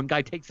 Sometimes one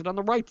guy takes it on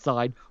the right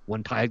side,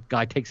 one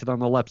guy takes it on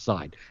the left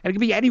side. And it can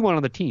be anyone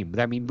on the team.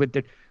 I mean,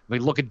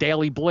 look at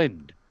Daley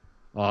Blind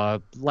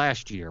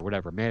last year,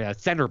 whatever, man, a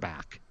center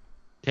back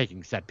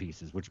taking set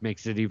pieces, which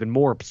makes it even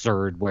more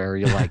absurd where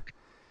you're like,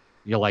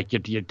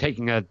 you're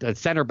taking a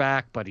center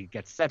back, but he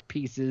gets set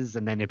pieces,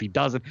 and then if he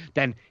doesn't,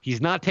 then he's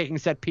not taking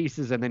set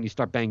pieces, and then you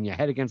start banging your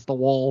head against the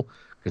wall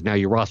because now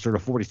you're rostered a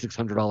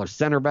 $4,600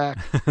 center back.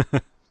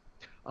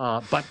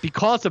 But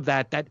because of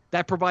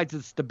that provides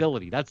the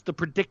stability. That's the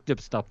predictive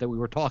stuff that we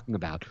were talking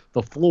about,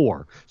 the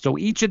floor. So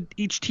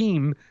each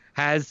team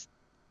has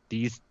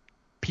these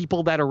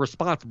people that are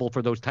responsible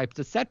for those types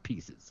of set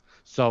pieces.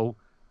 So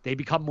they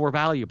become more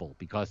valuable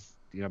because,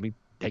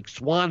 take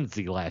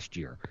Swansea last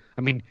year.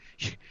 I mean,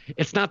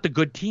 it's not the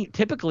good team.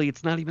 Typically,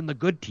 it's not even the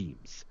good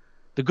teams.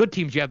 The good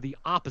teams, you have the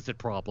opposite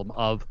problem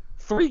of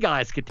three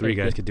guys could do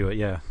it,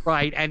 yeah.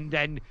 Right, and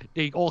then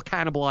they all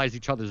cannibalize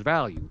each other's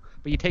value.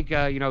 But you take,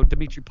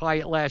 Dimitri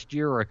Payet last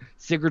year or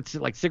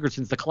Sigurdsson. Like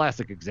Sigurdsson's the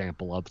classic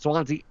example of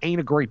Swansea ain't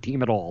a great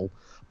team at all,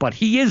 but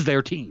he is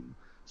their team.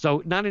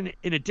 So not in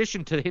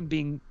addition to him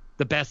being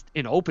the best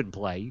in open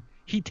play,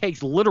 he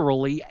takes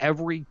literally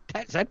every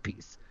set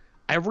piece,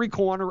 every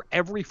corner,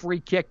 every free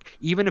kick,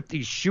 even if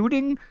he's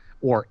shooting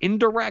or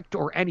indirect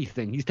or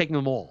anything, he's taking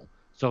them all.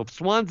 So if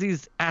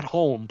Swansea's at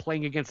home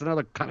playing against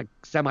another kind of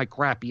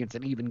semi-crappy, it's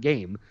an even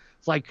game,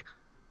 it's like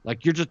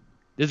there's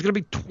going to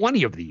be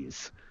 20 of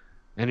these.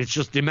 And it's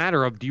just a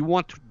matter of, do you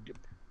want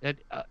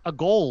a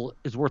goal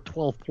is worth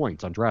 12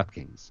 points on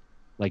DraftKings.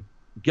 Like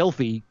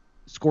Gylfi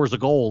scores a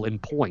goal in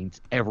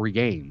points every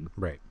game.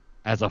 Right.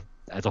 As a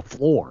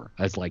floor,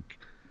 as like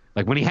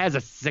when he has a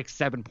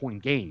 6-7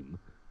 point game,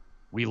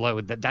 we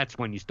load that's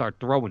when you start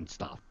throwing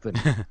stuff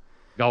and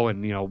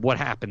going, what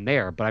happened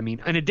there. But I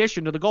mean, in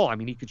addition to the goal, I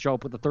mean, he could show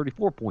up with a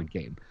 34-point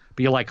game.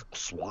 But you're like,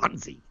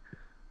 Swansea.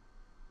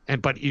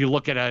 But you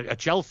look at a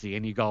Chelsea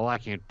and you go, I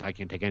can't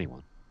take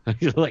anyone.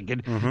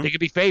 They could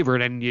be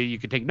favored and you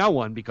could take no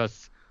one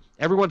because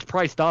everyone's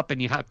priced up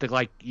and you have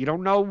to you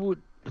don't know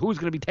who's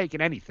going to be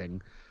taking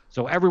anything.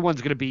 So you're going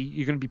to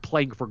be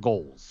playing for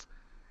goals.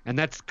 And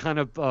that's kind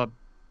of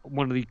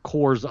one of the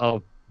cores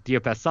of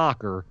DFS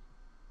soccer,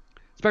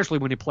 especially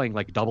when you're playing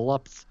like double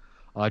ups.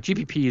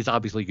 GPPs,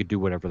 obviously, you could do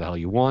whatever the hell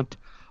you want.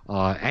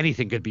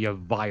 Anything could be a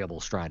viable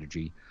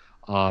strategy.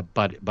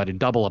 But in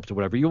double ups or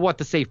whatever, you want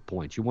the safe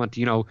points. You want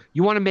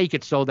to make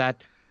it so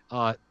that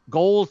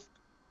goals,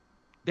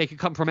 they could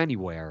come from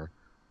anywhere,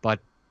 but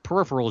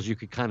peripherals you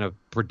could kind of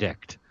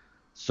predict.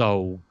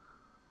 So,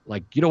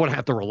 you don't want to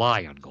have to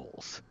rely on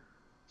goals.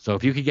 So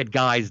if you could get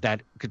guys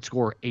that could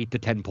score 8 to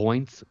 10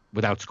 points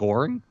without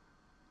scoring,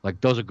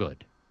 those are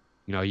good.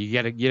 You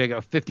get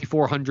a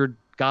 5,400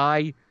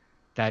 guy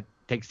that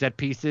takes set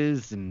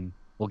pieces and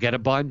will get a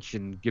bunch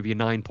and give you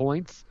 9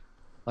 points.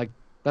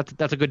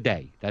 That's a good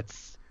day.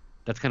 That's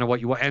kind of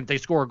what you want. And if they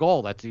score a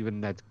goal, that's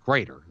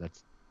greater.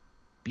 That's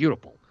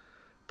beautiful.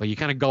 But you're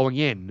kind of going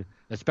in,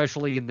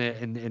 especially in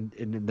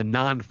the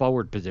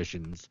non-forward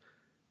positions,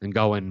 and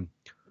going,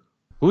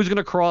 who's going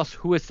to cross?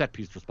 Who has set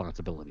piece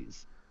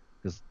responsibilities?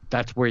 Because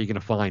that's where you're going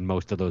to find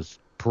most of those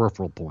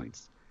peripheral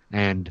points.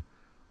 And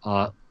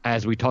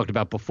as we talked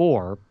about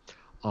before,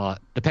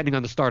 depending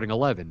on the starting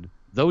 11,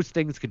 those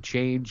things could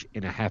change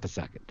in a half a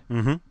second.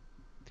 Mm-hmm.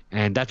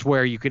 And that's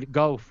where you could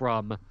go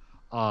from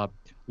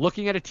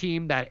looking at a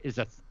team that is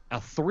a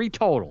 3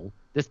 total.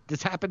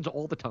 This happens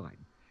all the time.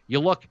 You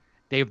look,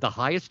 they have the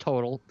highest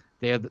total.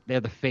 They're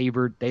the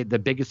favored. They're the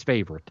biggest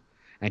favorite.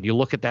 And you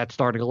look at that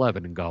starting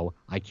 11 and go,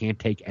 I can't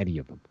take any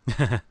of them.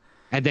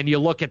 And then you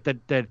look at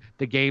the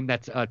game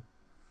that's a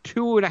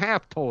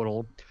 2.5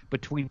 total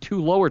between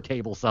 2 lower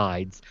table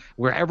sides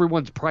where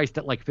everyone's priced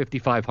at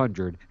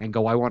 5,500 and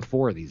go, I want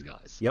 4 of these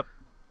guys. Yep.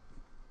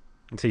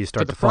 Until you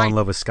start to fall in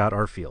love with Scott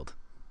Arfield.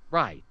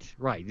 Right.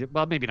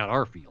 Well, maybe not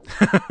Arfield.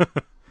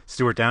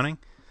 Stuart Downing?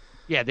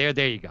 Yeah,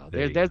 there you go.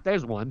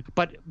 There's one.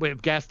 But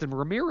if Gaston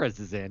Ramirez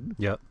is in,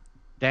 yep,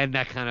 then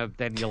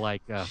you're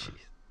like,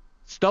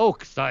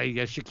 Stokes,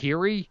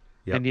 Shaqiri.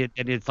 Yep.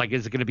 And it's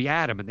is it going to be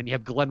Adam? And then you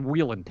have Glenn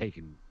Whelan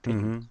taking.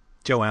 Mm-hmm.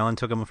 Joe Allen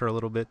took him for a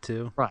little bit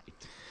too. Right,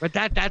 but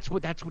that's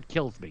what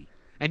kills me.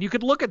 And you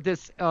could look at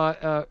this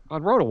on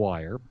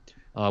RotoWire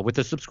with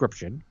a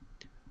subscription.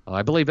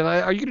 I believe.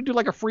 Are you going to do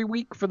a free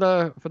week for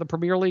the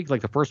Premier League,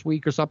 the first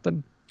week or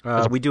something?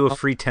 We do a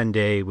free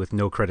 10-day with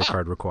no credit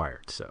card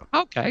required. So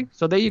okay,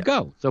 so there you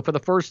go. So for the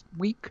first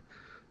week,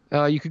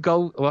 you could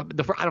go. Well,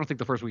 I don't think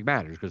the first week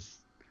matters because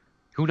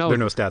who knows? There are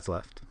no stats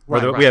left.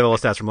 Right. We have all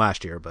the stats from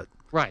last year, but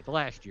right, the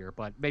last year.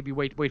 But maybe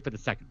wait for the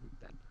second week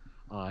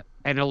then,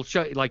 and it'll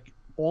show you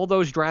all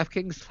those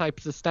DraftKings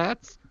types of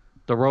stats.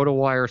 The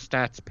RotoWire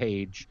stats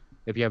page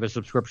if you have a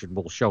subscription,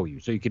 will show you.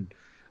 So you can,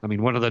 I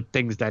mean, one of the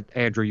things that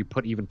Andrew you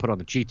put on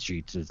the cheat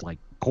sheets is like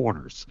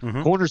corners,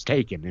 corners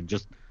taken, and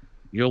just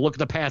look at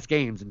the past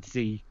games and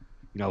see,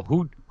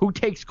 who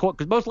takes,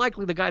 because most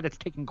likely the guy that's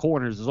taking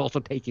corners is also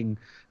taking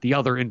the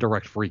other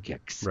indirect free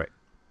kicks, right?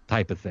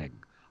 Type of thing.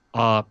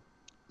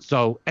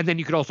 So, and then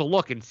you could also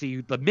look and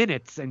see the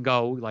minutes and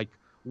go like,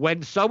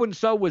 when so and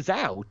so was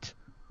out,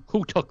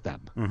 who took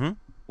them? Mm-hmm.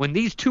 When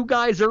these two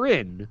guys are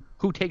in,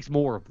 who takes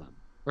more of them?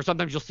 Or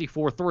sometimes you'll see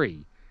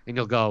 4-3, and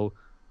you'll go,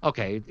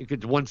 okay,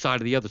 it's one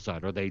side or the other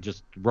side, or they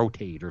just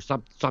rotate or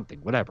something,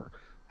 whatever,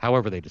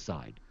 however they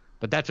decide.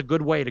 But that's a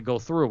good way to go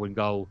through and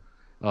go,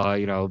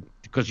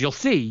 because you'll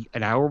see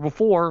an hour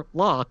before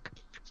lock,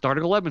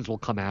 starting 11s will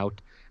come out,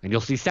 and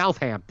you'll see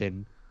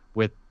Southampton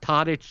with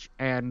Tadic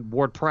and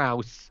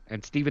Ward-Prowse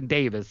and Stephen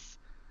Davis,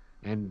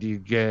 and you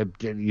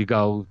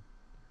go,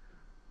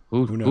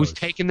 who's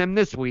taking them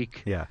this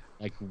week? Yeah.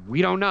 Like,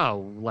 we don't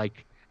know.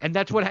 Like, and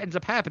that's what ends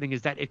up happening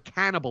is that it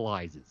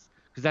cannibalizes,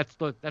 because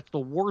that's the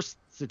worst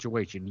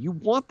situation. You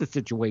want the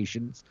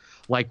situations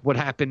like what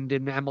happened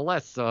in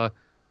MLS,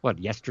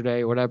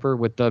 yesterday or whatever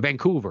with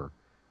Vancouver.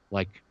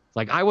 Like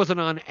I wasn't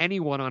on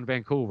anyone on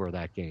Vancouver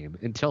that game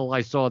until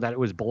I saw that it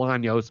was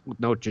Bolaños with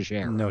no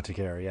Teixeira. No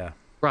Teixeira, yeah.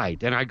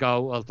 Right, and I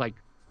was like,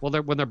 well,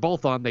 when they're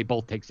both on, they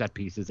both take set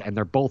pieces, and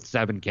they're both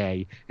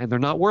 7K, and they're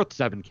not worth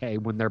 7K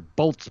when they're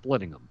both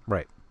splitting them.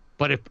 Right.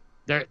 But if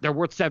they're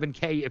worth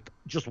 7K if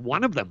just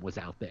one of them was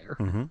out there,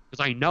 because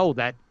I know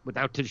that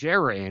without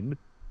Teixeira in,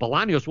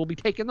 Bolaños will be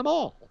taking them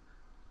all.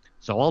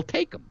 So I'll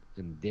take them,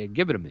 and they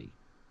give it to me.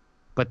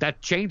 But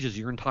that changes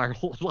your entire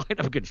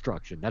lineup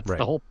construction. That's right.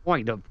 The whole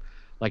point of,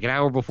 like, an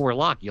hour before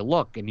lock, you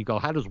look, and you go,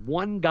 how does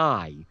one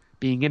guy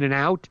being in and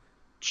out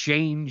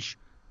change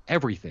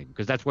everything?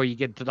 Because that's where you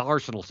get to the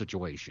Arsenal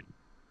situation,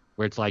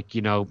 where it's like,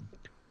 Ozil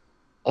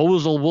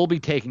will be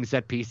taking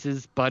set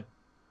pieces, but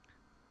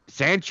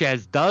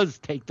Sanchez does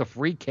take the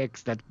free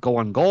kicks that go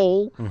on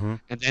goal, and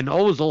then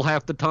Ozil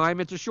half the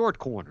time it's a short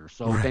corner.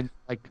 So then,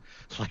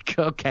 it's like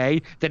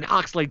okay, then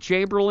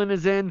Oxlade-Chamberlain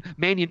is in.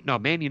 Man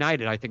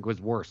United I think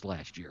was worse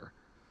last year.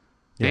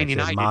 Yeah, Man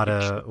United,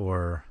 Mata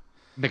or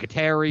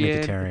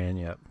Mkhitaryan,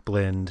 yeah,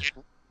 Blind.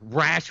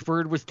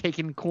 Rashford was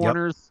taking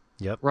corners,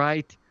 yep.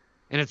 Right,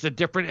 and it's a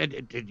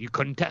different. You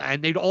couldn't tell,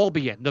 and they'd all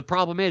be in. The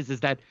problem is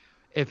that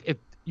if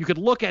you could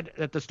look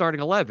at the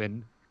starting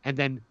 11. And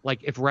then,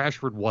 like, if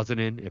Rashford wasn't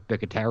in, if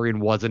Mkhitaryan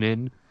wasn't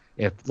in,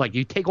 if, like,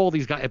 you take all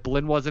these guys, if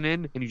Blind wasn't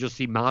in, and you just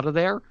see Mata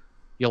there,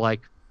 you're like,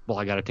 well,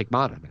 I got to take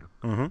Mata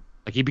now.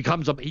 Like, he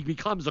becomes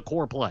a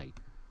core play,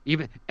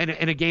 even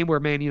in a game where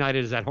Man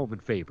United is at home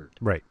and favored.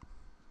 Right.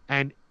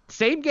 And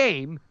same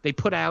game they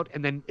put out,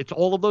 and then it's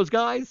all of those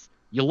guys.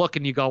 You look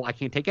and you go, I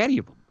can't take any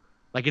of them.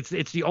 Like, it's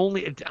the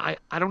only. I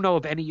don't know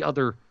of any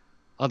other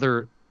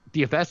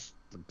DFS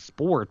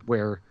sport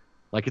where.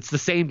 Like, it's the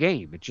same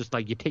game. It's just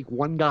like you take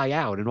one guy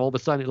out, and all of a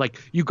sudden, like,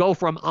 you go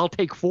from I'll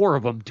take 4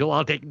 of them till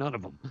I'll take none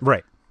of them.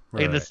 Right.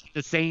 And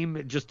the same,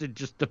 it just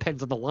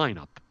depends on the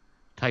lineup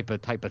type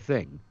of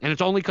thing. And it's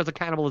only because of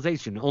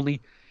cannibalization. Only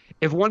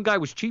if one guy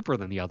was cheaper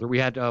than the other. We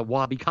had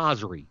Wabi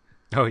Kazri.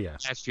 Oh, yeah.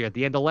 Last year, at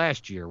the end of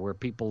last year, where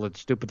people that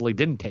stupidly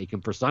didn't take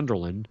him for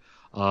Sunderland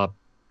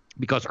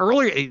because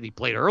he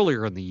played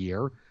earlier in the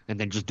year and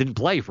then just didn't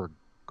play for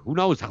who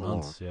knows how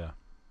long. Yeah.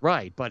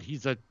 Right, but he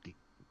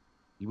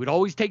would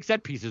always take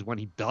set pieces when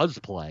he does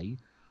play,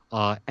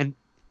 and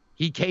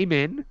he came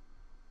in.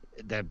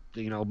 That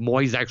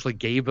Moyes actually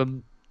gave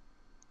him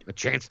a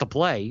chance to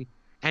play,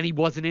 and he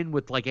wasn't in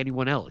with like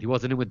anyone else. He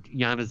wasn't in with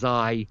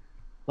Januzaj.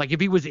 Like if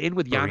he was in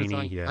with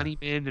Januzaj,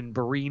 Honeyman, and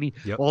Barini,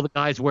 all the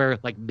guys where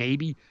like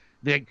maybe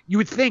you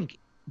would think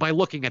by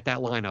looking at that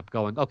lineup,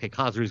 going, okay,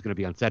 Kazri is going to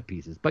be on set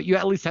pieces, but you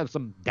at least have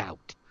some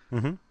doubt.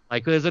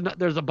 Like there's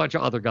a bunch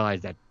of other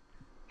guys that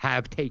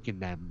have taken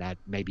them that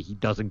maybe he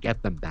doesn't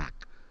get them back.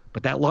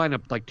 But that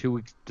lineup, like 2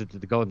 weeks to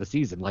go in the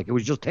season, like it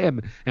was just him,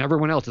 and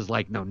everyone else is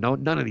like, no,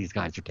 none of these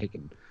guys are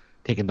taking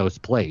those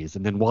plays.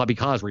 And then Wabi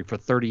Kazri for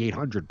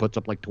 3,800 puts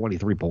up like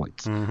 23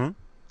 points. And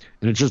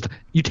it's just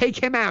you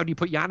take him out, you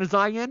put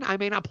Januzaj in. I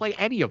may not play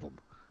any of them.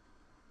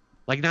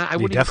 Like now, I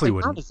wouldn't. Definitely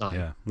even wouldn't. Januzaj.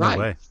 Yeah, no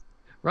way.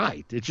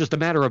 Right. It's just a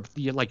matter of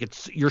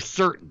you're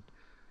certain.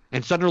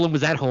 And Sunderland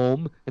was at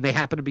home, and they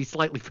happen to be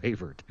slightly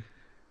favored,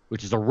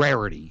 which is a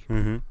rarity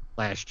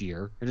last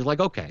year. And it's like,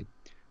 okay.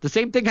 The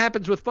same thing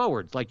happens with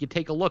forwards. Like you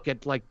take a look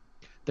at like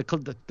the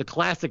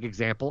classic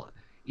example,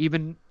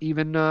 even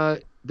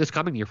this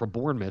coming year for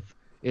Bournemouth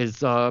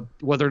is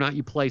whether or not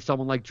you play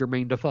someone like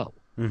Jermaine Defoe.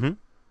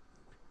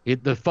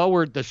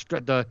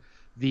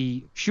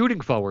 The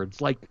shooting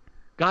forwards, like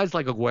guys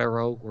like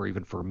Aguero or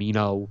even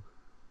Firmino,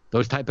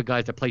 those type of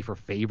guys that play for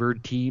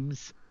favored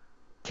teams,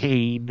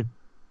 Kane,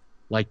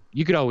 like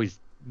you could always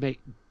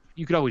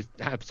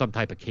have some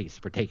type of case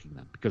for taking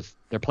them because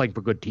they're playing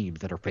for good teams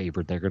that are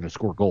favored. They're going to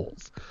score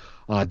goals.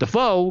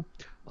 Defoe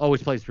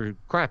always plays for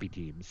crappy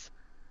teams,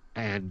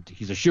 and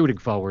he's a shooting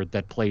forward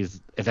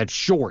that's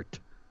short.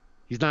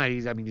 He's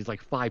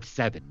like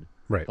 5'7".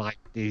 Right.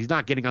 He's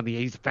not getting on the.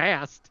 He's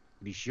fast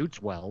and he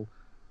shoots well,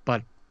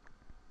 but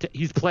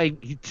he's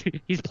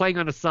playing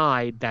on a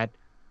side that,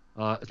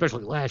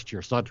 especially last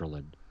year,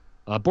 Sunderland,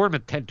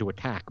 Bournemouth tend to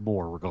attack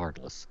more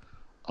regardless.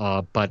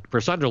 But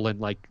for Sunderland,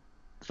 like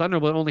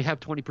Sunderland only have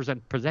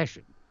 20%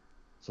 possession,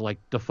 so like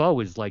Defoe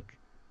is like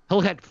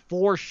he'll get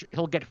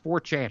four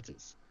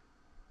chances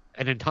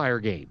an entire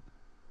game,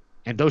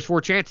 and those 4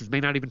 chances may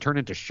not even turn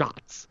into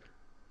shots.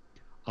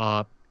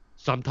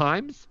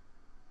 Sometimes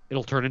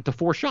it'll turn into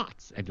 4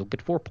 shots, and you'll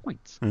get 4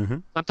 points. Mm-hmm.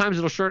 Sometimes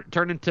it'll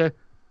turn into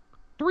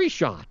 3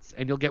 shots,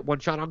 and you'll get 1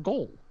 shot on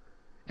goal.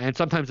 And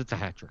sometimes it's a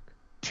hat trick.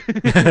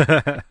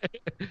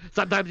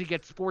 Sometimes he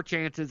gets 4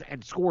 chances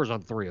and scores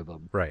on 3 of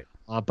them. Right.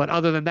 But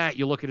other than that,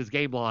 you look at his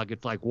game log,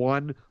 it's like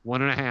 1,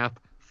 1.5,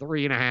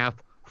 3.5,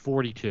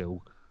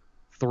 42,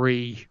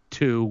 3,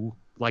 2.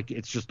 Like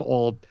it's just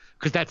all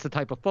because that's the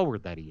type of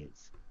forward that he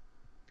is.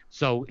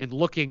 So in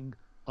looking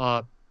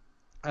at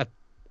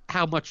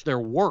how much they're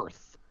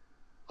worth,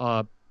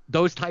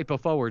 those type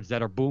of forwards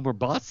that are boom or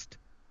bust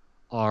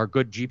are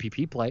good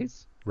GPP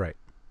plays. Right.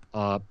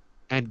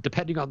 And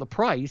depending on the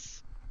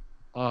price,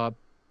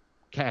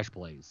 cash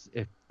plays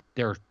if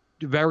they're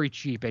very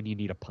cheap and you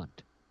need a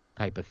punt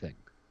type of thing.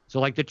 So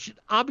like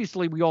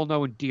obviously we all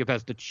know in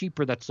DFS the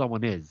cheaper that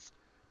someone is,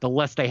 the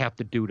less they have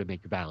to do to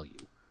make value.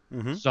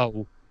 Mm-hmm.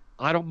 So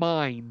I don't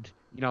mind,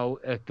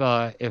 if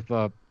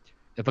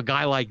a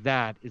guy like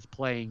that is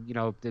playing,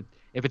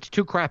 if it's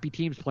 2 crappy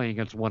teams playing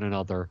against one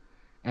another,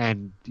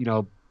 and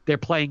they're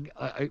playing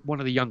one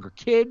of the younger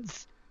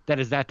kids that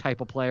is that type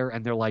of player,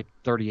 and they're like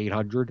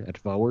 3,800 at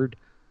forward,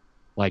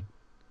 like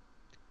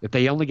if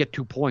they only get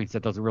 2 points,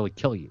 that doesn't really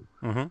kill you.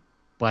 Mm-hmm.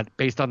 But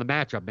based on the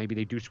matchup, maybe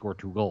they do score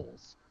 2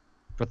 goals.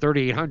 For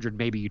 3,800,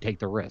 maybe you take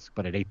the risk,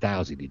 but at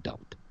 8,000, you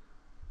don't.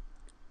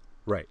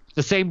 Right.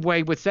 The same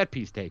way with set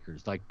piece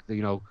takers. Like,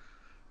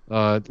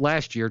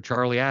 last year,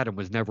 Charlie Adam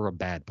was never a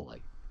bad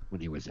play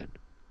when he was in.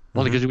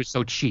 Only because he was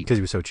so cheap. Because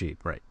he was so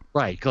cheap, right.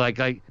 Right.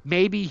 Like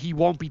maybe he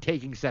won't be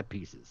taking set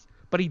pieces,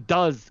 but he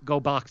does go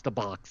box to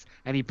box,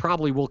 and he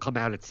probably will come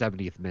out at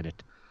 70th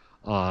minute,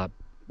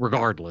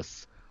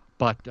 regardless.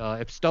 But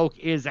if Stoke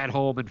is at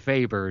home and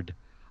favored,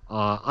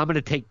 I'm going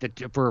to take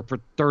for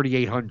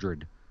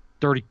 3,800,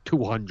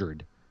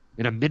 3,200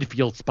 in a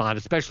midfield spot,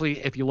 especially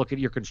if you look at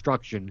your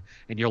construction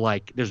and you're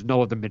like, there's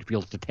no other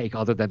midfields to take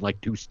other than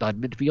like 2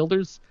 stud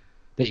midfielders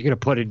that you're going to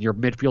put in your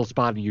midfield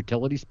spot and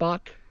utility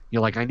spot.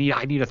 You're like, I need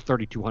a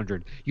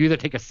 3,200. You either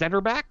take a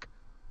center back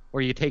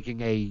or you're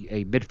taking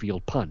a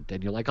midfield punt,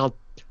 and you're like, I'll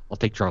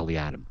take Charlie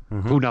Adam.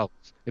 Mm-hmm. Who knows?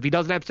 If he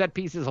doesn't have set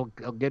pieces, he'll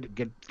get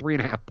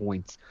 3.5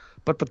 points.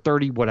 But for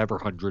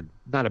 100,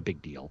 not a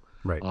big deal.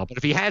 Right. But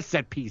if he has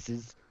set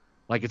pieces,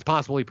 like it's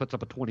possible he puts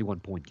up a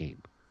 21-point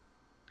game.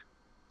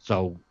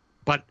 So,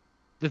 but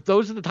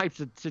those are the types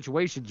of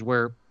situations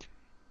where,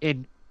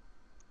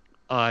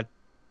 for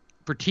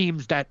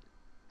teams that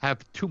have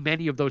too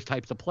many of those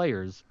types of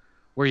players,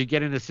 where you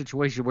get in a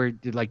situation where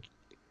like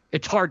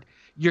it's hard.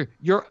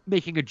 You're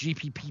making a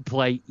GPP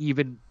play,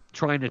 even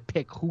trying to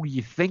pick who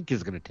you think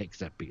is going to take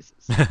set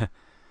pieces,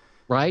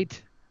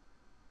 right?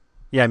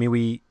 Yeah, I mean,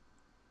 we've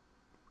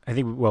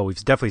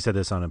definitely said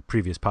this on a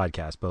previous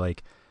podcast, but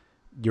like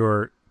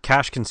your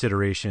cash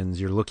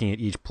considerations, you're looking at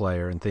each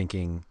player and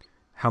thinking,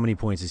 how many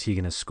points is he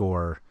going to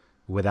score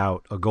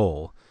without a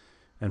goal?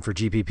 And for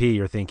GPP,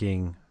 you're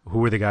thinking,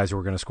 who are the guys who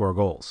are going to score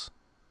goals?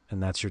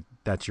 And that's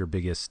your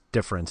biggest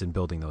difference in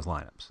building those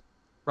lineups.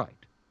 Right.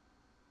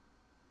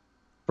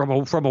 From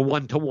a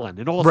 1-to-1.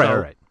 And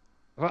also, right.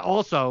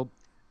 Also,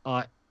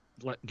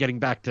 getting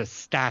back to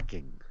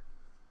stacking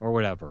or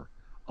whatever,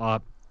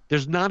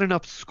 there's not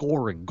enough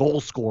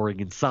goal scoring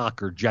in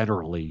soccer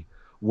generally,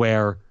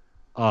 where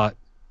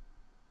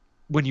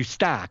when you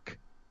stack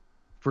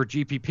for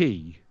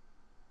GPP,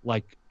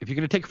 like if you're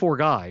going to take 4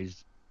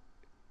 guys,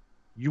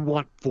 you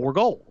want 4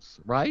 goals,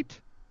 right?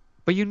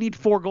 But you need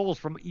 4 goals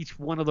from each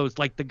one of those.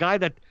 Like the guy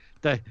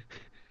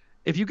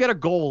if you get a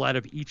goal out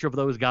of each of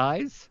those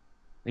guys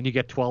and you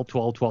get 12,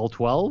 12, 12,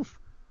 12,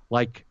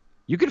 like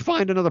you can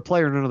find another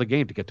player in another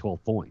game to get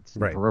 12 points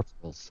in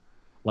peripherals.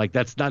 Like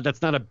that's not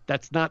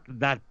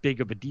that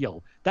big of a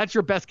deal. That's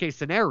your best case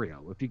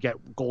scenario. If you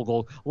get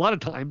goal, a lot of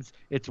times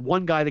it's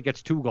one guy that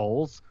gets 2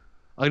 goals,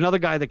 another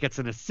guy that gets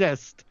an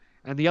assist,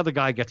 and the other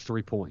guy gets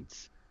 3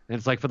 points. And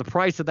it's like for the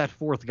price of that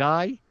 4th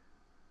guy,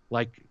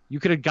 like you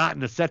could have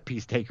gotten a set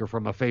piece taker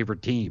from a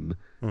favorite team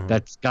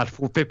that's got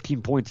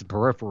 15 points in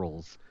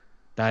peripherals,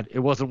 that it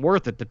wasn't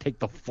worth it to take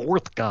the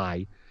 4th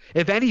guy.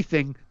 If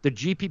anything, the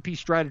GPP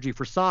strategy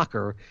for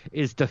soccer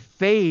is to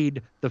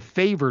fade the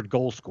favored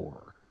goal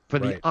scorer for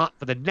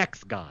the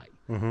next guy.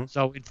 Mm-hmm.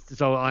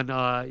 So on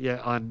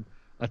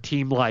a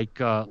team like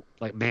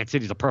Man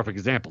City's a perfect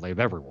example. They have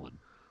everyone.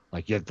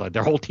 Like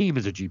their whole team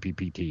is a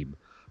GPP team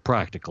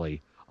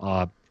practically,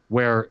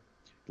 where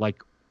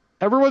like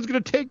everyone's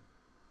going to take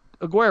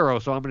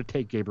Aguero, so I'm going to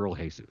take Gabriel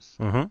Jesus.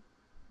 Mm-hmm.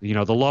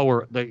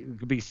 They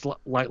could be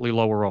slightly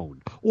lower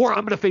owned. Or I'm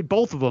going to fade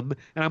both of them,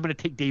 and I'm going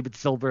to take David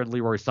Silva and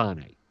Leroy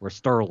Sané or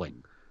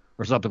Sterling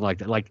or something like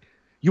that. Like,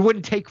 you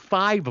wouldn't take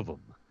 5 of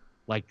them.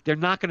 Like, they're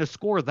not going to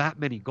score that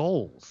many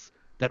goals.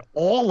 that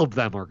all of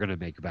them are going to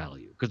make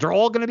value because they're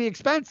all going to be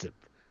expensive.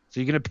 So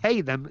you're going to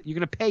pay them. You're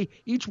going to pay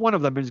each one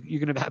of them you're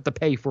going to have to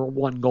pay for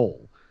one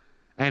goal.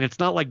 And it's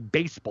not like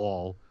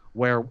baseball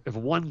where if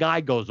one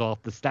guy goes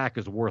off, the stack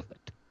is worth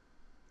it,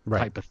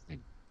 type of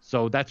thing.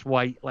 So that's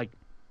why, like,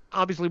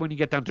 obviously when you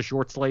get down to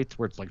short slates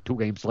where it's like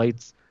 2-game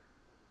slates,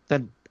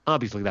 then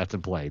obviously that's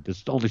in play.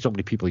 There's only so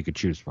many people you could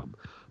choose from.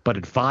 But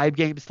in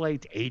 5-game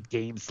slates,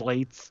 8-game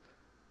slates,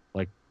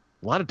 like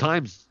a lot of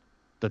times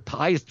the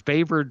highest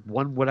favored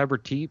one, whatever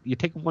team, you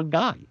take one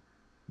guy.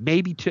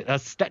 Maybe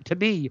to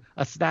me,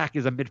 a stack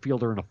is a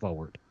midfielder and a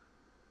forward.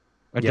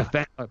 Or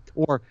defender,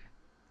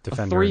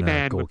 a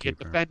 3-man would be a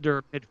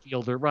defender,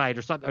 midfielder, right,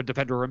 or something, a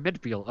defender or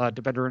a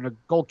defender and a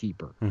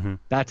goalkeeper. Mm-hmm.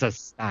 That's a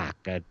stack,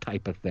 a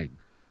type of thing.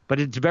 But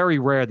it's very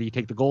rare that you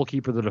take the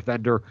goalkeeper, the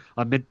defender,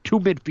 two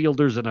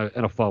midfielders,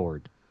 and a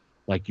forward.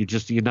 Like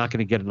you're not going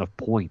to get enough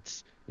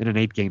points in an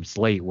 8-game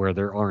slate where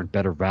there aren't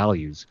better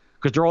values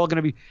because they're all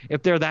going to be,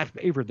 if they're that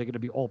favored, they're going to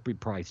be all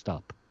priced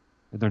up,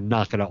 and they're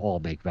not going to all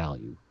make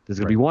value. There's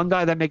going to be one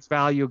guy that makes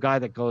value, a guy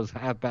that goes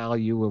half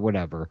value or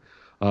whatever.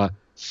 In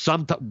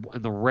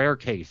the rare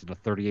case in a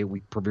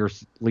 38-week Premier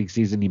League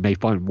season, you may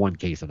find one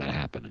case of that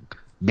happening,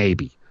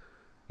 maybe,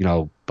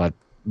 but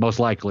most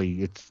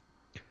likely it's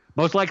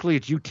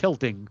you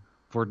tilting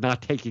for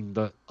not taking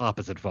the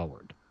opposite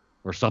forward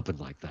or something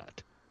like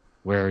that,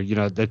 where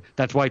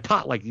that's why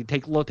you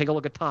take a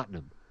look at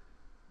Tottenham.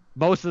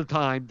 Most of the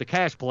time, the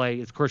cash play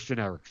is Christian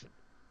Eriksen,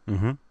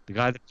 the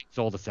guy that takes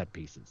all the set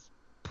pieces,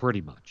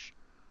 pretty much.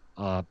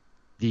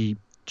 The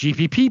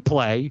GPP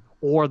play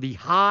or the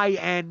high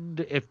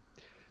end, if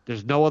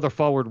there's no other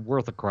forward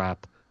worth a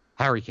crap,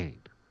 Harry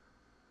Kane.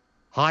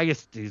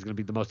 Highest, he's going to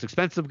be the most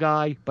expensive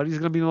guy, but he's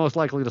going to be the most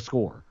likely to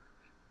score.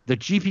 The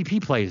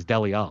GPP play is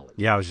Dele Alli.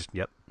 Yeah,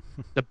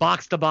 The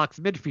box-to-box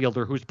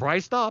midfielder who's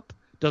priced up,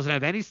 doesn't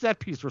have any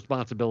set-piece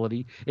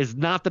responsibility, is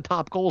not the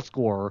top goal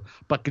scorer,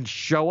 but can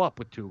show up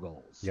with 2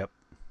 goals. Yep.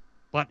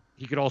 But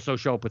he could also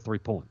show up with 3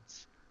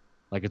 points.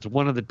 Like it's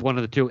one of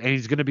the two, and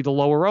he's going to be the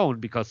lower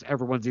owned because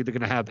everyone's either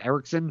going to have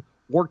Eriksen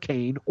or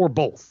Kane or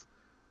both.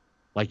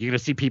 Like you're going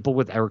to see people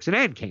with Eriksen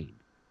and Kane,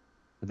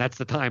 and that's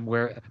the time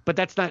where. But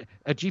that's not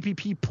a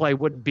GPP play.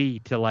 Wouldn't be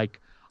to like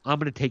I'm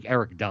going to take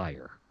Eric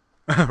Dyer,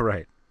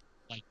 right?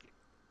 Like,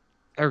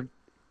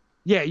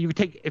 you would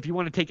take if you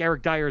want to take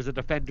Eric Dyer as a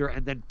defender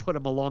and then put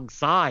him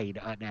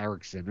alongside an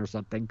Eriksen or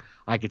something.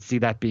 I could see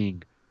that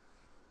being,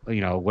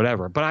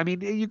 whatever. But I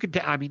mean, you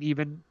could.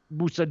 Even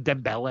Moussa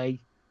Dembele.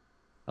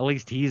 At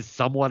least he's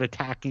somewhat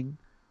attacking,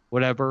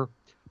 whatever.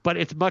 But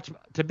it's much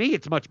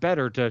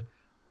better to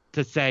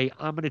say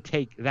I'm going to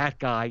take that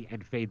guy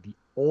and fade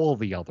all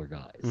the other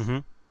guys.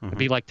 It'd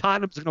be like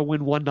Tottenham's going to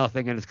win 1-0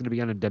 and it's going to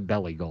be on a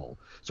Dembele goal.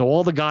 So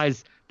all the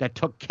guys that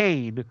took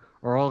Kane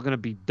are all going to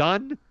be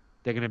done.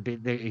 He's going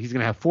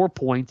to have 4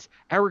 points.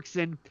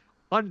 Eriksen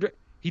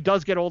he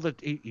does get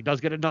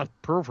enough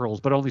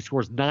peripherals, but only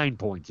scores 9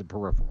 points in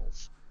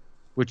peripherals,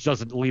 which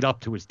doesn't lead up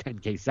to his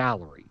 10K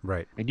salary.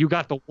 Right. And you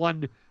got the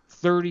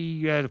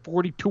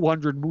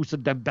 4,200 Moussa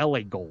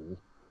Dembele goal,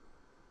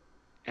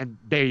 and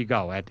there you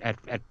go at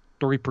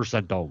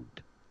 3%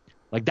 owned.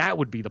 Like that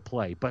would be the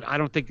play, but I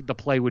don't think the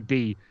play would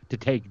be to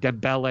take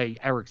Dembele,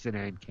 Eriksen,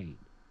 and Kane.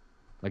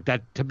 Like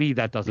that to me,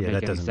 that doesn't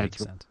make any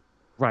sense.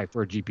 Right,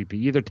 for a GPP,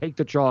 either take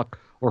the chalk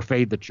or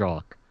fade the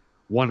chalk,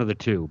 one of the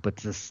two. But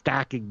it's a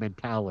stacking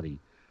mentality,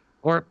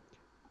 or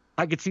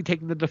I could see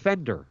taking the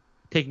defender,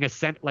 taking a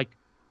set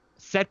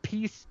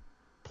piece.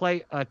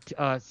 Play a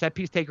set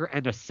piece taker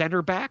and a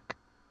center back.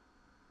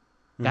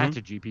 That's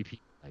a GPP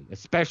play,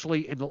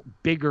 especially in the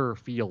bigger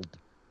field.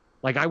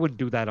 Like I wouldn't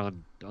do that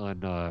on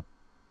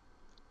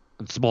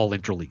small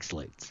interleague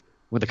slates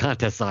when the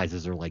contest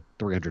sizes are like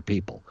 300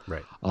 people.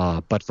 Right.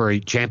 But for a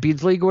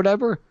Champions League or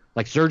whatever,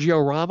 like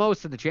Sergio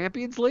Ramos in the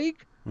Champions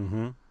League,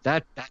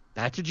 that's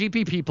a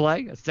GPP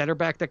play, a center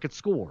back that could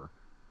score.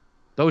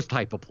 Those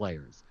type of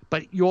players.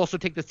 But you also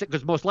take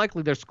because most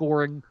likely they're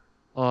scoring.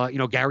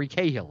 Gary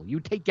Cahill. You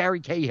take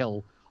Gary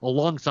Cahill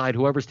alongside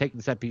whoever's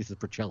taking set pieces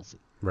for Chelsea.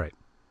 Right.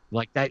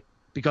 Like that,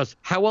 because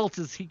how else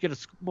is he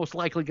most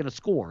likely going to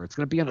score? It's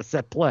going to be on a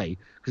set play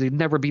because he'd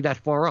never be that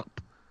far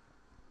up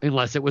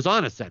unless it was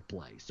on a set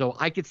play. So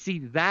I could see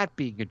that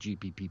being a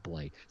GPP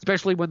play,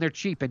 especially when they're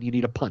cheap and you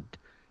need a punt.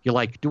 You're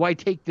like, do I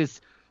take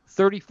this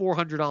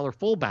 $3,400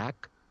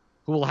 fullback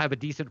who will have a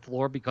decent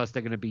floor because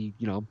they're going to be,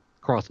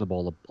 crossing the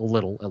ball a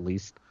little at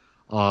least,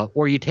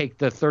 or you take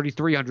the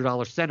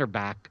 $3,300 center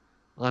back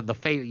on the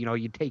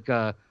you take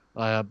an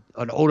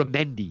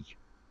Otamendi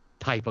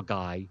type of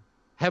guy,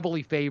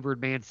 heavily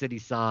favored Man City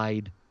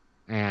side,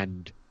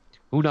 and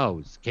who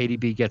knows?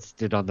 KDB gets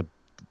it on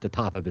the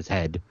top of his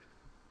head,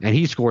 and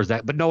he scores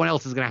that, but no one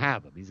else is going to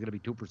have him. He's going to be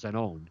 2%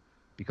 owned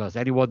because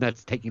anyone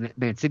that's taking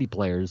Man City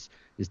players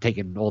is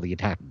taking all the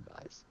attacking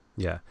guys.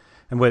 Yeah,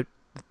 and what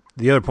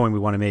the other point we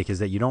want to make is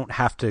that you don't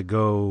have to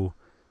go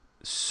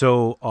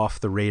so off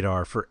the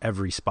radar for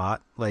every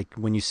spot. Like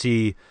when you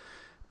see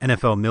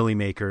NFL millie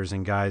makers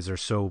and guys are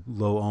so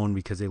low owned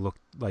because they look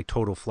like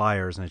total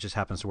flyers and it just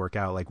happens to work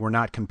out. Like, we're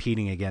not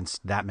competing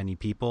against that many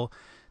people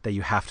that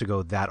you have to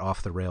go that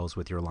off the rails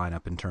with your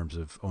lineup in terms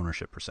of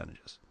ownership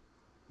percentages.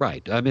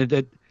 Right. I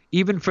mean,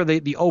 even for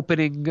the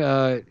opening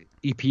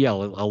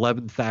EPL,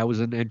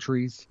 11,000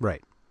 entries.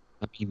 Right.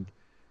 I mean,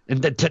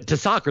 and to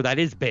soccer, that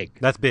is big.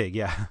 That's big,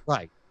 yeah.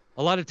 Right.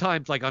 A lot of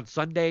times, like on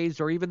Sundays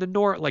or even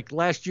like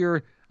last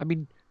year, I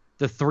mean,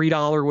 the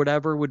 $3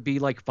 whatever would be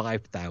like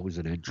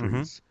 5,000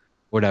 entries,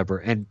 whatever.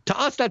 And to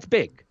us, that's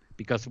big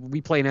because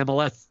we play in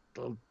MLS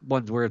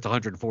ones where it's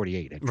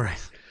 148 entries.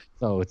 Right.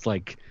 So it's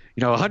like,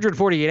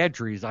 148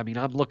 entries. I mean,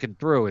 I'm looking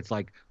through. It's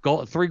like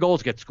 3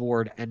 goals get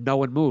scored and no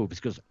one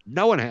moves because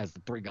no one has the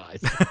 3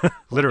 guys.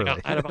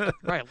 Literally.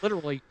 Right.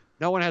 Literally,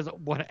 no one has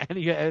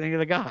any of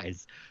the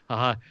guys.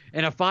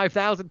 In a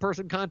 5,000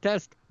 person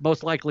contest,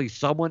 most likely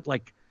someone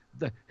like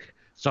the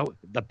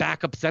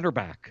backup center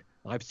back.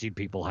 I've seen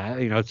people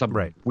have, some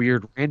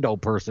weird rando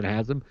person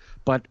has them.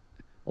 But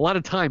a lot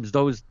of times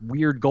those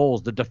weird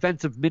goals, the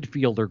defensive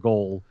midfielder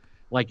goal,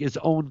 like is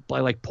owned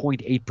by like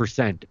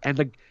 0.8%.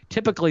 And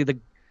typically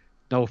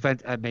no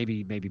offense,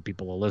 maybe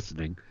people are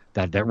listening,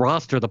 that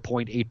roster the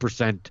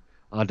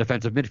 0.8%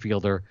 defensive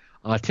midfielder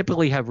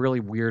typically have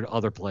really weird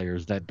other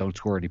players that don't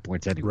score any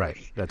points anyway.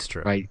 Right. That's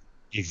true. Right.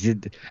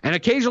 And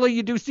occasionally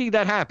you do see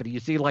that happen. You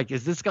see, like,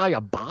 is this guy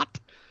a bot?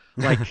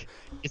 Like,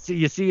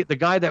 you see the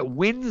guy that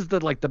wins the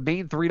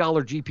main $3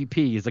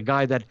 GPP is a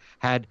guy that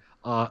had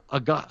a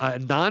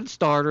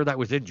non-starter that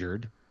was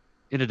injured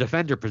in a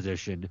defender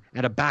position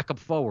and a backup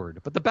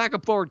forward. But the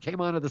backup forward came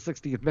on at the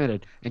 60th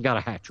minute and got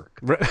a hat trick.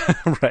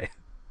 Right.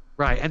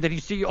 Right. And then you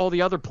see all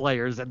the other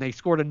players and they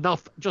scored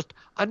enough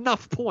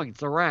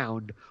points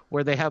around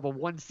where they have a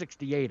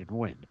 168 and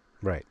win.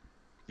 Right.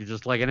 You're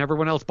just like, and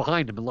everyone else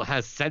behind him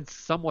has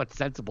somewhat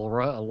sensible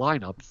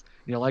lineups.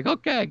 You're like,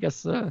 okay, I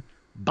guess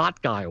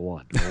bot guy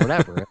won or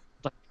whatever.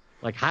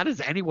 Like, how does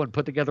anyone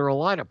put together a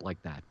lineup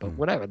like that? But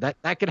whatever,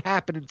 that could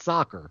happen in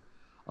soccer.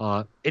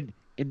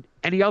 In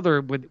any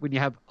other, when you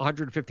have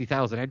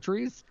 150,000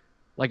 entries,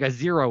 like a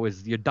 0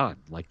 is you're done.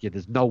 Like,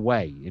 there's no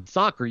way. In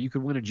soccer, you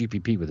can win a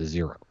GPP with a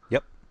 0.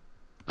 Yep.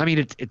 I mean,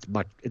 it's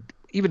much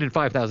even in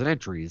 5,000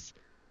 entries,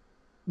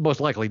 most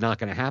likely not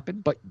going to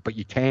happen. But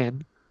you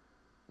can,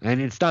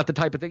 and it's not the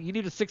type of thing. You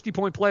need a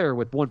 60-point player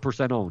with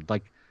 1% owned.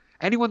 Like,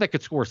 anyone that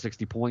could score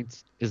 60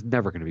 points is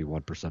never going to be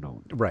 1%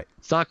 owned. Right.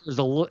 Soccer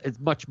is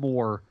much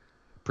more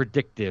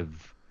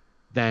predictive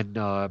than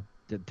a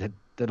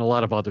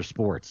lot of other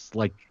sports.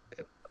 Like,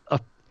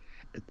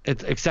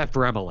 except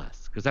for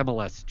MLS, because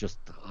MLS just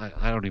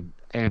I don't even,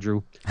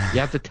 Andrew, you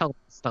have to tell them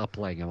to stop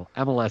playing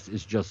MLS.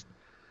 Is just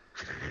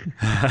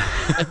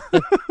I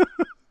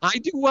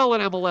do well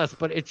in MLS,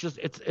 but it's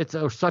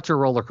such a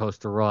roller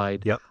coaster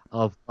ride. Yep.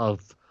 Of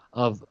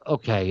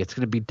okay, it's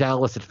going to be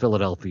Dallas at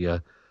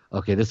Philadelphia.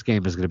 Okay, this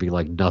game is going to be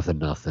like nothing,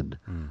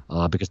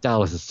 because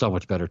Dallas is so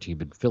much better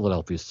team and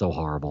Philadelphia is so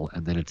horrible.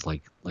 And then it's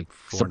like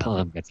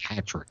Sapong gets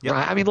hat trick. Yep.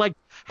 Right? I mean, like,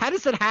 how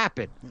does it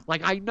happen?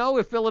 Like, I know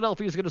if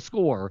Philadelphia is going to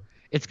score,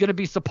 it's going to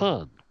be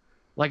Sapong.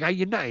 Like,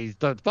 he's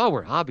the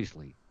forward,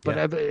 obviously.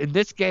 But in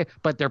this game,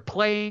 but they're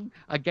playing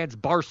against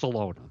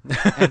Barcelona,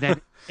 and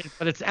then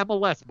but it's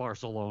MLS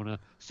Barcelona,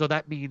 so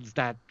that means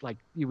that, like,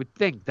 you would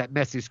think that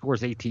Messi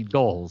scores 18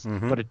 goals,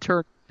 but it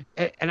turned.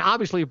 And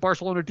obviously, if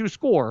Barcelona do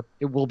score,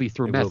 it will be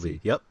through Messi. Will be.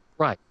 Yep.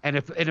 Right. And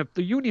if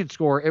the Union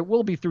score, it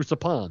will be through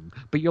Sapong.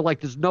 But you're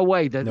like, there's no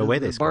way that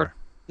they score.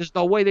 There's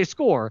no way they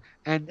score.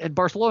 And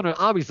Barcelona,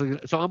 obviously,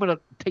 so I'm going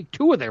to take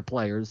 2 of their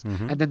players,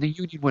 and then the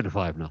Union win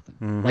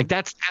 5-0. Like,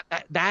 that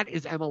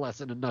is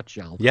MLS in a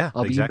nutshell. Yeah,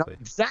 exactly. You know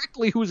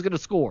exactly who's going to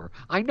score.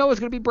 I know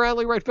it's going to be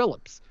Bradley Wright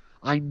Phillips.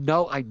 I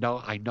know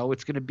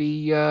it's going to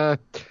be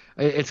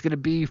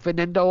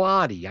Fernando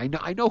Adi.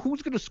 I know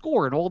who's going to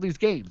score in all these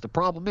games. The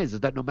problem is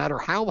that no matter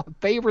how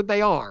favored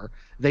they are,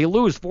 they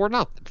lose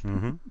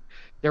 4-0.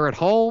 They're at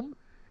home,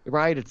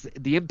 right? It's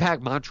the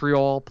Impact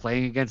Montreal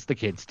playing against the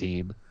kids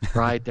team,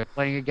 right? They're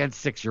playing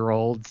against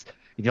 6-year-olds,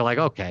 and you're like,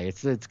 okay,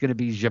 it's going to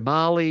be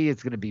Jamali,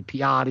 it's going to be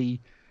Piatti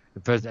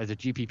as a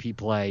GPP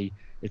play.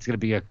 It's going to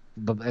be and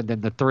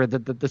then the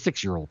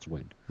 6-year-olds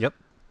win. Yep.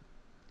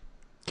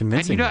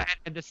 Convincing. And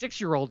and the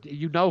 6-year-old,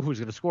 who's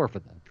going to score for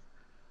them.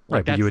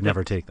 Right, but you would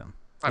never take them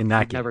in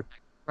that game.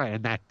 Right,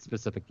 in that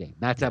specific game.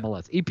 That's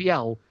MLS.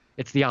 EPL,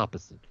 it's the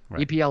opposite.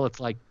 Right. EPL,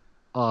 it's like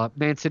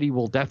Man City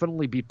will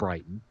definitely beat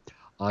Brighton.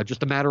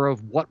 Just a matter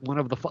of what one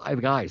of the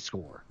 5 guys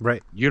score.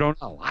 Right. You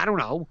don't know. I don't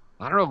know.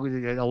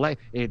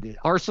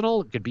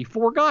 Arsenal, it could be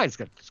 4 guys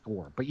going to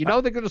score. But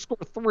they're going to score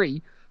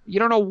 3. You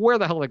don't know where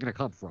the hell they're going to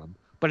come from.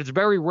 But it's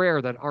very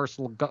rare that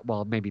Arsenal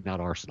maybe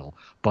not Arsenal,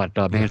 but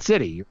Man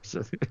City.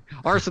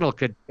 Arsenal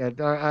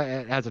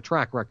has a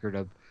track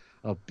record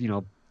of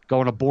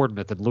going to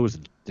Bournemouth and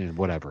losing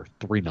whatever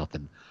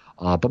 3-0.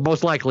 But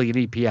most likely in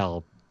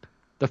EPL,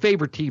 the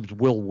favorite teams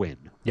will win.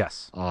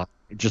 Yes.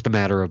 Just a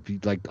matter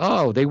of like,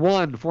 oh, they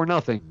won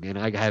 4-0, and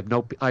I have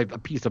a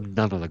piece of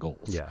none of the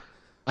goals. Yeah.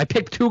 I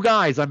picked 2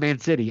 guys on Man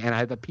City, and I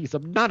have a piece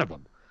of none of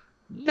them.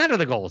 None of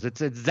the goals.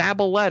 It's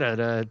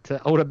Zabaleta to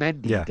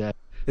Otamendi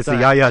It's the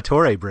Yaya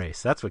Toure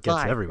brace. That's what gets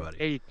Right.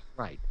 everybody.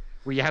 Right.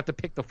 Where you have to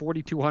pick the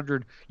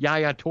 4,200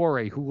 Yaya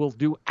Toure, who will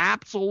do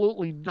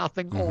absolutely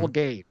nothing all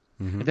game.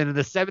 And then in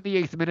the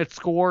 78th minute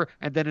score,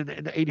 and then in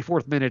the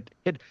 84th minute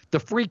hit the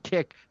free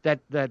kick that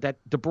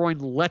De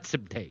Bruyne lets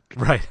him take.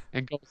 Right.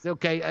 And goes,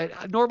 okay,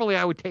 normally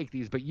I would take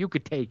these, but you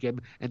could take him,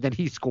 and then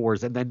he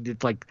scores, and then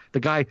it's like the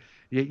guy,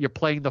 you're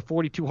playing the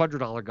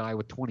 $4,200 guy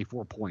with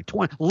 24 points.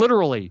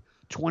 Literally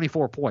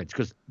 24 points,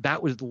 because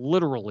that was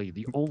literally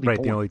the only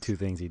Right, the only two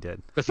things he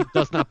did. Because he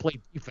does not play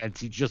defense,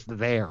 he's just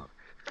there.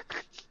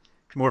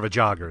 More of a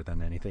jogger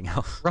than anything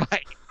else.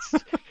 Right.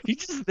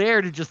 He's just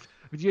there to just...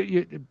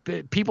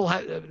 people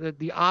have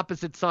the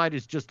opposite side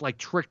is just like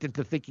tricked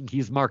into thinking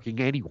he's marking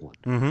anyone.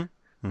 Like,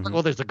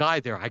 well, there's a guy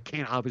there. I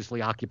can't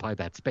obviously occupy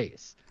that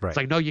space. Right. It's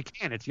like, no, you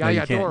can't. It's No, you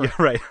Yaya can't. Toure. Yeah,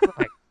 right.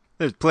 Right.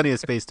 There's plenty of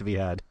space to be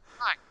had.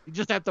 Right. You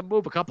just have to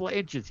move a couple of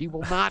inches. He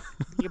will not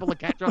be able to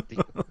catch up to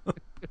you.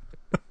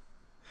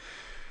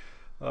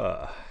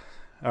 All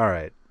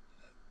right.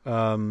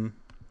 I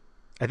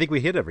think we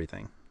hit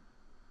everything.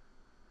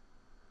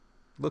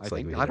 Looks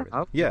like we hit I don't everything.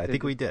 know. Yeah, I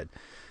think we did.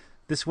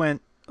 This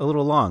went a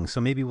little long, so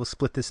maybe we'll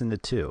split this into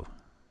two.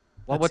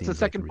 Well, That what's the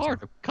seems like second a part?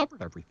 reason. We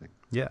covered everything.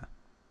 Yeah.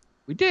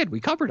 We did. We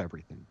covered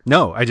everything.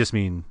 No, I just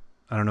mean,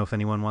 I don't know if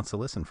anyone wants to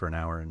listen for an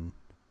hour and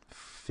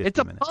 50 It's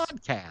a minutes.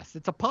 podcast.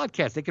 It's a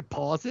podcast. They could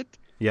pause it.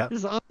 Yeah.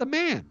 It's on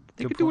demand.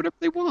 They Good could do point. whatever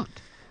they want.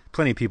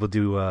 Plenty of people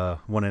do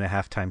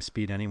 1.5 times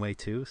speed anyway,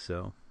 too,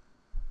 so.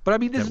 But I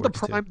mean, this That is the works,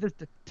 too. prime.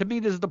 To me,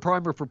 this is the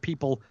primer for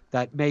people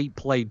that may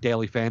play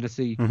daily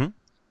fantasy,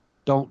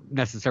 don't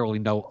necessarily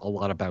know a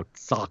lot about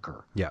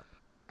soccer, Yeah.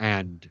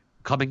 and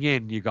coming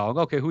in, you go,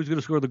 okay, who's going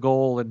to score the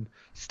goal, and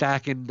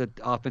stacking the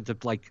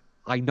offensive. Like,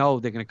 I know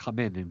they're going to come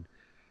in, and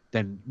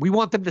then we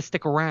want them to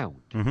stick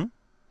around and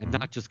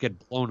not just get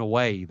blown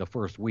away the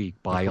first week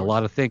by a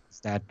lot of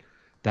things that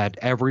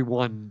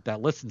everyone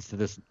that listens to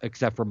this,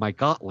 except for Mike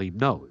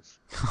Gottlieb, knows.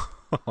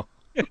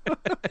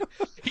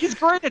 He's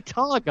great at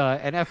Tonga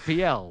and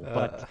FPL,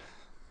 but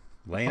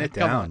Laying it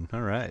come down.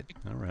 All right.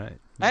 All right.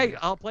 hey,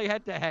 I'll play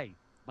head to head.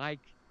 Mike,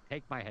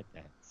 take my head to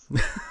heads.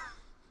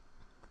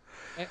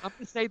 I'm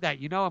gonna say that.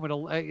 You know,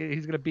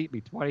 he's gonna beat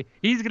me 20.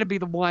 He's gonna be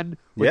the one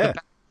with the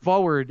back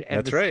forward. And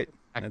That's the right.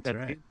 back That's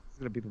right. He's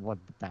gonna be the one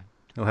with that.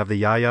 He'll have the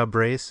Yaya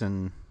brace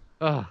and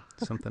Ugh.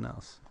 something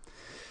else.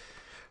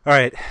 All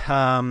right.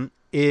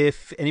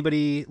 If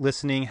anybody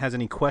listening has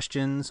any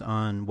questions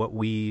on what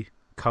we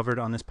covered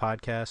on this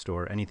podcast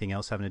or anything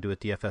else having to do with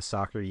DFS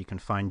soccer, you can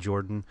find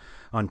Jordan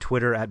on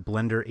Twitter at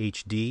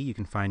BlenderHD. You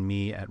can find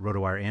me at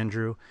RotoWire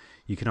Andrew.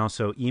 You can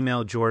also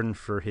email Jordan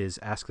for his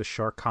Ask the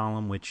Shark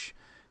column, which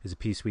is a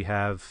piece we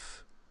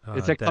have.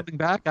 Is it coming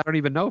back? I don't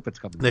even know if it's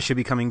coming back. That should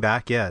be coming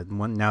back, yeah.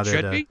 Now that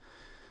Should be?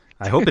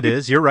 I hope it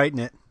is. You're writing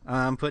it.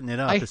 I'm putting it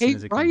up. I as soon hate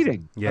as it comes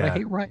writing, in. but I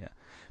hate writing. Yeah.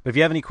 But if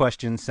you have any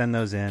questions, send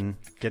those in.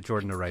 Get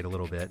Jordan to write a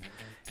little bit,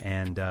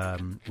 and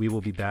we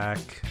will be back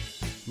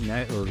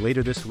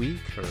later this week,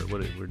 or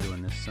we're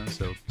doing this.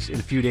 So in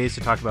a few days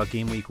to talk about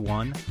Game Week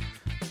 1.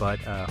 But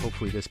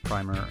hopefully this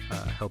primer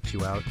helps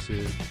you out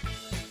to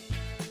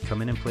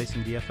come in and play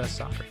some DFS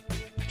soccer.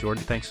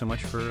 Jordan, thanks so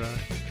much for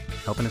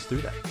helping us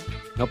through that.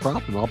 No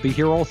problem. I'll be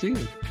here all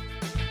season.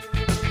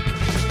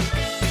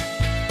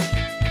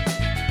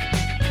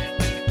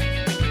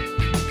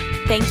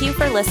 Thank you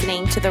for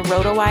listening to the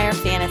RotoWire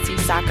Fantasy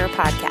Soccer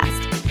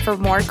Podcast. For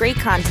more great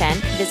content,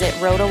 visit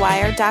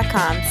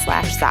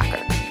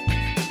rotowire.com/soccer.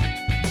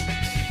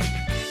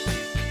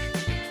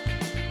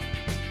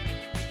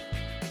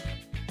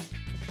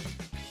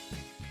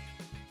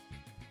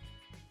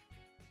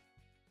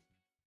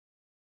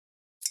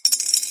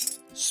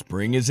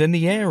 Spring is in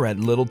the air at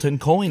Littleton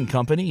Coin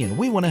Company, and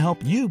we want to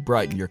help you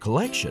brighten your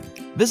collection.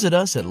 Visit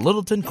us at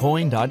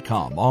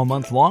littletoncoin.com all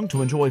month long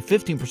to enjoy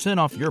 15%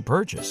 off your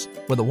purchase.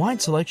 With a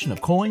wide selection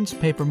of coins,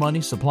 paper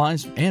money,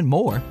 supplies, and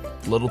more,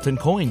 Littleton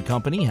Coin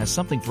Company has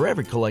something for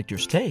every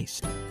collector's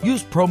taste.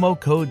 Use promo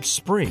code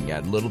SPRING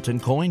at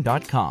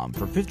littletoncoin.com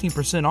for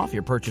 15% off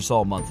your purchase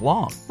all month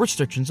long.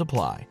 Restrictions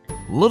apply.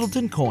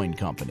 Littleton Coin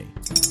Company.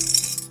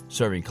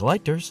 Serving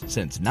collectors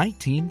since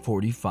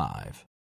 1945.